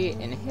ability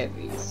and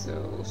heavy,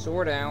 so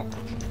sword out.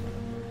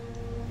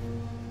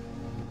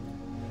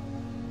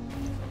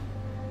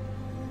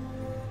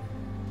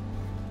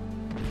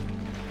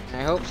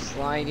 I hope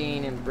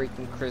sliding and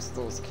breaking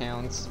crystals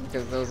counts,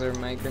 because those are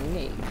my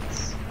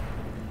grenades.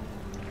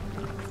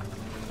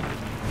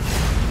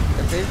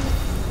 Okay.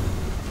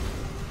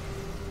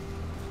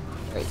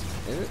 Wait,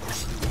 is it?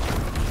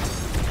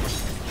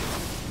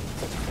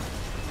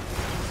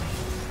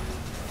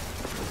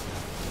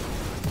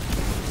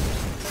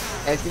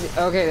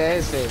 Okay, that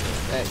is favorite.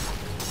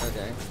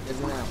 Okay, good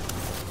to know.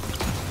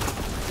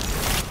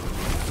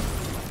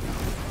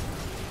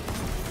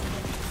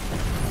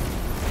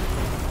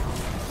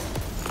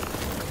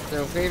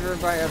 So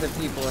favored by other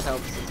people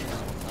helps as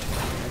well. Okay,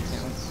 that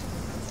counts.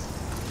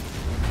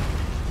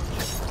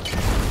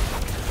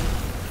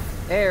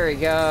 There we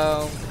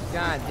go.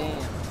 God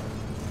damn.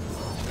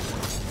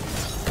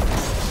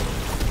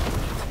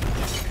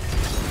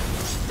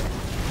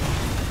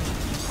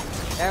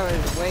 That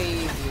was way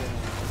easier.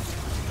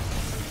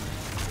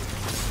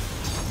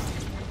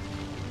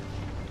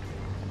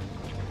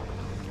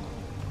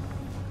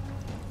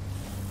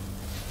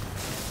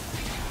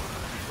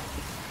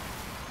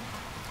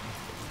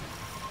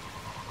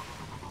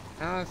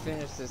 I'm gonna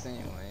finish this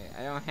anyway.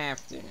 I don't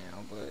have to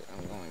now, but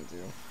I'm going to.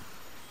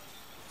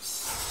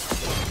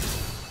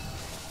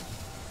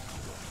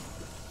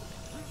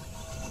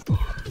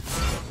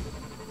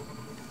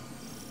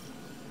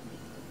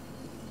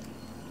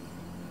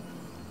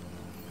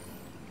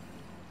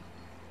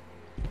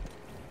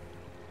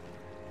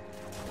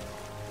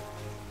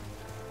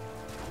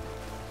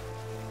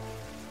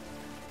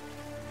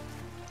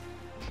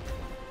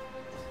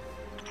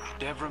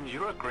 Devrim,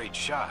 you're a great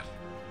shot.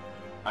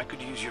 I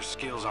could use your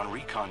skills on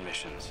recon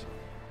missions.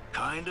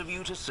 Kind of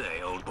you to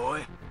say, old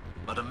boy.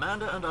 But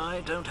Amanda and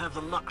I don't have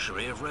the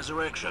luxury of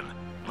resurrection.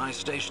 My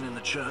station in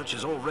the church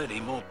is already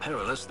more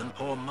perilous than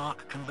poor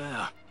Mark can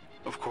bear.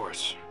 Of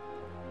course.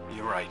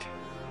 You're right.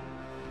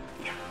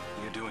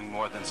 You're doing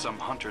more than some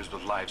hunters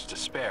with lives to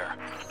spare.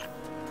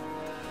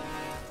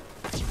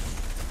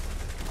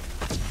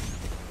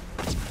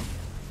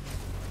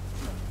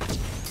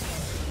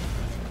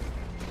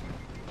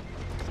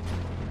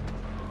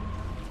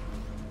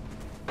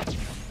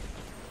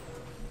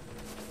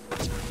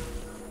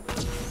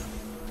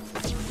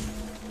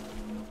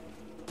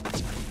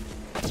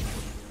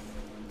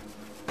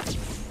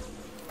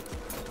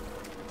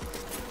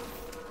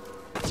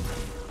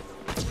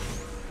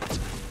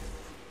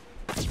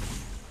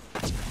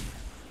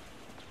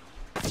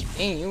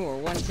 Hey, you are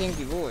one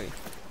tinky boy.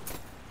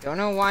 Don't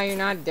know why you're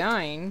not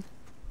dying.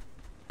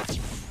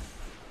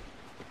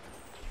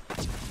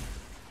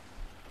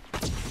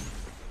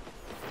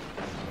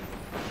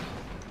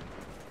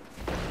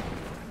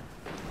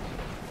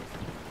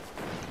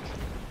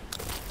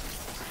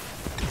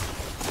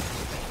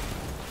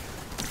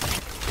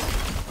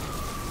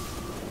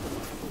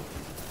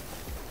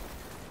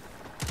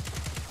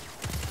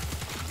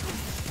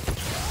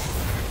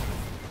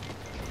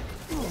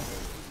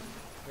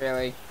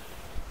 Really?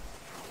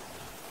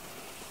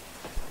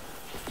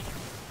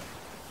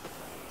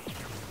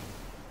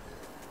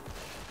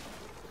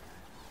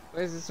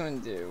 What does this one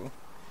do?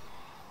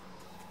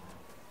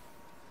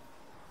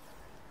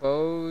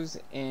 Bows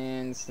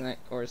and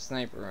sniper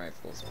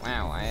rifles.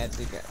 Wow, I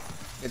actually got.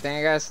 Good thing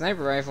I got a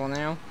sniper rifle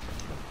now.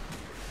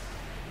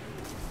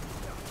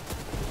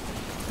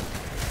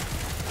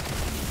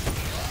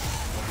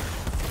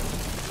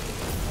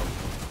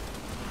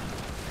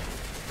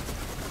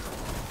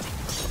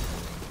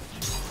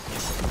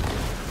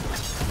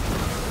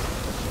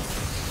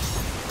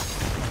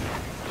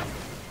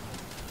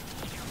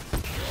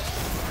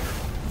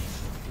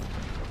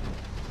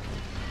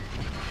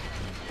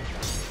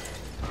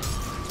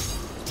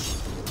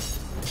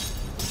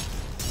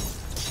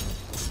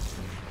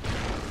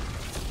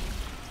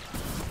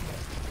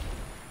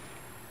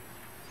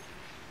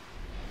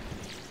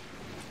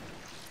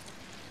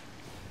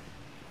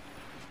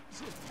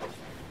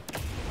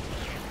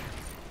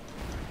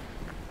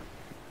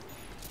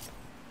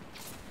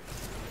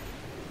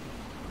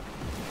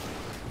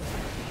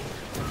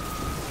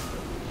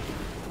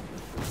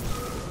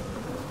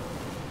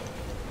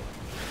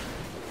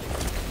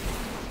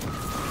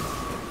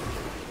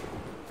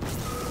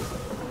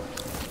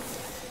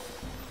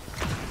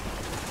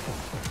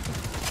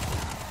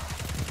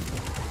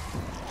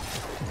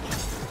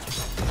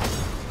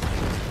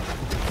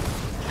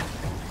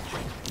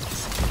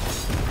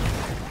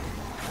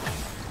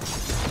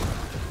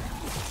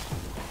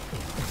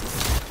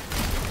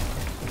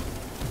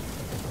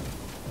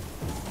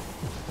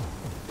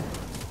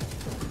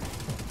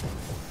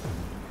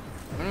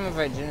 I don't know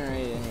if I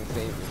generated any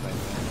favors by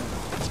doing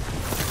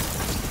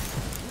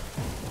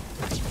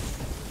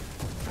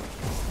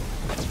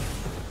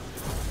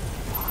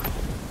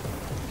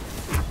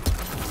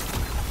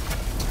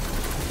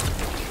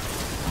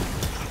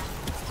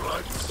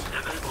Rights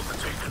enable the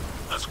taken,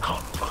 as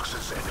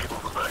confluxes enable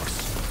the vex.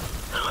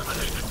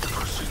 Eliminated to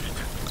proceed.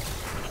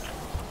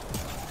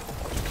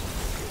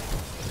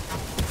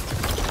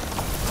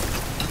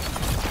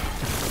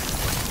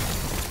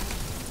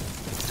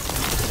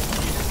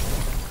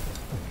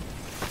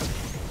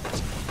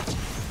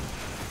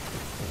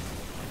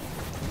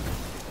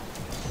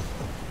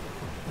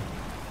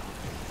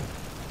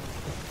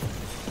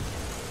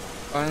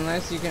 Or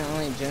unless you can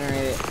only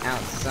generate it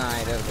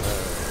outside of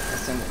the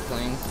assembled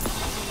plane.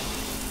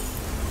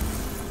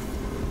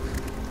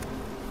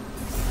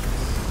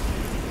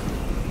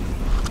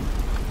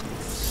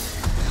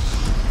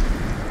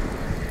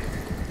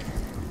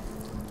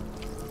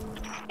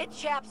 It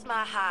chaps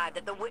my hide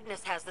that the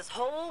Witness has this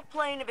whole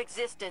plane of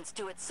existence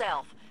to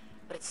itself,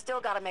 but it's still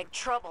gotta make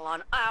trouble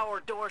on our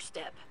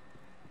doorstep.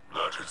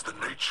 That is the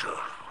nature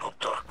of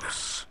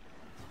darkness.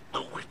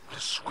 The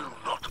Witness will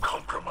not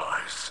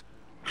compromise.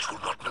 It will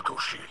not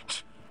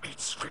negotiate.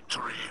 Its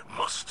victory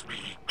must be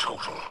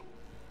total.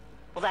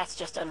 Well, that's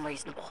just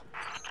unreasonable.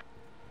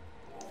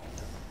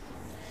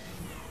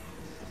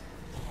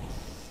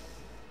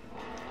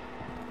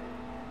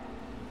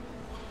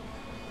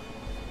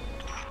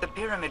 The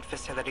pyramid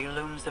facility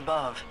looms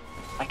above.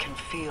 I can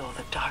feel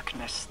the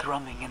darkness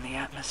thrumming in the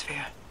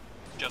atmosphere.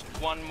 Just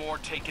one more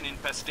taken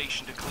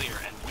infestation to clear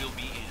and we'll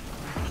be in.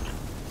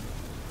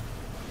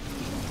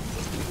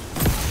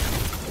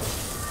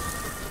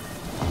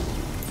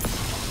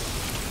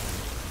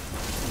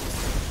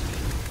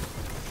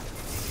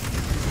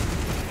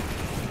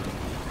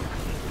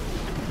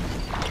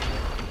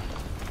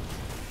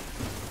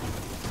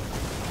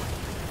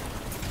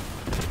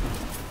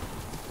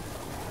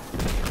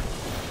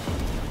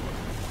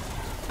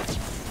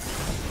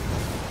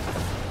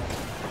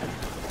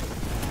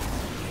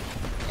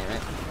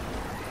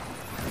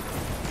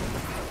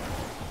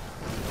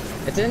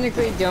 I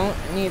technically don't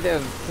need to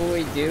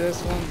fully do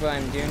this one, but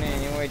I'm doing it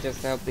anyway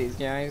just to help these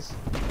guys.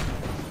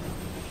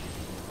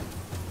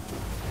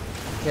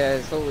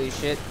 Because, holy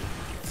shit.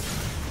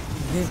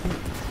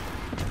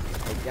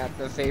 I got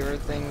the favorite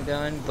thing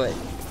done, but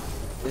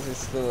this is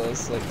still a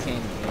slick pain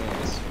in the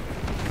ass.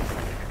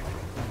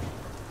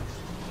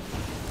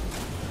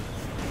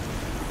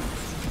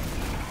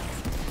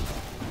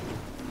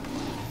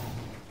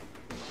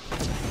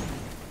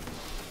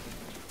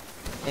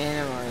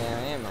 Ammo, yeah,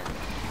 ammo.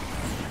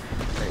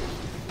 Great.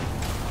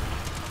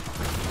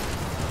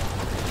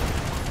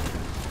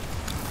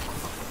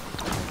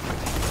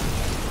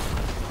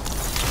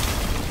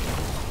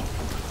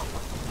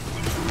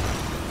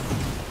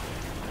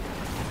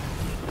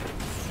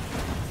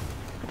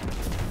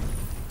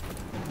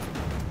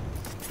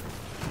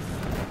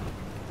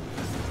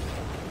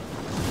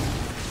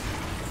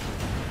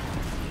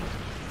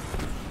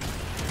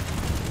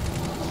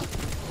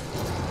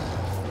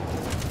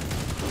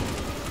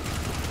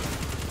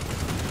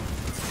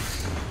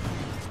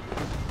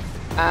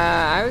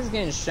 I was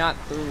getting shot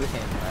through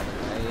him, by the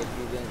way, if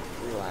you didn't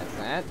realize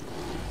that.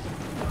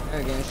 I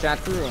was getting shot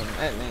through him.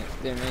 That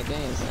didn't make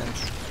any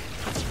sense.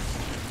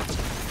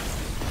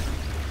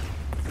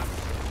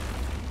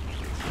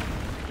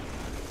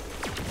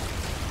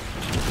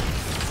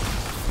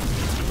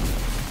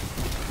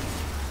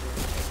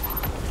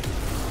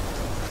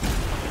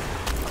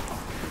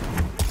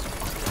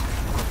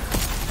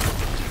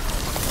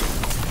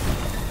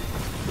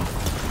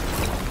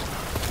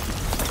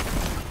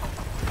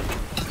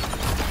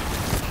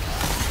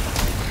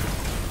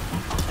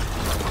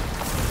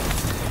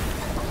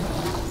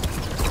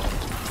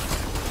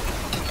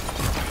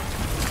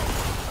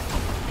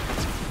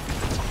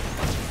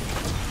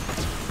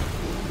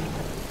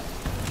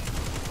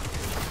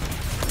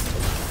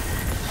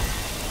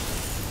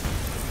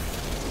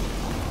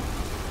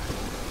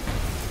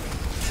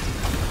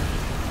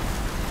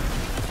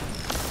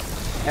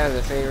 That was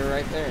a favorite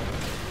right there.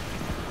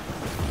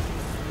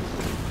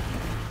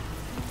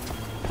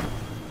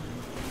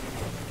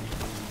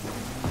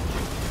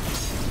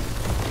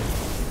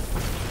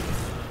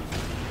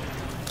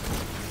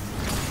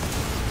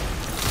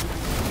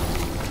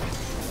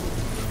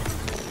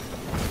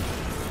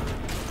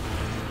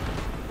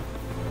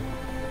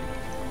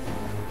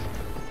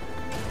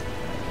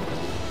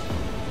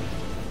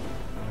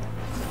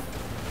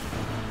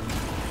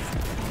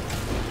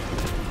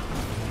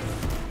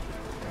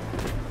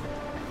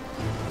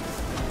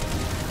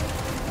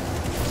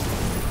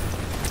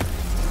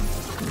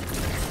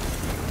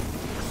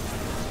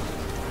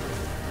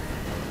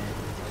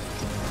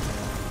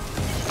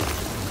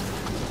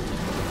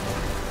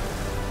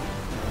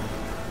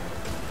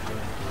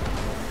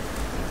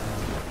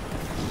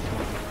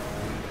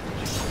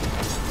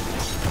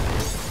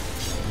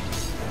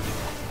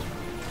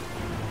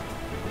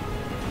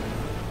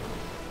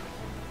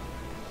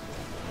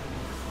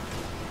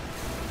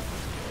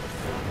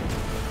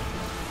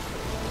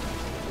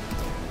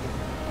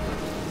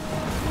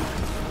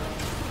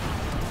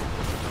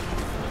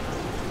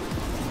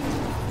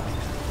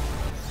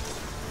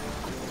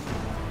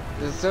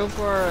 So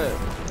far, at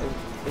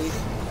least,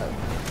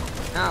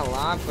 not a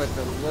lot, but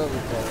a little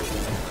better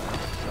than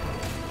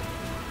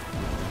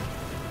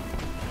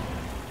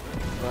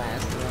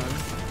last run.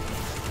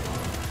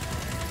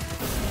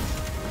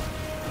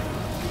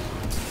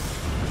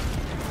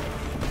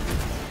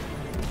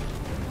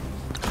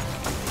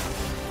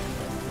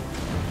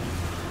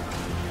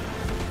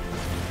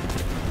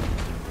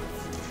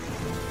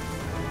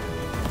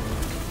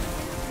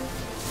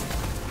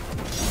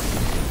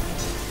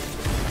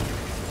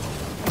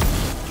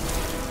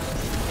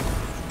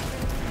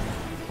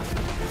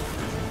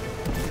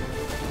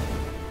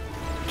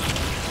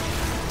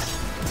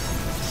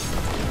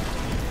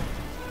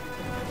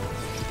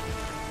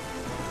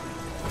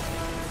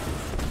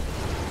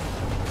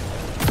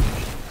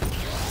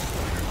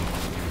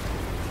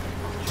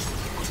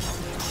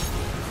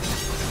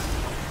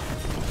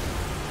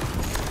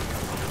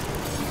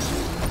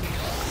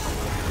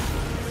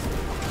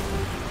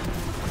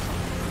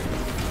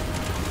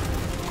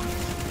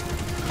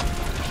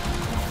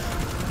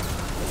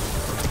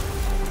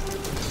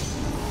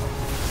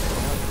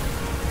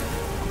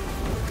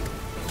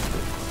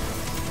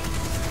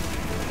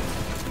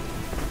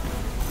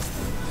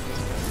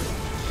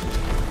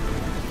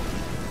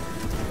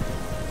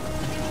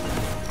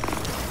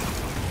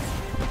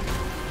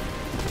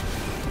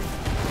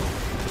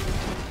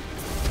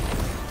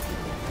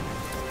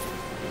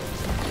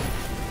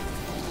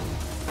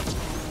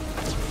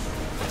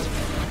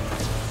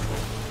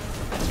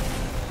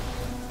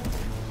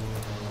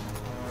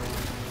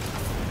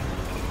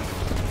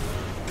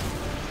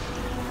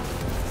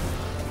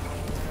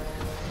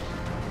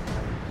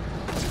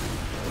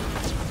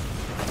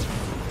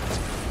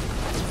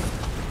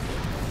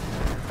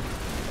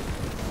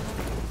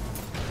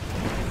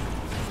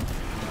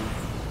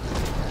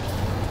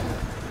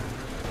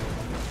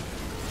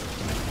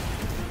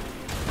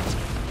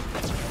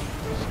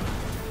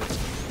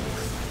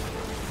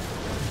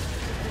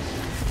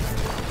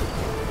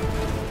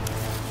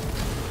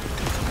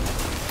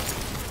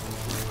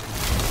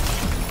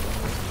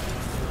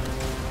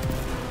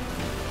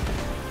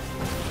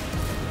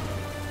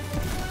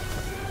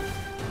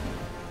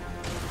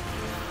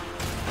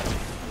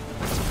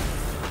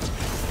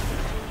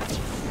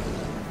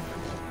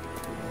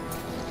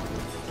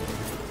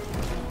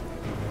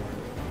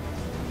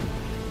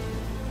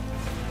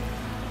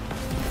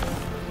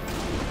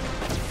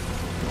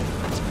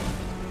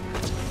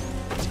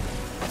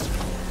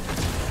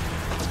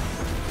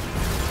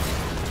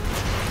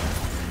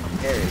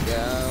 There we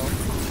go.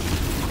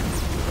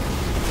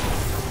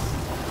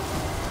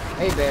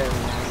 Way better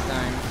than last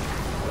time.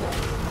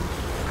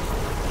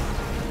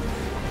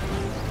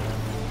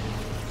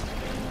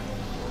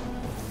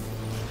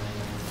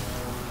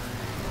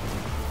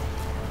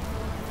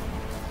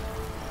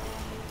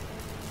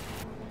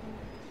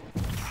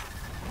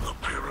 The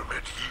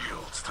pyramid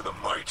yields to the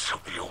might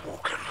of the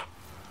Awoken.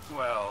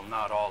 Well,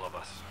 not all of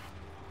us.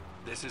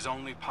 This is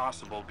only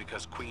possible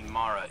because Queen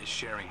Mara is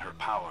sharing her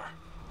power.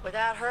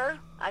 Without her,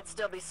 I'd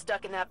still be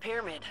stuck in that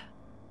pyramid.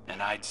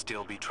 And I'd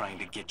still be trying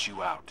to get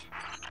you out.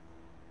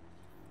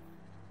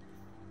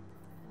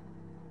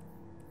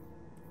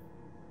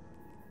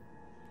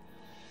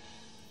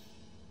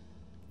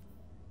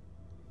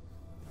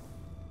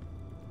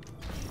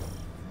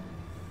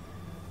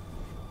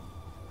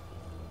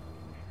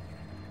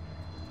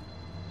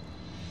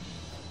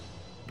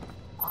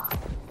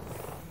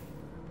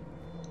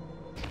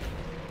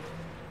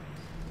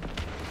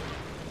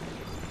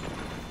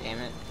 Damn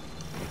it.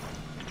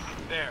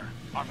 There,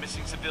 our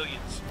missing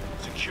civilians.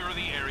 Secure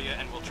the area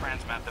and we'll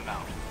transmat them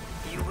out.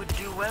 You would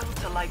do well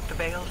to light the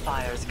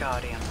balefires,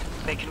 Guardian.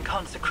 They can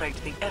consecrate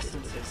the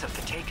essences of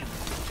the Taken.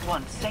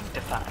 Once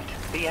sanctified,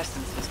 the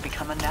essences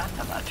become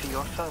anathema to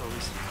your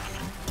foes.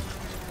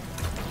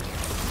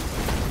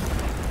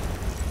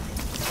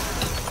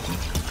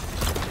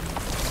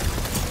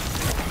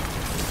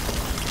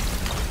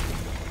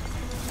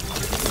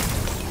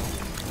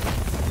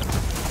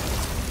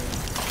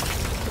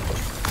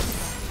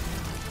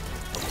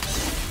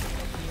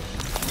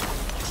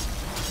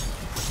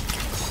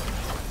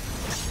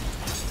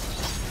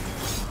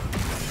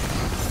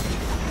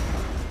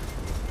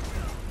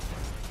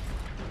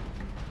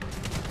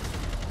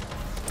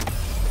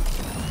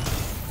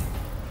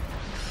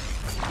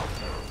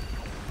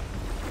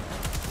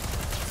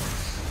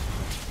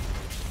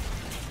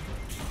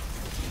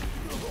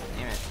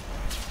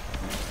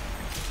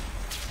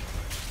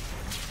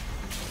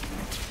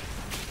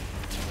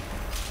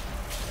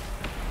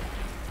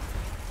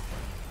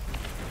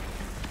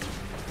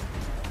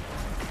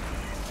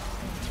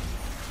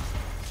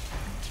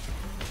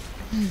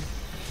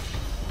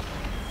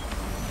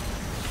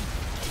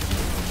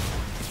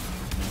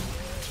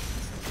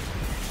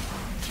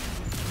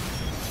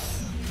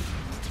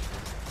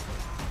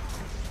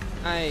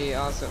 I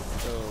also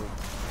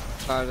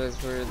apologize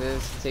for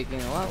this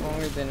taking a lot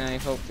longer than I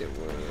hoped it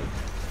would.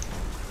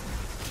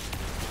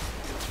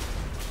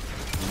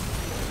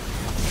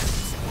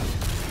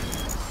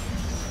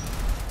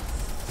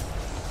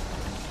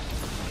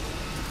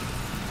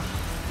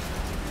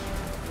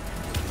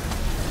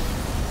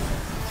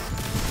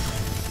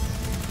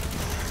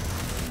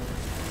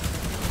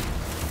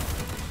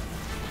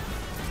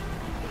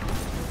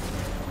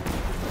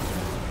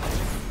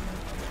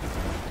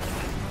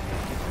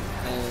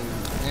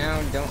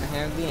 Don't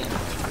have the answer.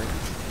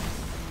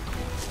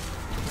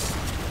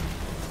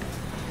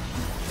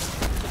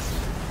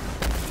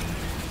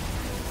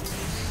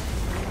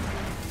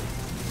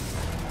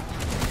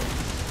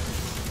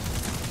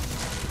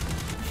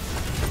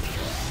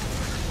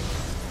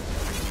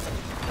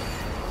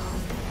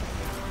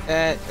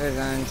 That was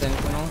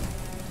unintentional.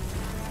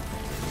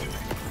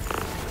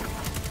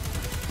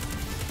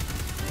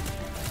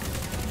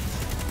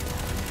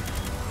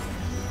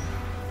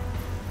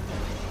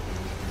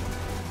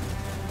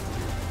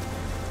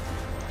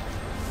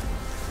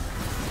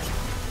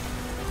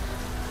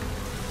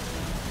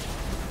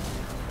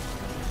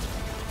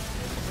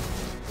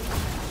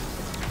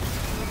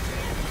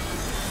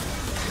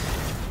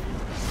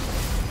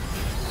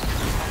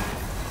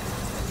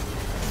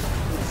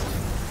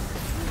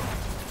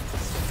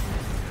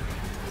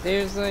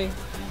 Seriously?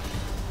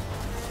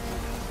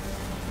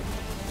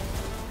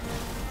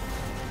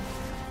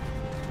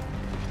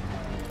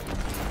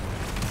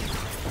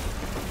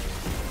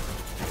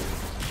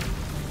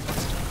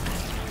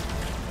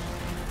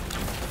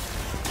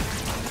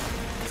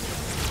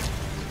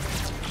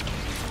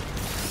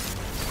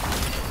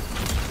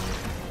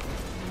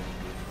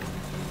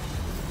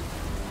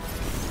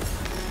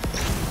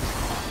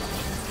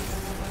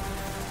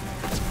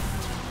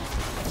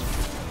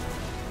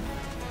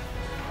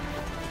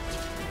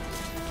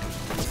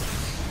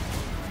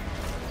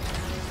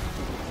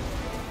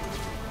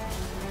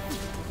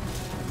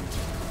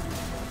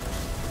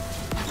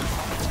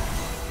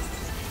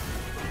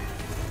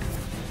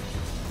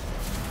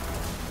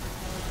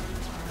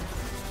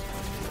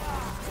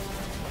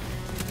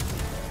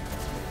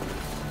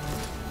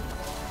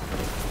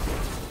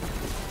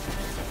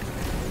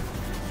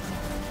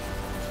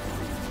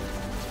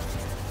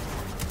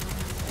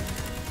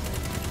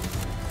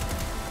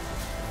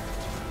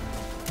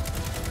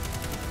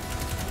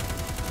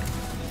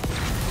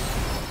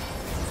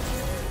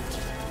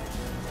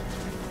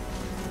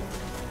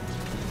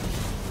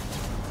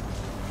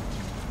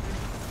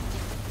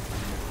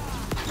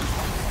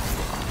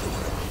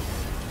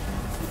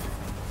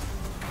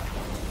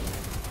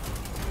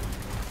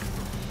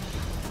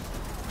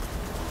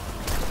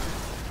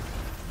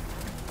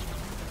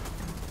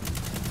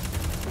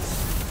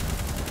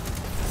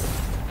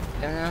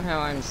 know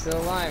how I'm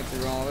still alive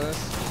through all this.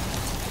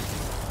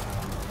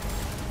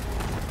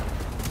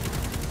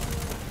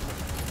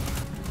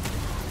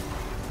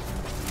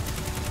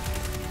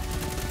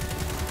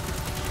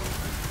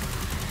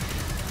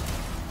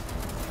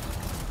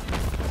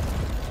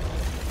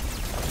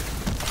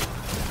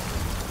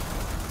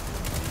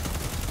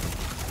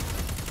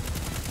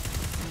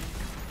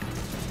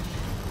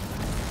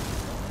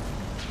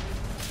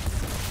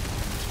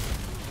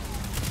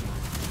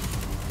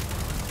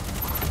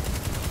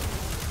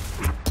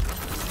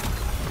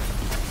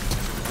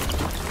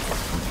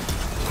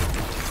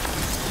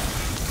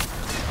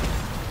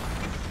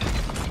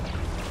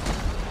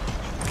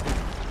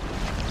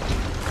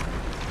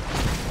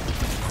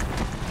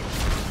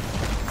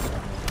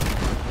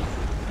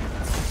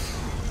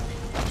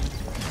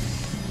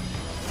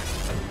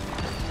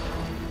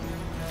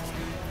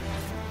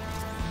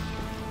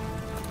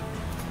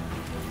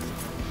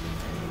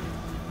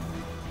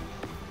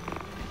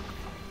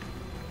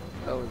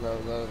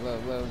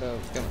 Low.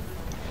 Come on.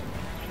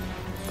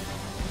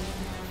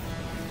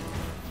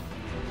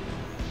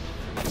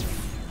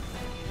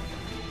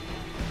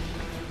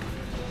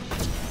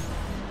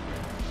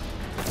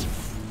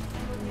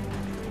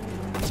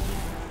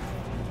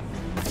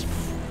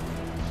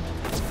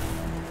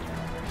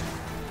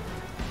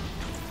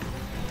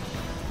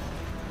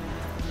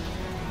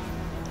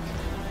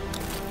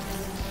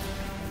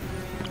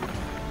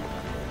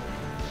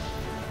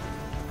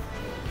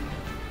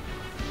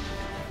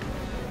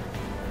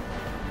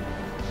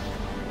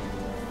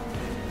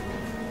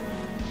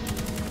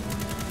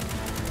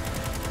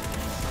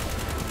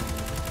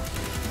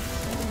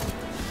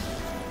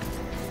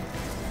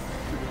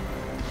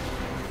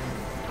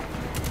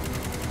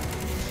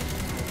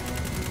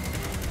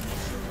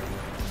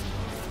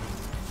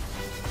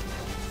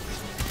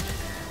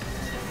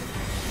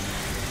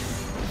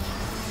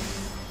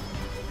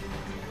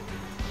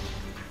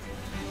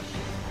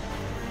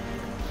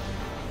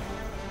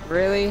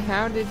 Really?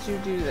 How did you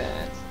do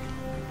that?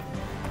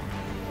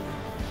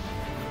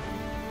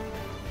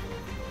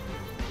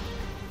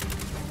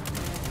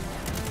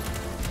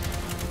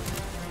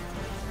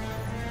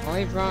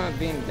 Only problem with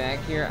being back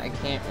here, I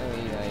can't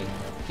really, like,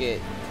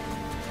 get...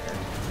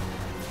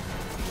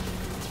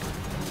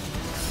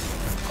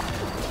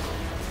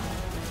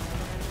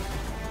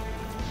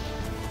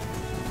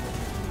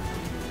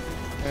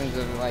 in terms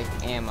of, like,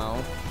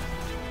 ammo.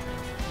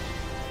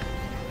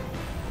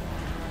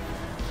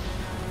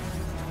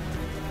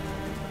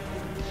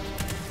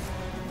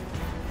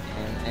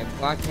 I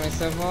blocked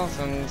myself off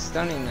from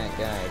stunning that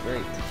guy.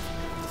 Great.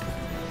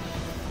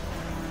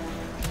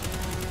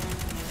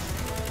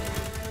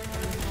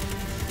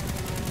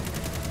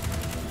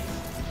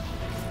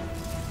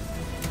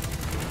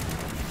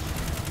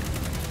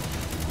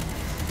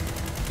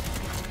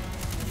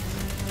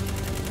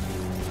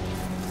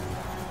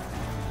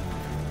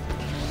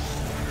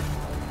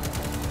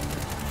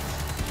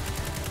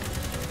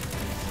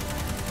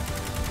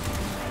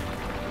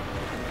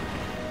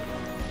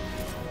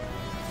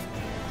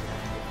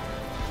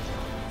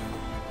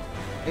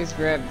 Let's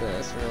grab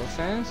this real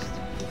fast.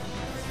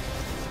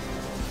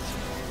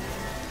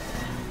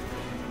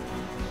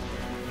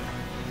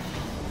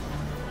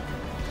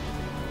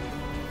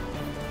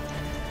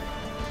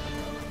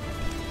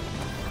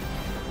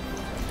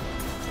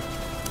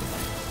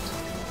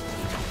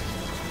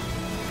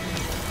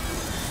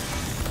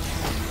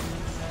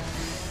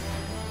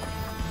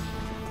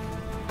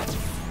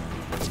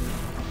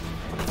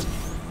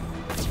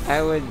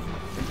 I would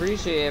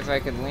appreciate if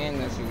I could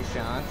land a few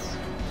shots.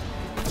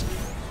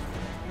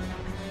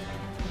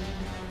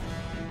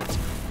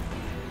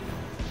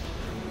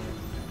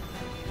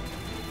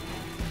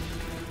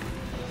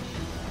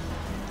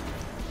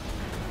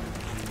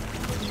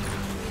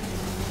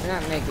 We're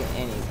not making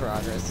any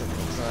progress, it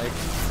looks like.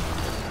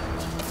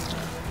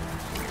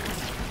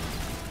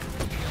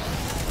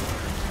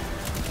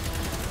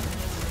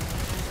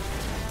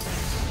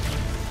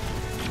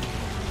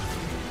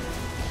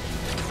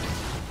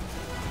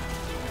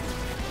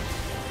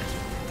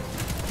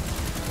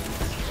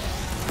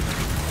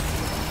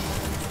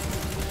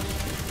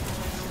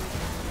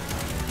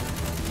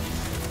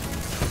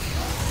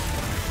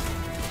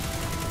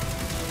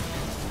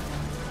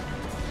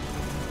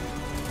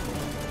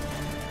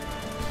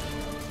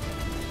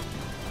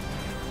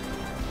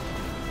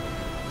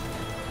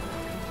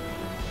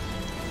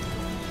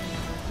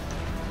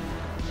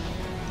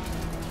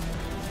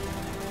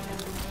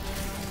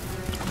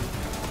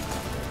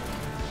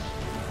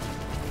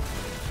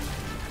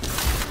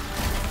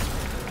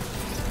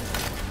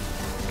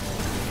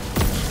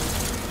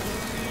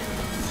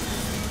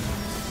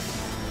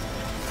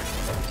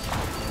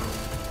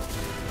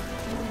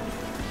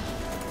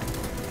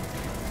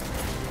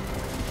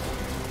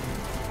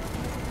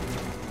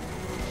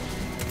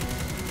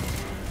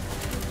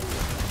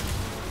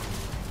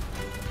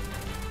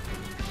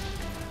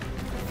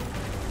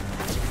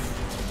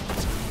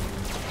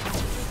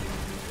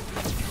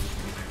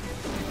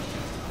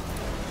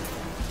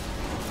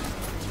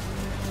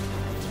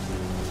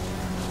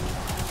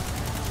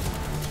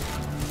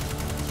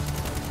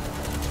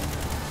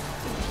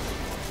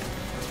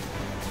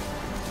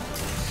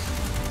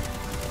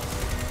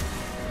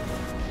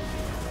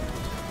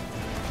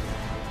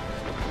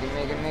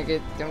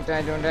 it. Don't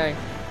die, don't die.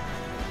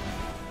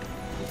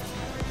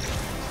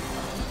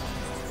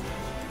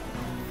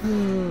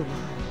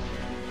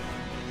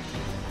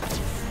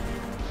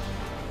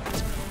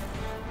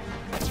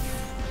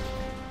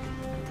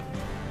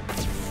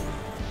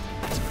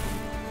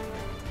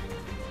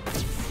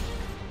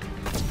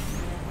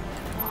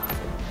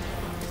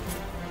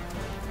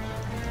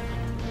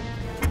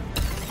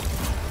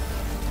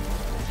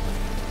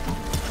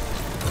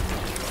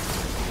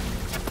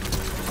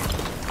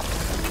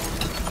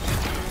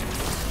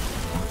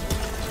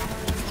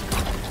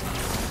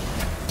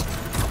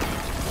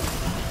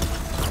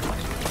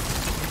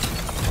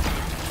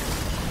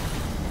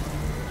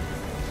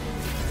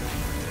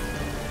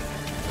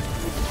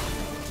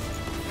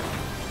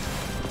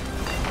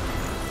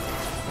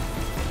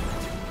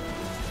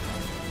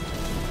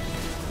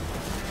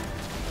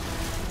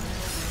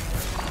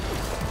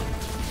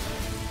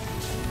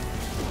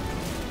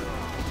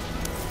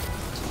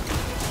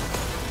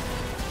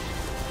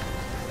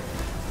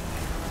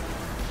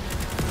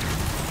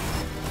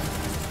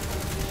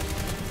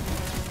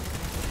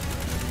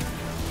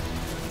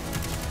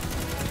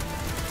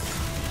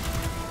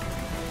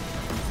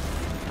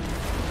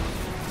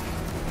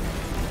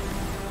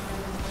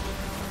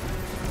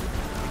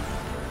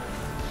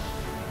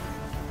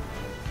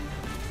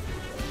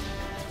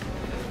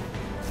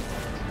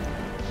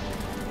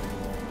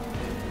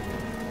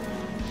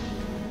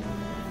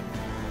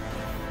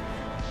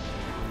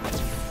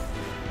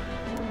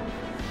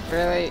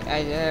 Really?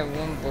 I had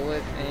one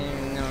bullet and didn't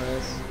even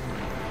notice.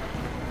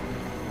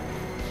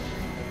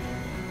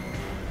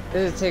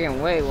 This is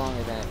taking way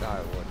longer than I thought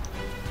it would.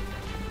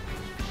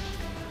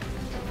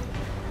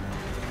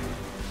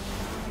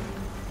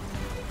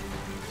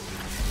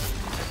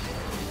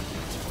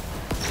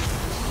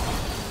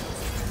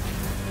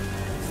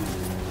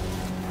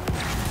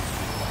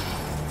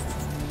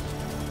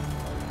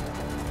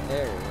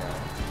 There we go.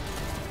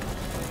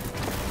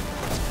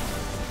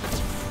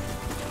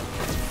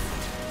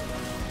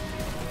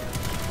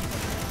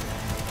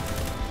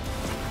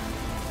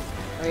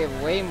 We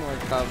have way more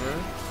cover.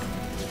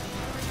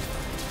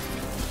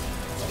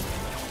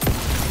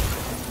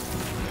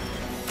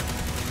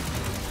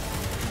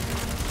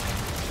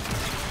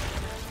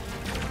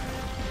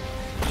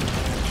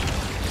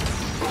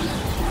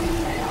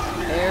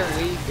 There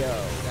we go.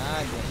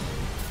 God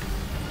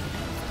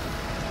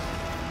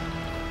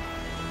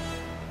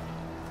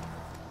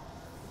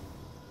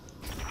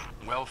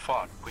damn. Well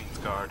fought,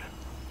 Queensguard.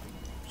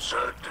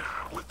 Said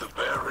with the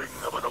bearing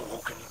of an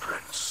awoken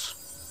prince.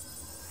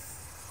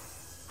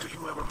 Do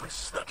you ever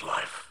miss that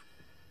life?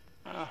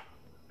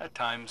 At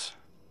times.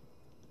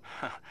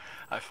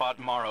 I fought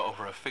Mara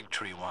over a fig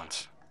tree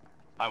once.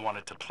 I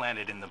wanted to plant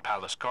it in the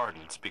palace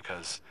gardens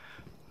because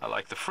I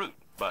like the fruit,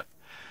 but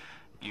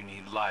you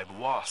need live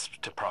wasps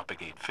to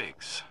propagate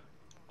figs.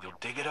 You'll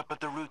dig it up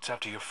at the roots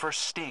after your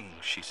first sting,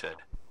 she said.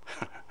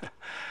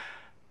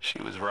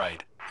 She was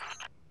right.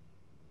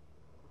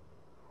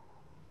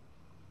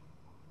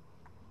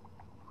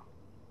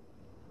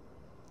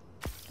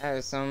 That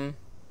was some.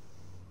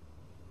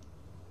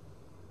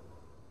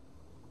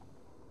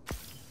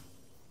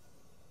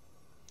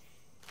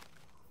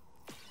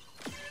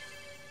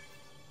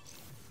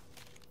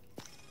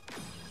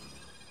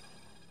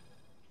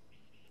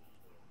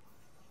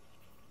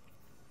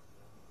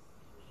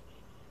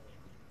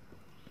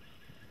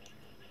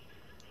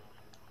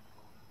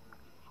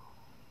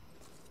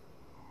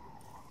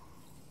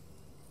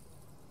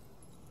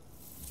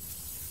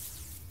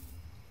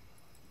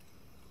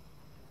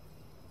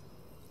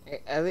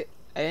 I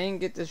didn't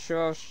get to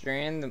show off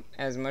Strand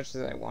as much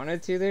as I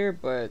wanted to there,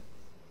 but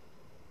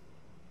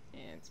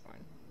yeah, it's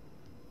fine.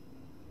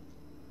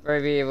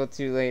 Probably be able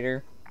to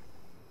later.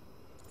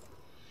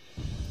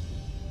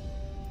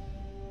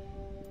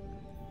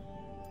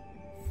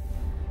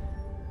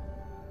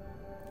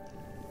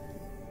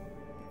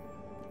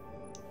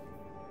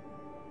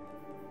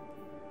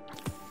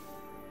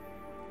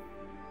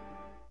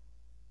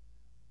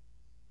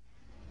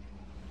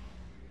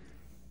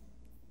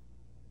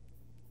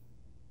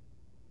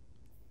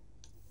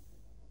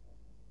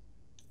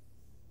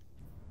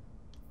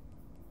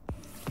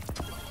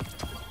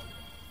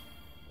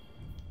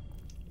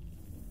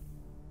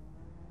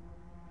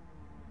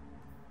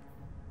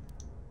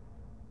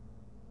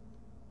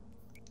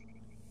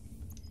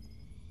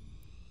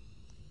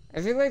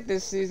 I feel like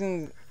this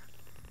season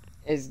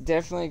is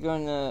definitely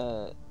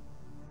gonna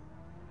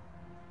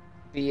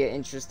be an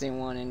interesting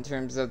one in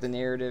terms of the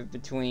narrative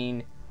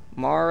between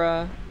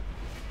Mara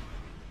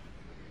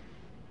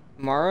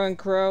and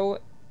Crow,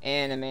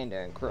 and Amanda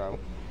and Crow.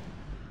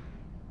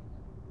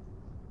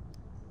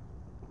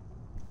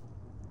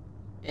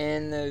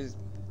 And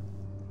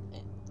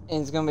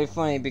it's gonna be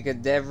funny because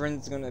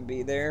Devrin's gonna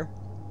be there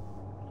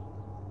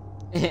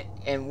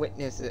and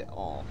witness it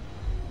all.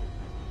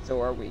 So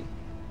are we.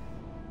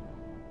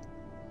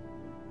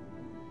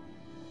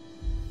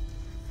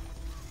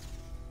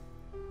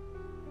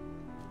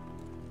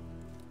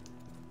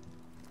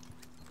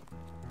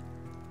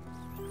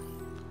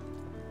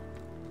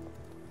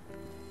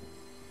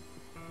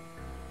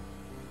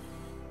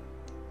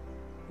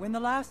 When the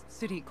last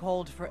city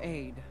called for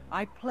aid,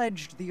 I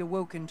pledged the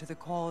Awoken to the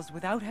cause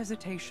without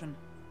hesitation.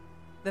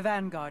 The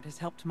Vanguard has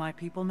helped my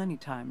people many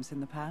times in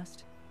the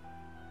past.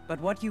 But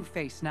what you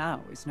face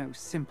now is no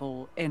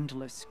simple,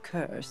 endless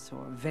curse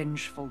or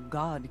vengeful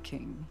God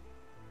King.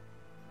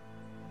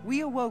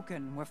 We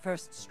Awoken were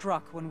first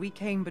struck when we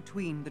came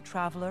between the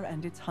Traveler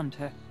and its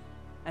Hunter,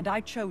 and I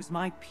chose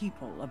my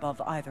people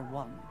above either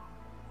one.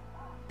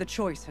 The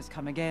choice has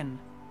come again,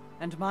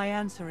 and my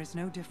answer is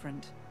no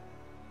different.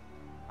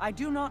 I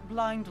do not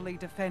blindly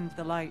defend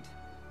the light,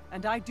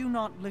 and I do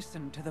not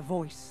listen to the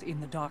voice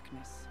in the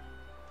darkness.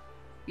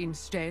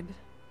 Instead,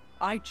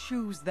 I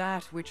choose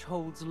that which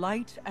holds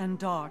light and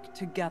dark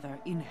together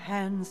in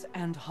hands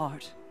and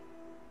heart.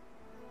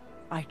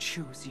 I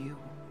choose you.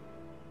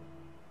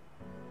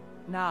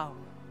 Now,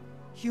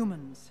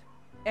 humans,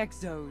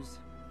 exos,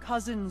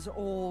 cousins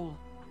all,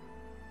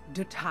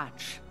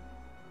 detach.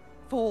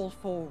 Fall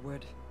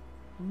forward.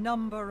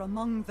 Number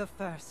among the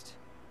first.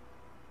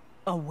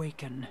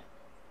 Awaken.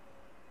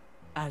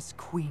 As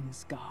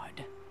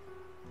Queensguard.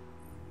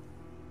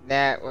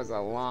 That was a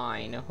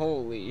line.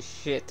 Holy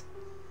shit.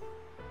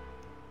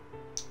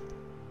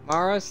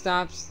 Mara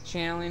stops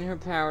channeling her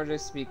power to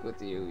speak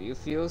with you. You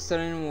feel a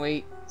sudden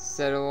weight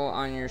settle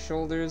on your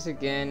shoulders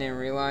again and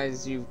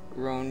realize you've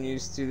grown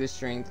used to the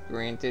strength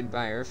granted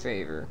by her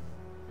favor.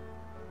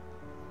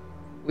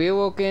 We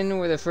Awoken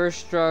were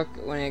first struck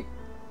when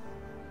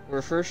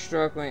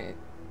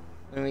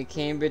we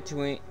came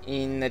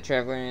between the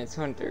Traveler and its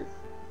Hunter,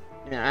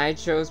 and I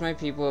chose my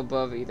people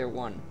above either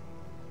one.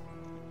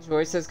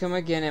 Choice has come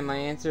again, and my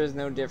answer is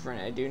no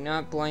different. I do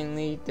not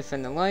blindly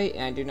defend the light,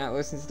 and I do not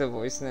listen to the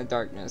voice in the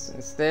darkness.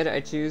 Instead,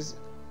 I choose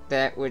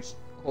that which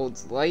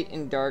holds light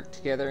and dark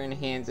together in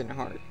hands and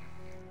heart.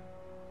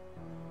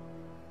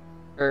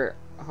 Her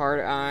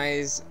hard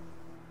eyes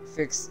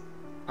fix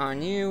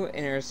on you,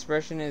 and her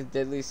expression is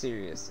deadly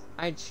serious.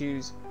 I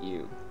choose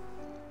you.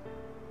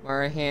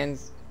 Mara's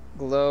hands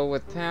glow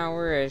with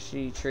power as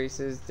she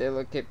traces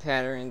delicate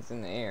patterns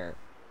in the air.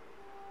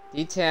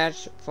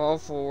 Detach, fall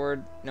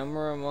forward,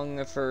 number among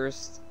the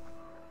first,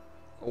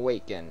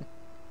 awaken.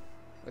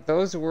 With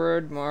those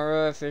words,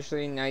 Mara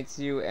officially knights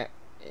you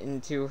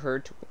into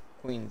her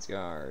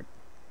Queensguard.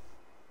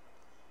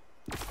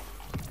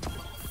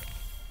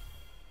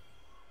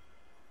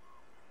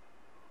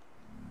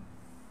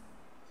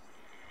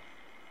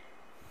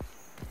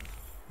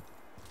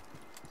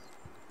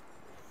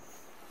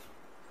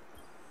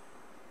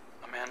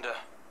 Amanda,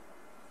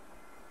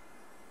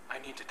 I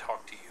need to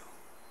talk to you.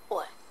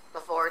 What?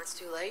 Before it's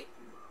too late?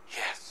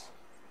 Yes.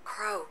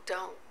 Crow,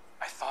 don't.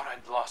 I thought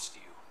I'd lost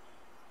you.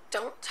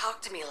 Don't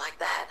talk to me like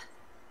that.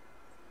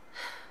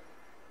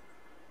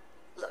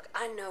 Look,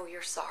 I know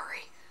you're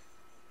sorry.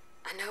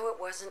 I know it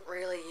wasn't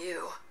really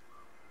you.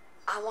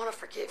 I want to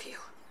forgive you.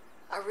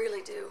 I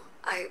really do.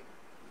 I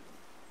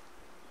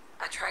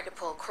tried to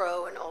pull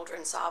Crow and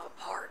Uldren Sov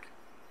apart.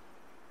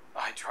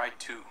 I tried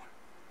too.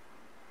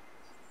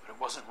 But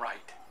it wasn't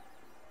right.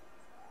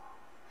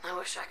 I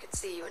wish I could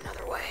see you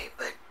another way,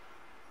 but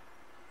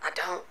I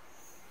don't.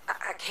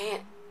 I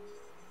can't.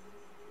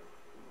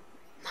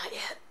 Not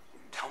yet.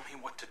 Tell me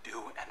what to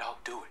do and I'll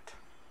do it.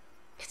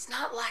 It's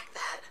not like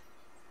that.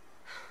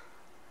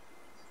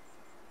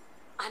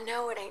 I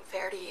know it ain't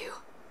fair to you.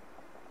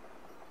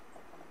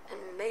 And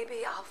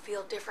maybe I'll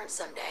feel different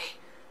someday.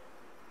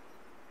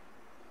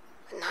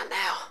 But not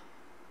now.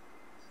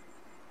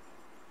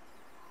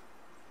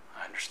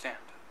 I understand.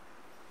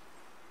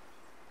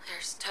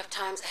 There's tough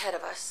times ahead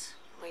of us.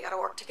 We gotta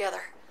work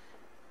together.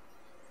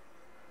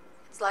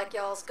 It's like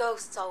y'all's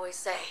ghosts always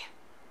say.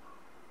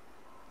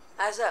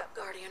 Eyes up,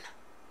 Guardian.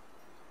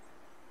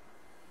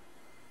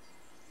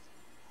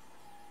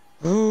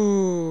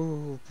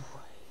 Ooh, boy.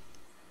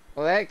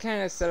 Well, that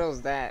kind of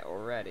settles that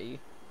already.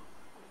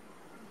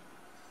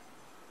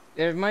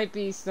 There might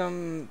be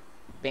some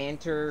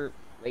banter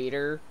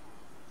later,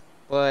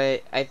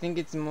 but I think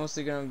it's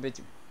mostly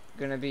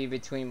gonna be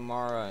between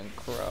Mara and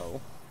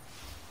Crow.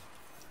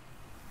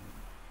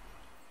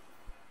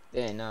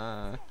 Then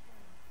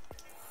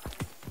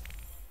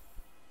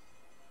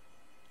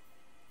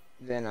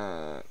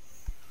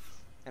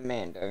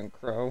Amanda and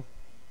Crow.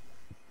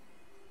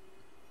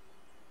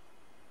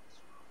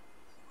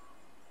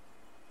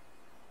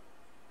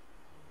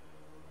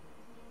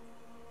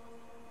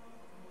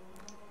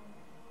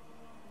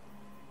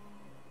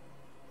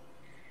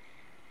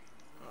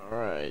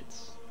 Alright.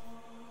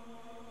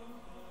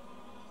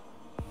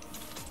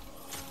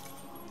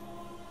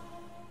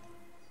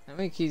 How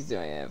many keys do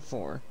I have?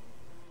 4.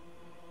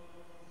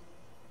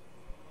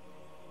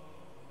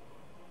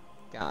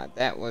 God,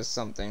 that was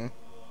something.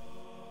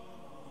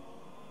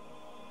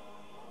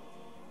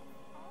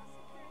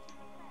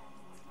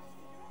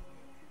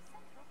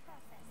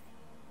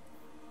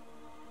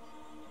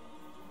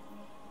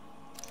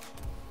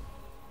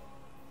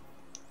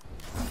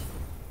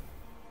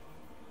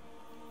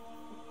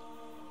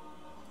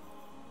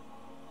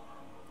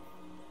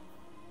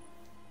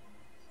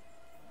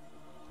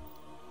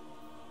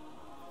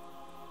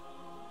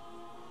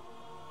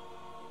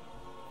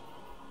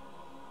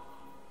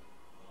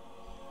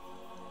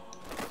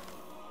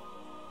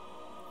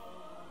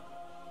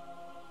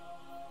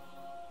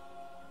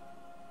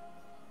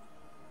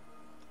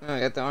 Oh, I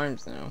got the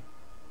arms now.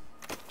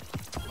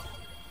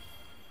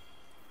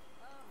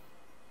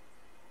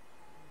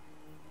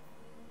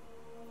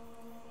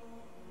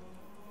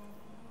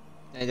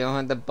 I don't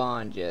have the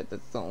bond yet.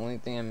 That's the only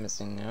thing I'm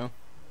missing now.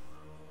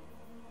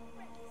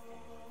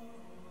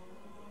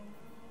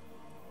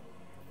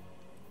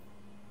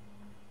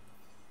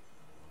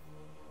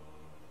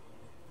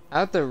 I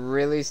have to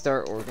really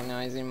start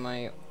organizing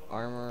my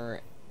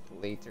armor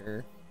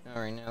later. Not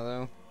right now,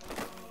 though.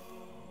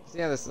 See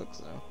how this looks,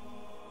 though.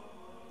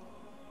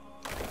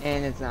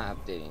 And it's not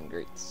updating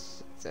great.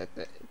 It's at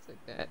the, it's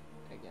like that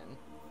again.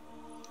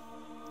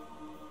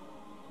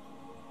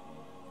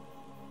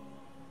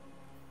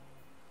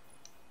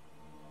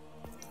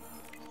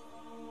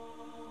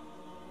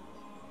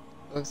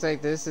 Looks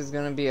like this is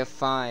gonna be a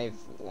 5-parter.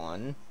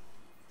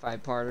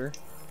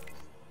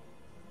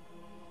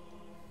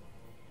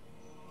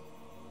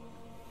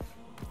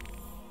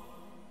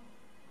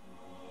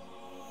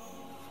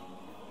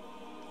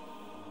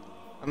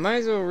 I might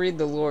as well read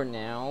the lore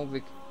now,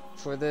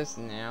 for this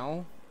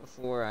now,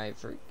 before I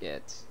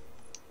forget.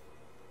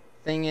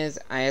 Thing is,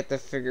 I have to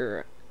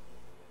figure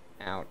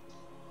out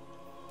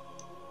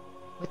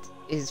what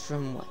is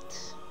from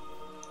what.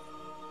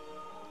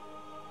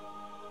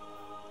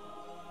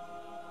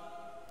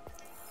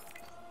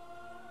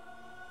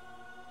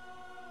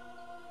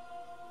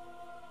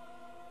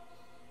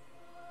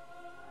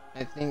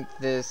 I think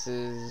this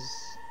is...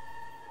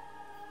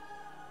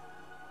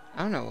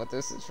 I don't know what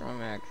this is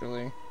from,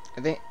 actually.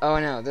 I think... Oh,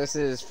 no, this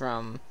is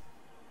from...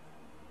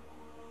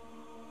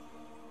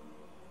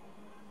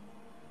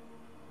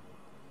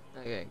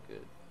 Okay,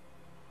 good.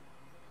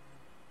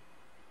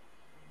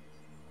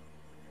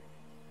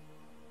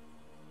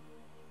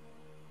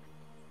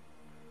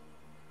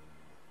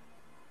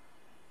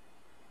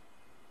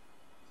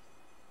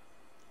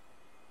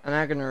 I'm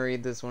not gonna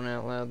read this one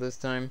out loud this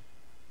time.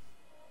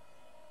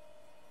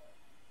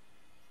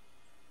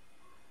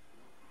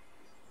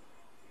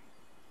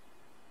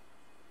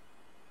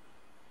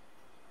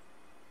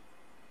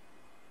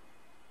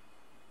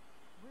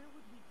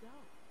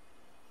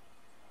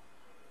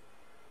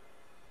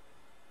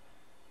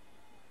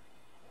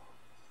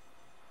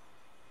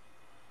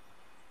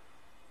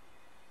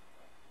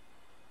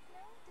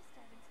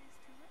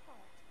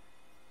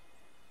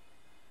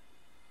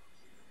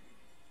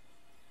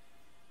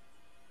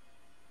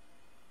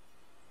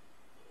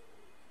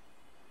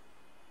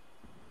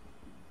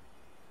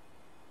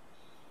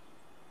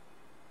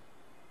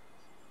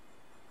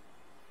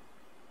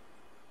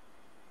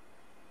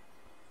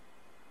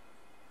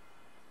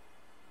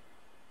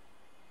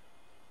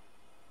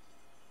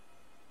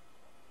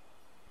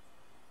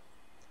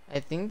 I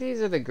think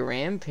these are the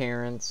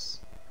grandparents.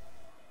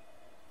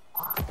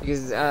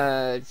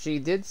 Because, she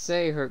did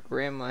say her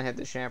grandma had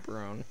the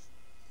chaperone.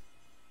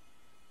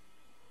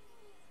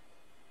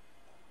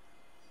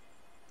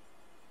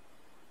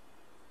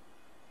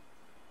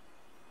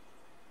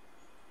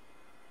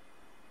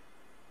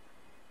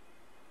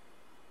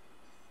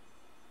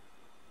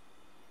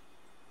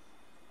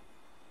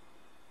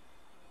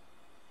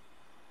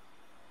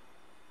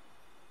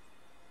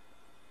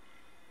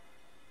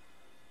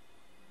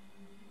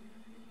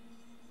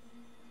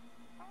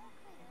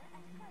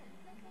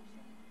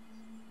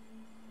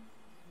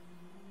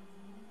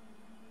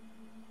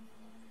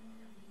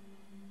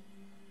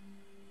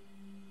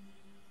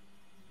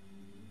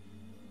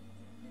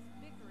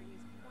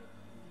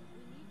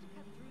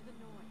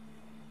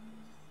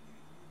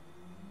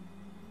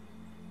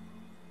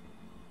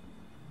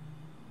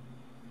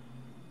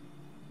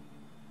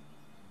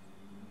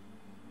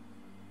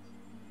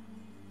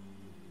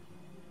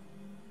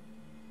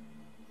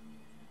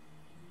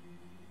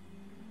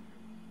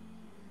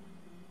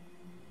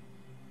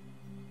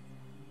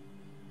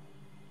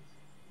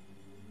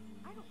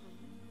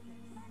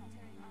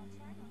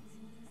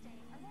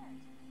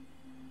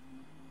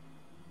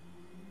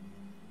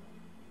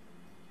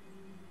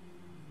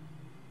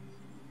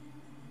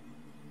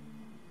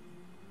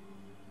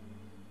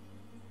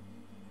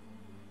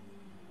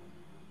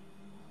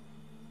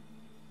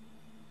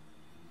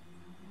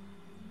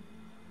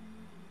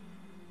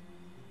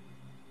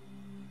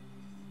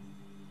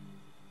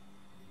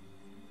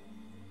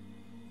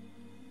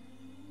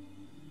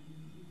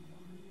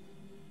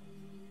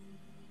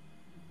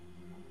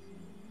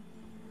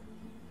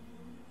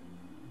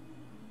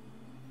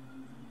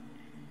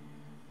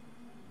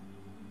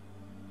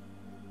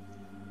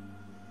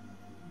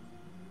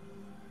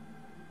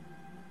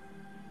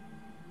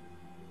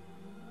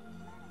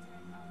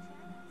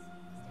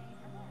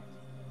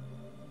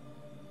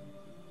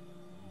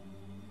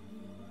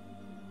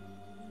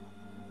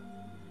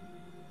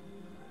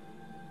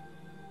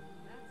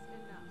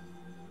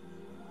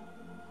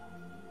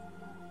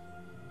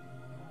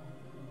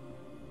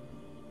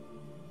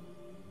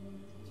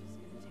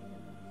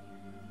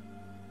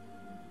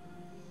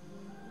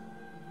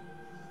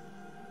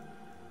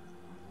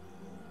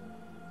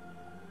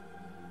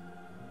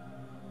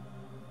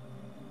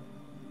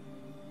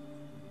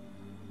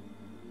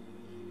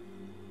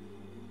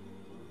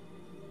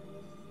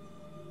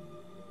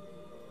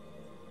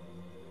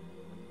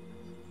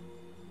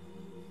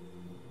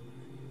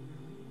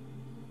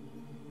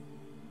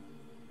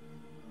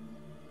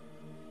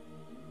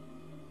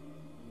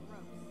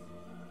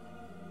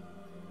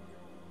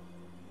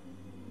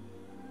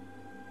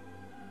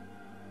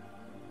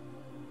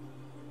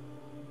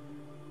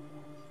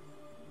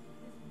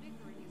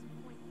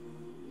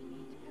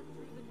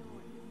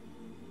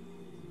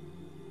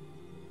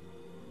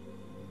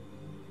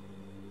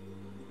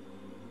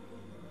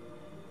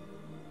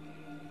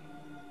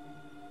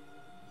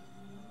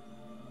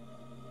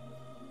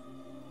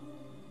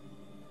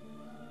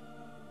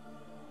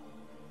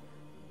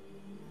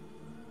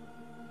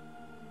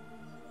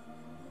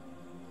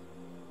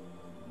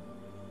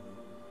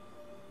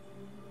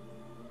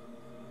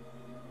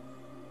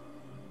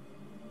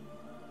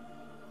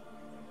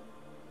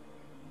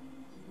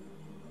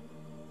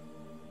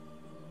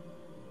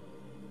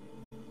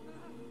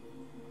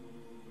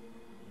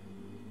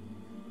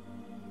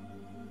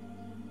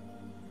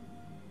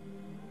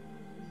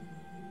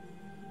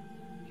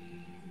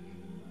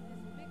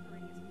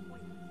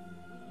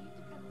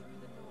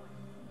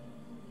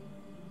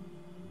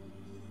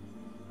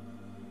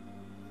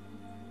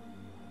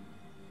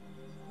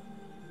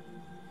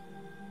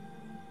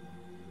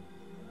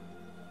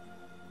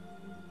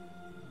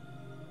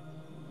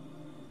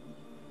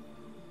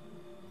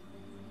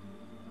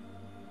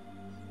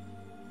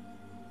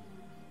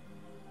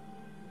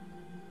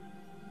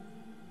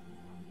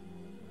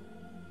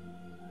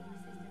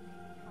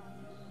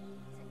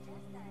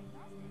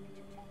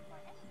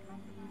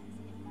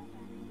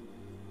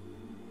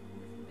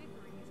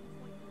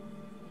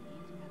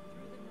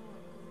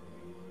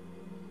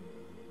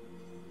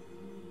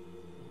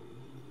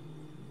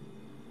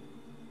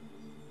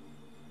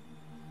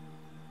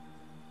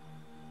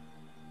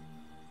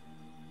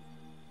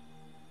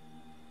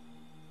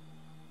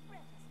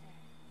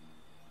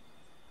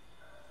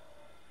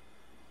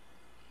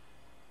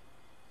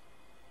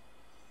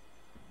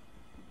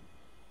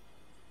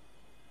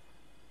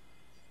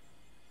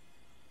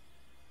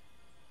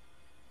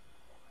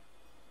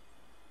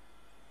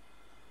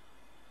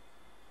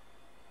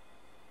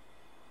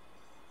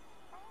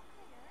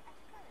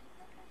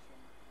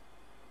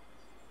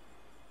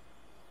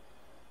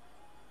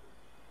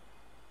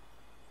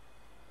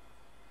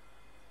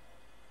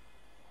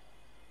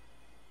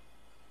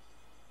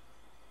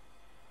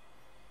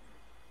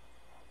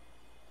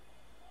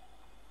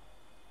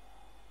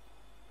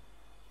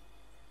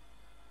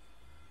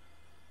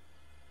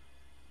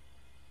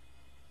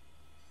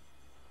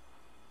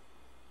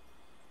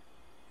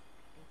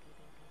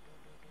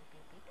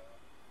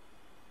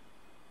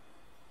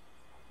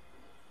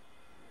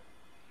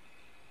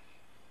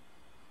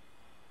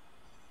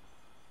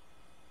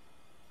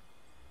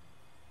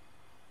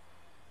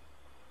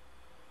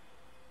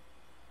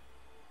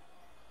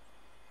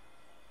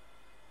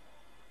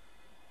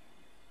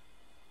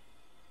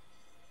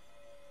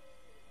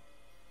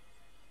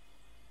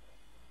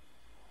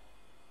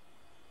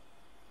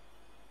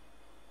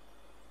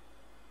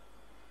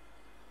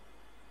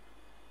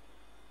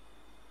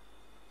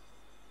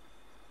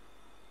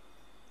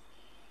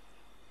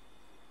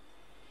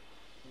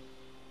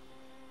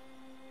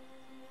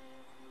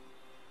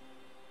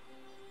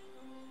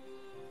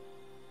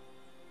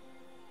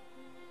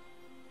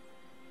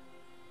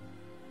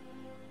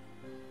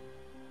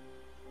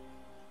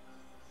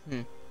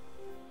 Hmm.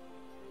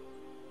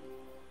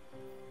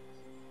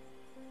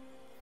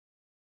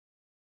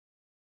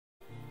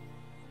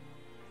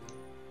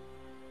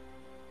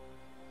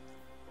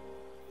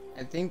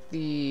 I think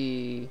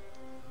the...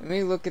 Let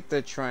me look at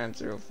the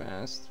triumphs real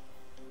fast.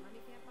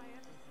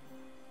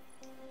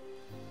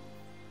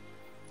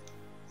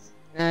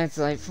 That's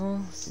delightful.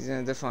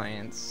 Season of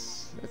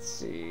Defiance. Let's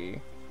see.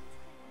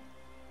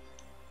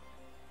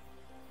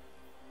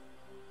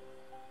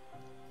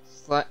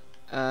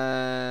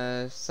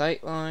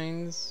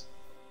 Sightlines.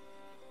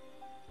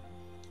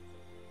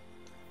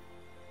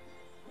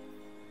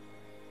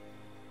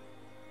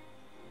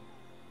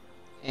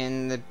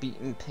 And the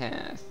beaten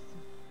path.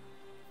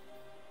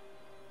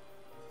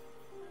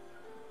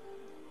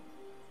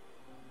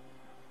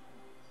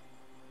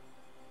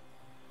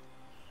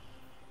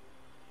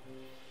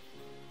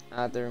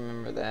 I have to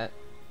remember that,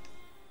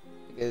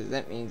 because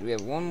that means we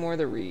have one more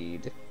to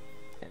read,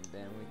 and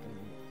then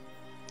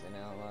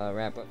I'll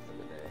wrap up for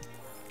the day.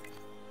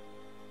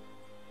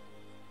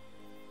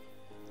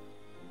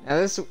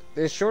 Now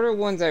the shorter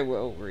ones I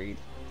will read.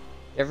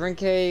 Devon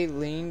K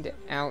leaned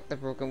out the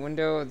broken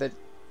window of the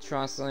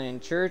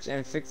Trostland church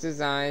and fixed his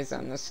eyes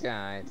on the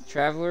sky. The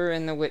traveler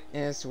and the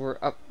witness were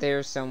up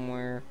there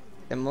somewhere.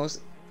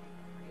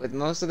 With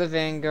most of the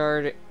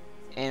vanguard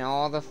and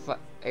all the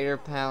fighter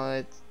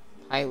pilots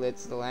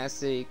the last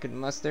city could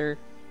muster,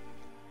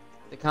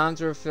 the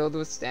comms were filled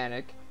with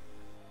static.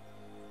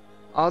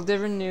 All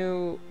Devon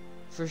knew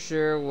for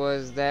sure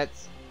was that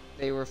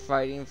they were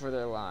fighting for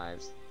their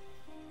lives.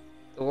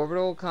 The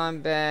orbital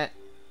combat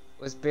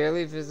was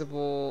barely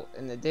visible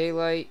in the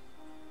daylight.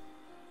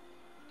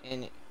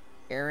 An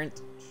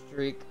errant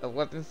streak of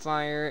weapon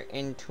fire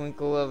and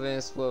twinkle of an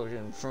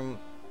explosion. From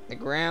the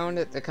ground,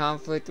 the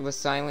conflict was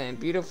silent and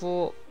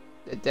beautiful.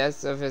 The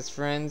deaths of his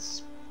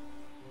friends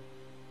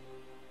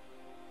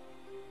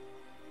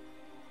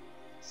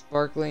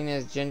sparkling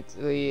as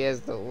gently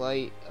as the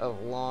light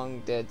of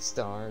long dead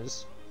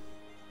stars.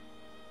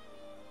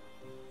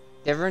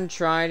 Devon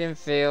tried and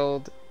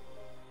failed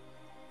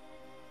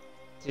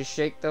to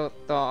shake the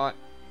thought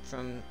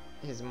from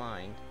his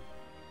mind.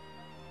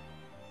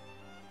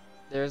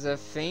 There's a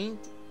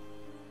faint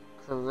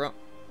corona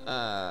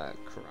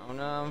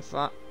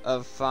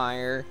of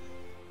fire,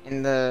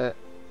 and the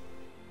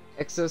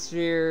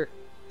exosphere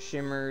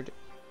shimmered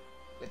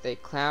with a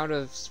cloud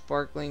of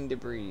sparkling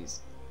debris.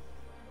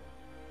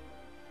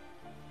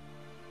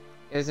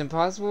 It was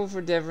impossible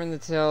for Devon to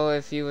tell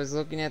if he was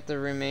looking at the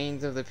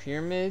remains of the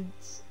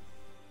pyramids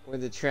or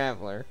the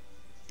traveler.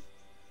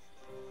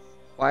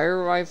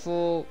 Wire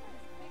rifle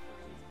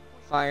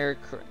fire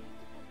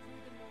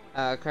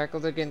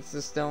crackled against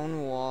the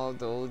stone wall of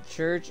the old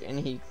church, and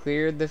he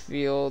cleared the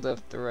field of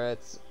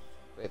threats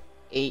with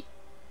 8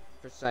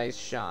 precise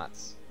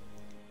shots.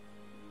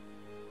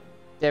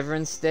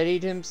 Devon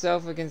steadied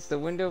himself against the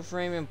window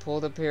frame and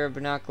pulled a pair of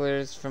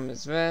binoculars from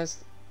his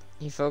vest.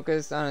 He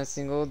focused on a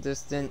single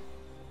distant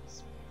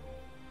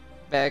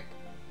speck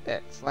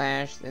that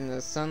flashed in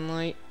the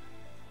sunlight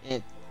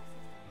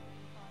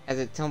as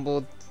it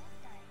tumbled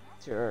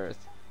to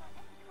earth.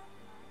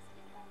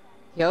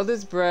 He held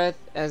his breath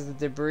as the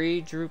debris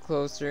drew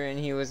closer, and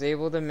he was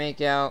able to make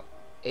out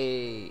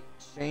a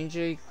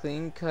strangely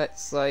clean-cut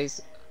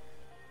slice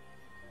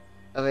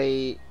of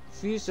a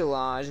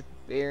fuselage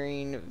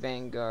bearing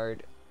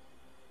Vanguard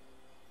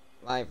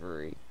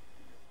livery.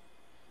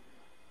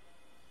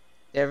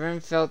 Devon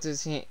felt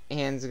his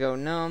hands go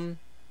numb.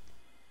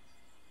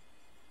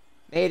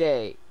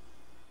 "Mayday,"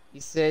 he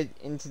said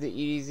into the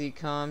EDZ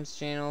comms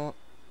channel,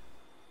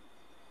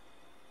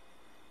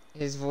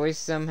 his voice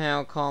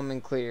somehow calm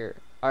and clear.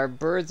 "Our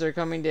birds are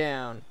coming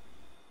down."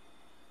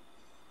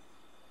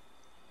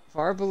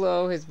 Far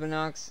below, his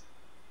binoculars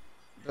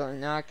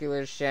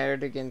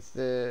shattered against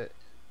the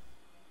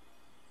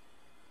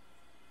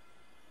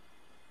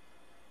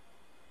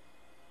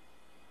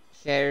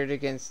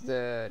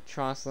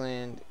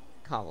Trostland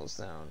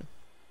cobblestone.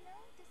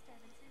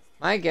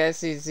 My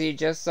guess is he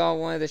just saw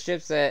one of the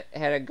ships that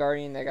had a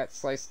guardian that got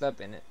sliced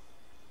up in it.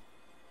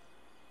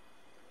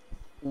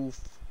 Oof.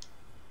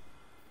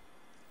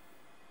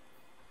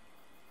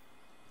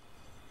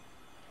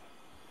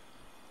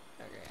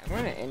 Okay, I'm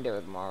gonna end it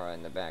with Mara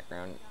in the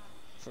background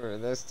for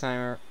this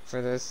timer,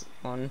 for this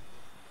one.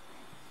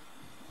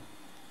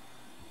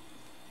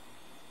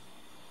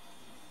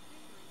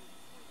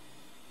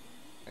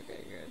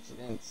 Okay, good. She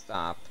didn't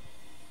stop.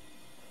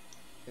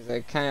 Because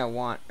I kind of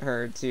want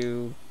her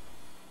to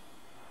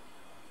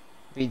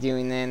be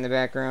doing that in the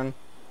background.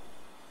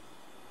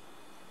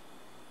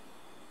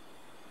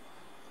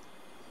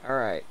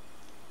 Alright.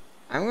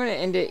 I'm going to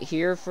end it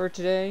here for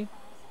today.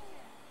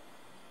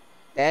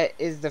 That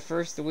is the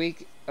first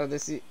week of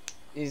the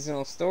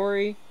seasonal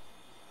story.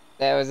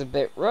 That was a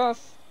bit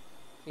rough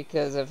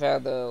because of how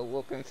the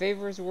Woken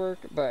Favors work,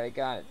 but I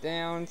got it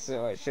down,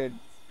 so I should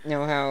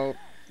know how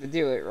to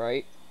do it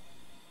right.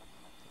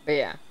 But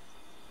yeah.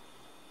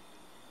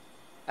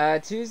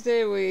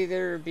 Tuesday will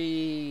either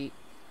be...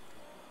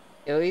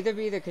 It'll either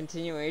be the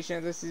continuation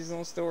of the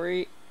seasonal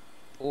story,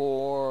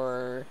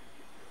 or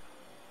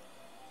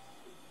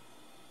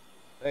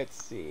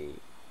let's see.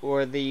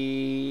 Or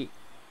the...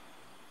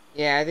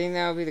 Yeah, I think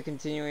that'll be the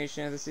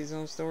continuation of the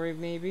seasonal story,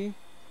 maybe.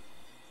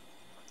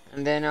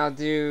 And then I'll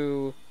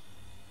do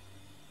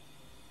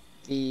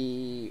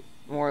the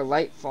more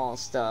Lightfall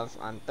stuff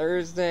on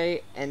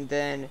Thursday, and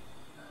then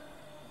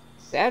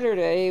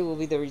Saturday will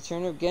be the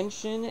return of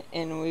Genshin,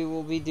 and we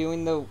will be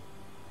doing the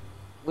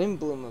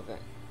Windbloom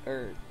event,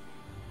 or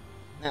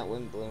not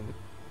Windbloom,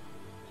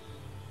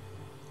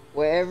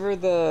 whatever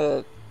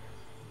the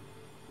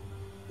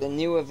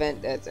new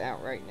event that's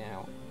out right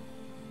now.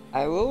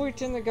 I will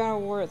return the God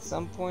of War at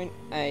some point.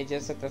 I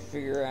just have to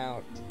figure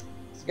out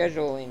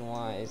scheduling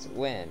wise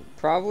when.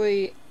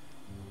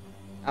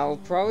 I'll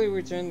probably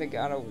return the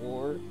God of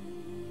War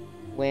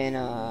when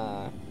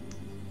I'm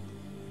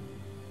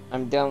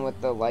done with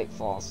the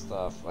Lightfall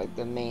stuff, like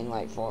the main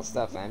Lightfall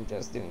stuff. I'm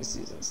just doing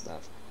season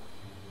stuff.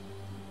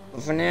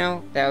 But for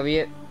now, that'll be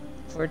it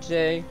for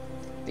today.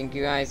 Thank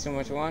you guys so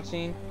much for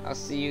watching. I'll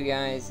see you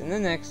guys in the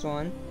next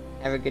one.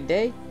 Have a good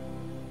day.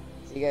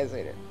 See you guys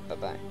later.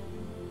 Bye-bye.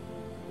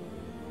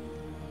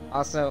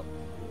 Also,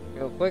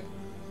 real quick,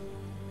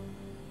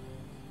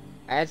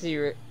 I'm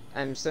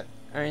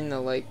starting to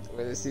like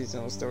where the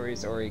seasonal story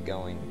is already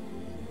going.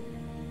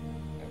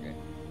 Okay.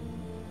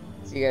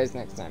 See you guys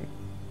next time.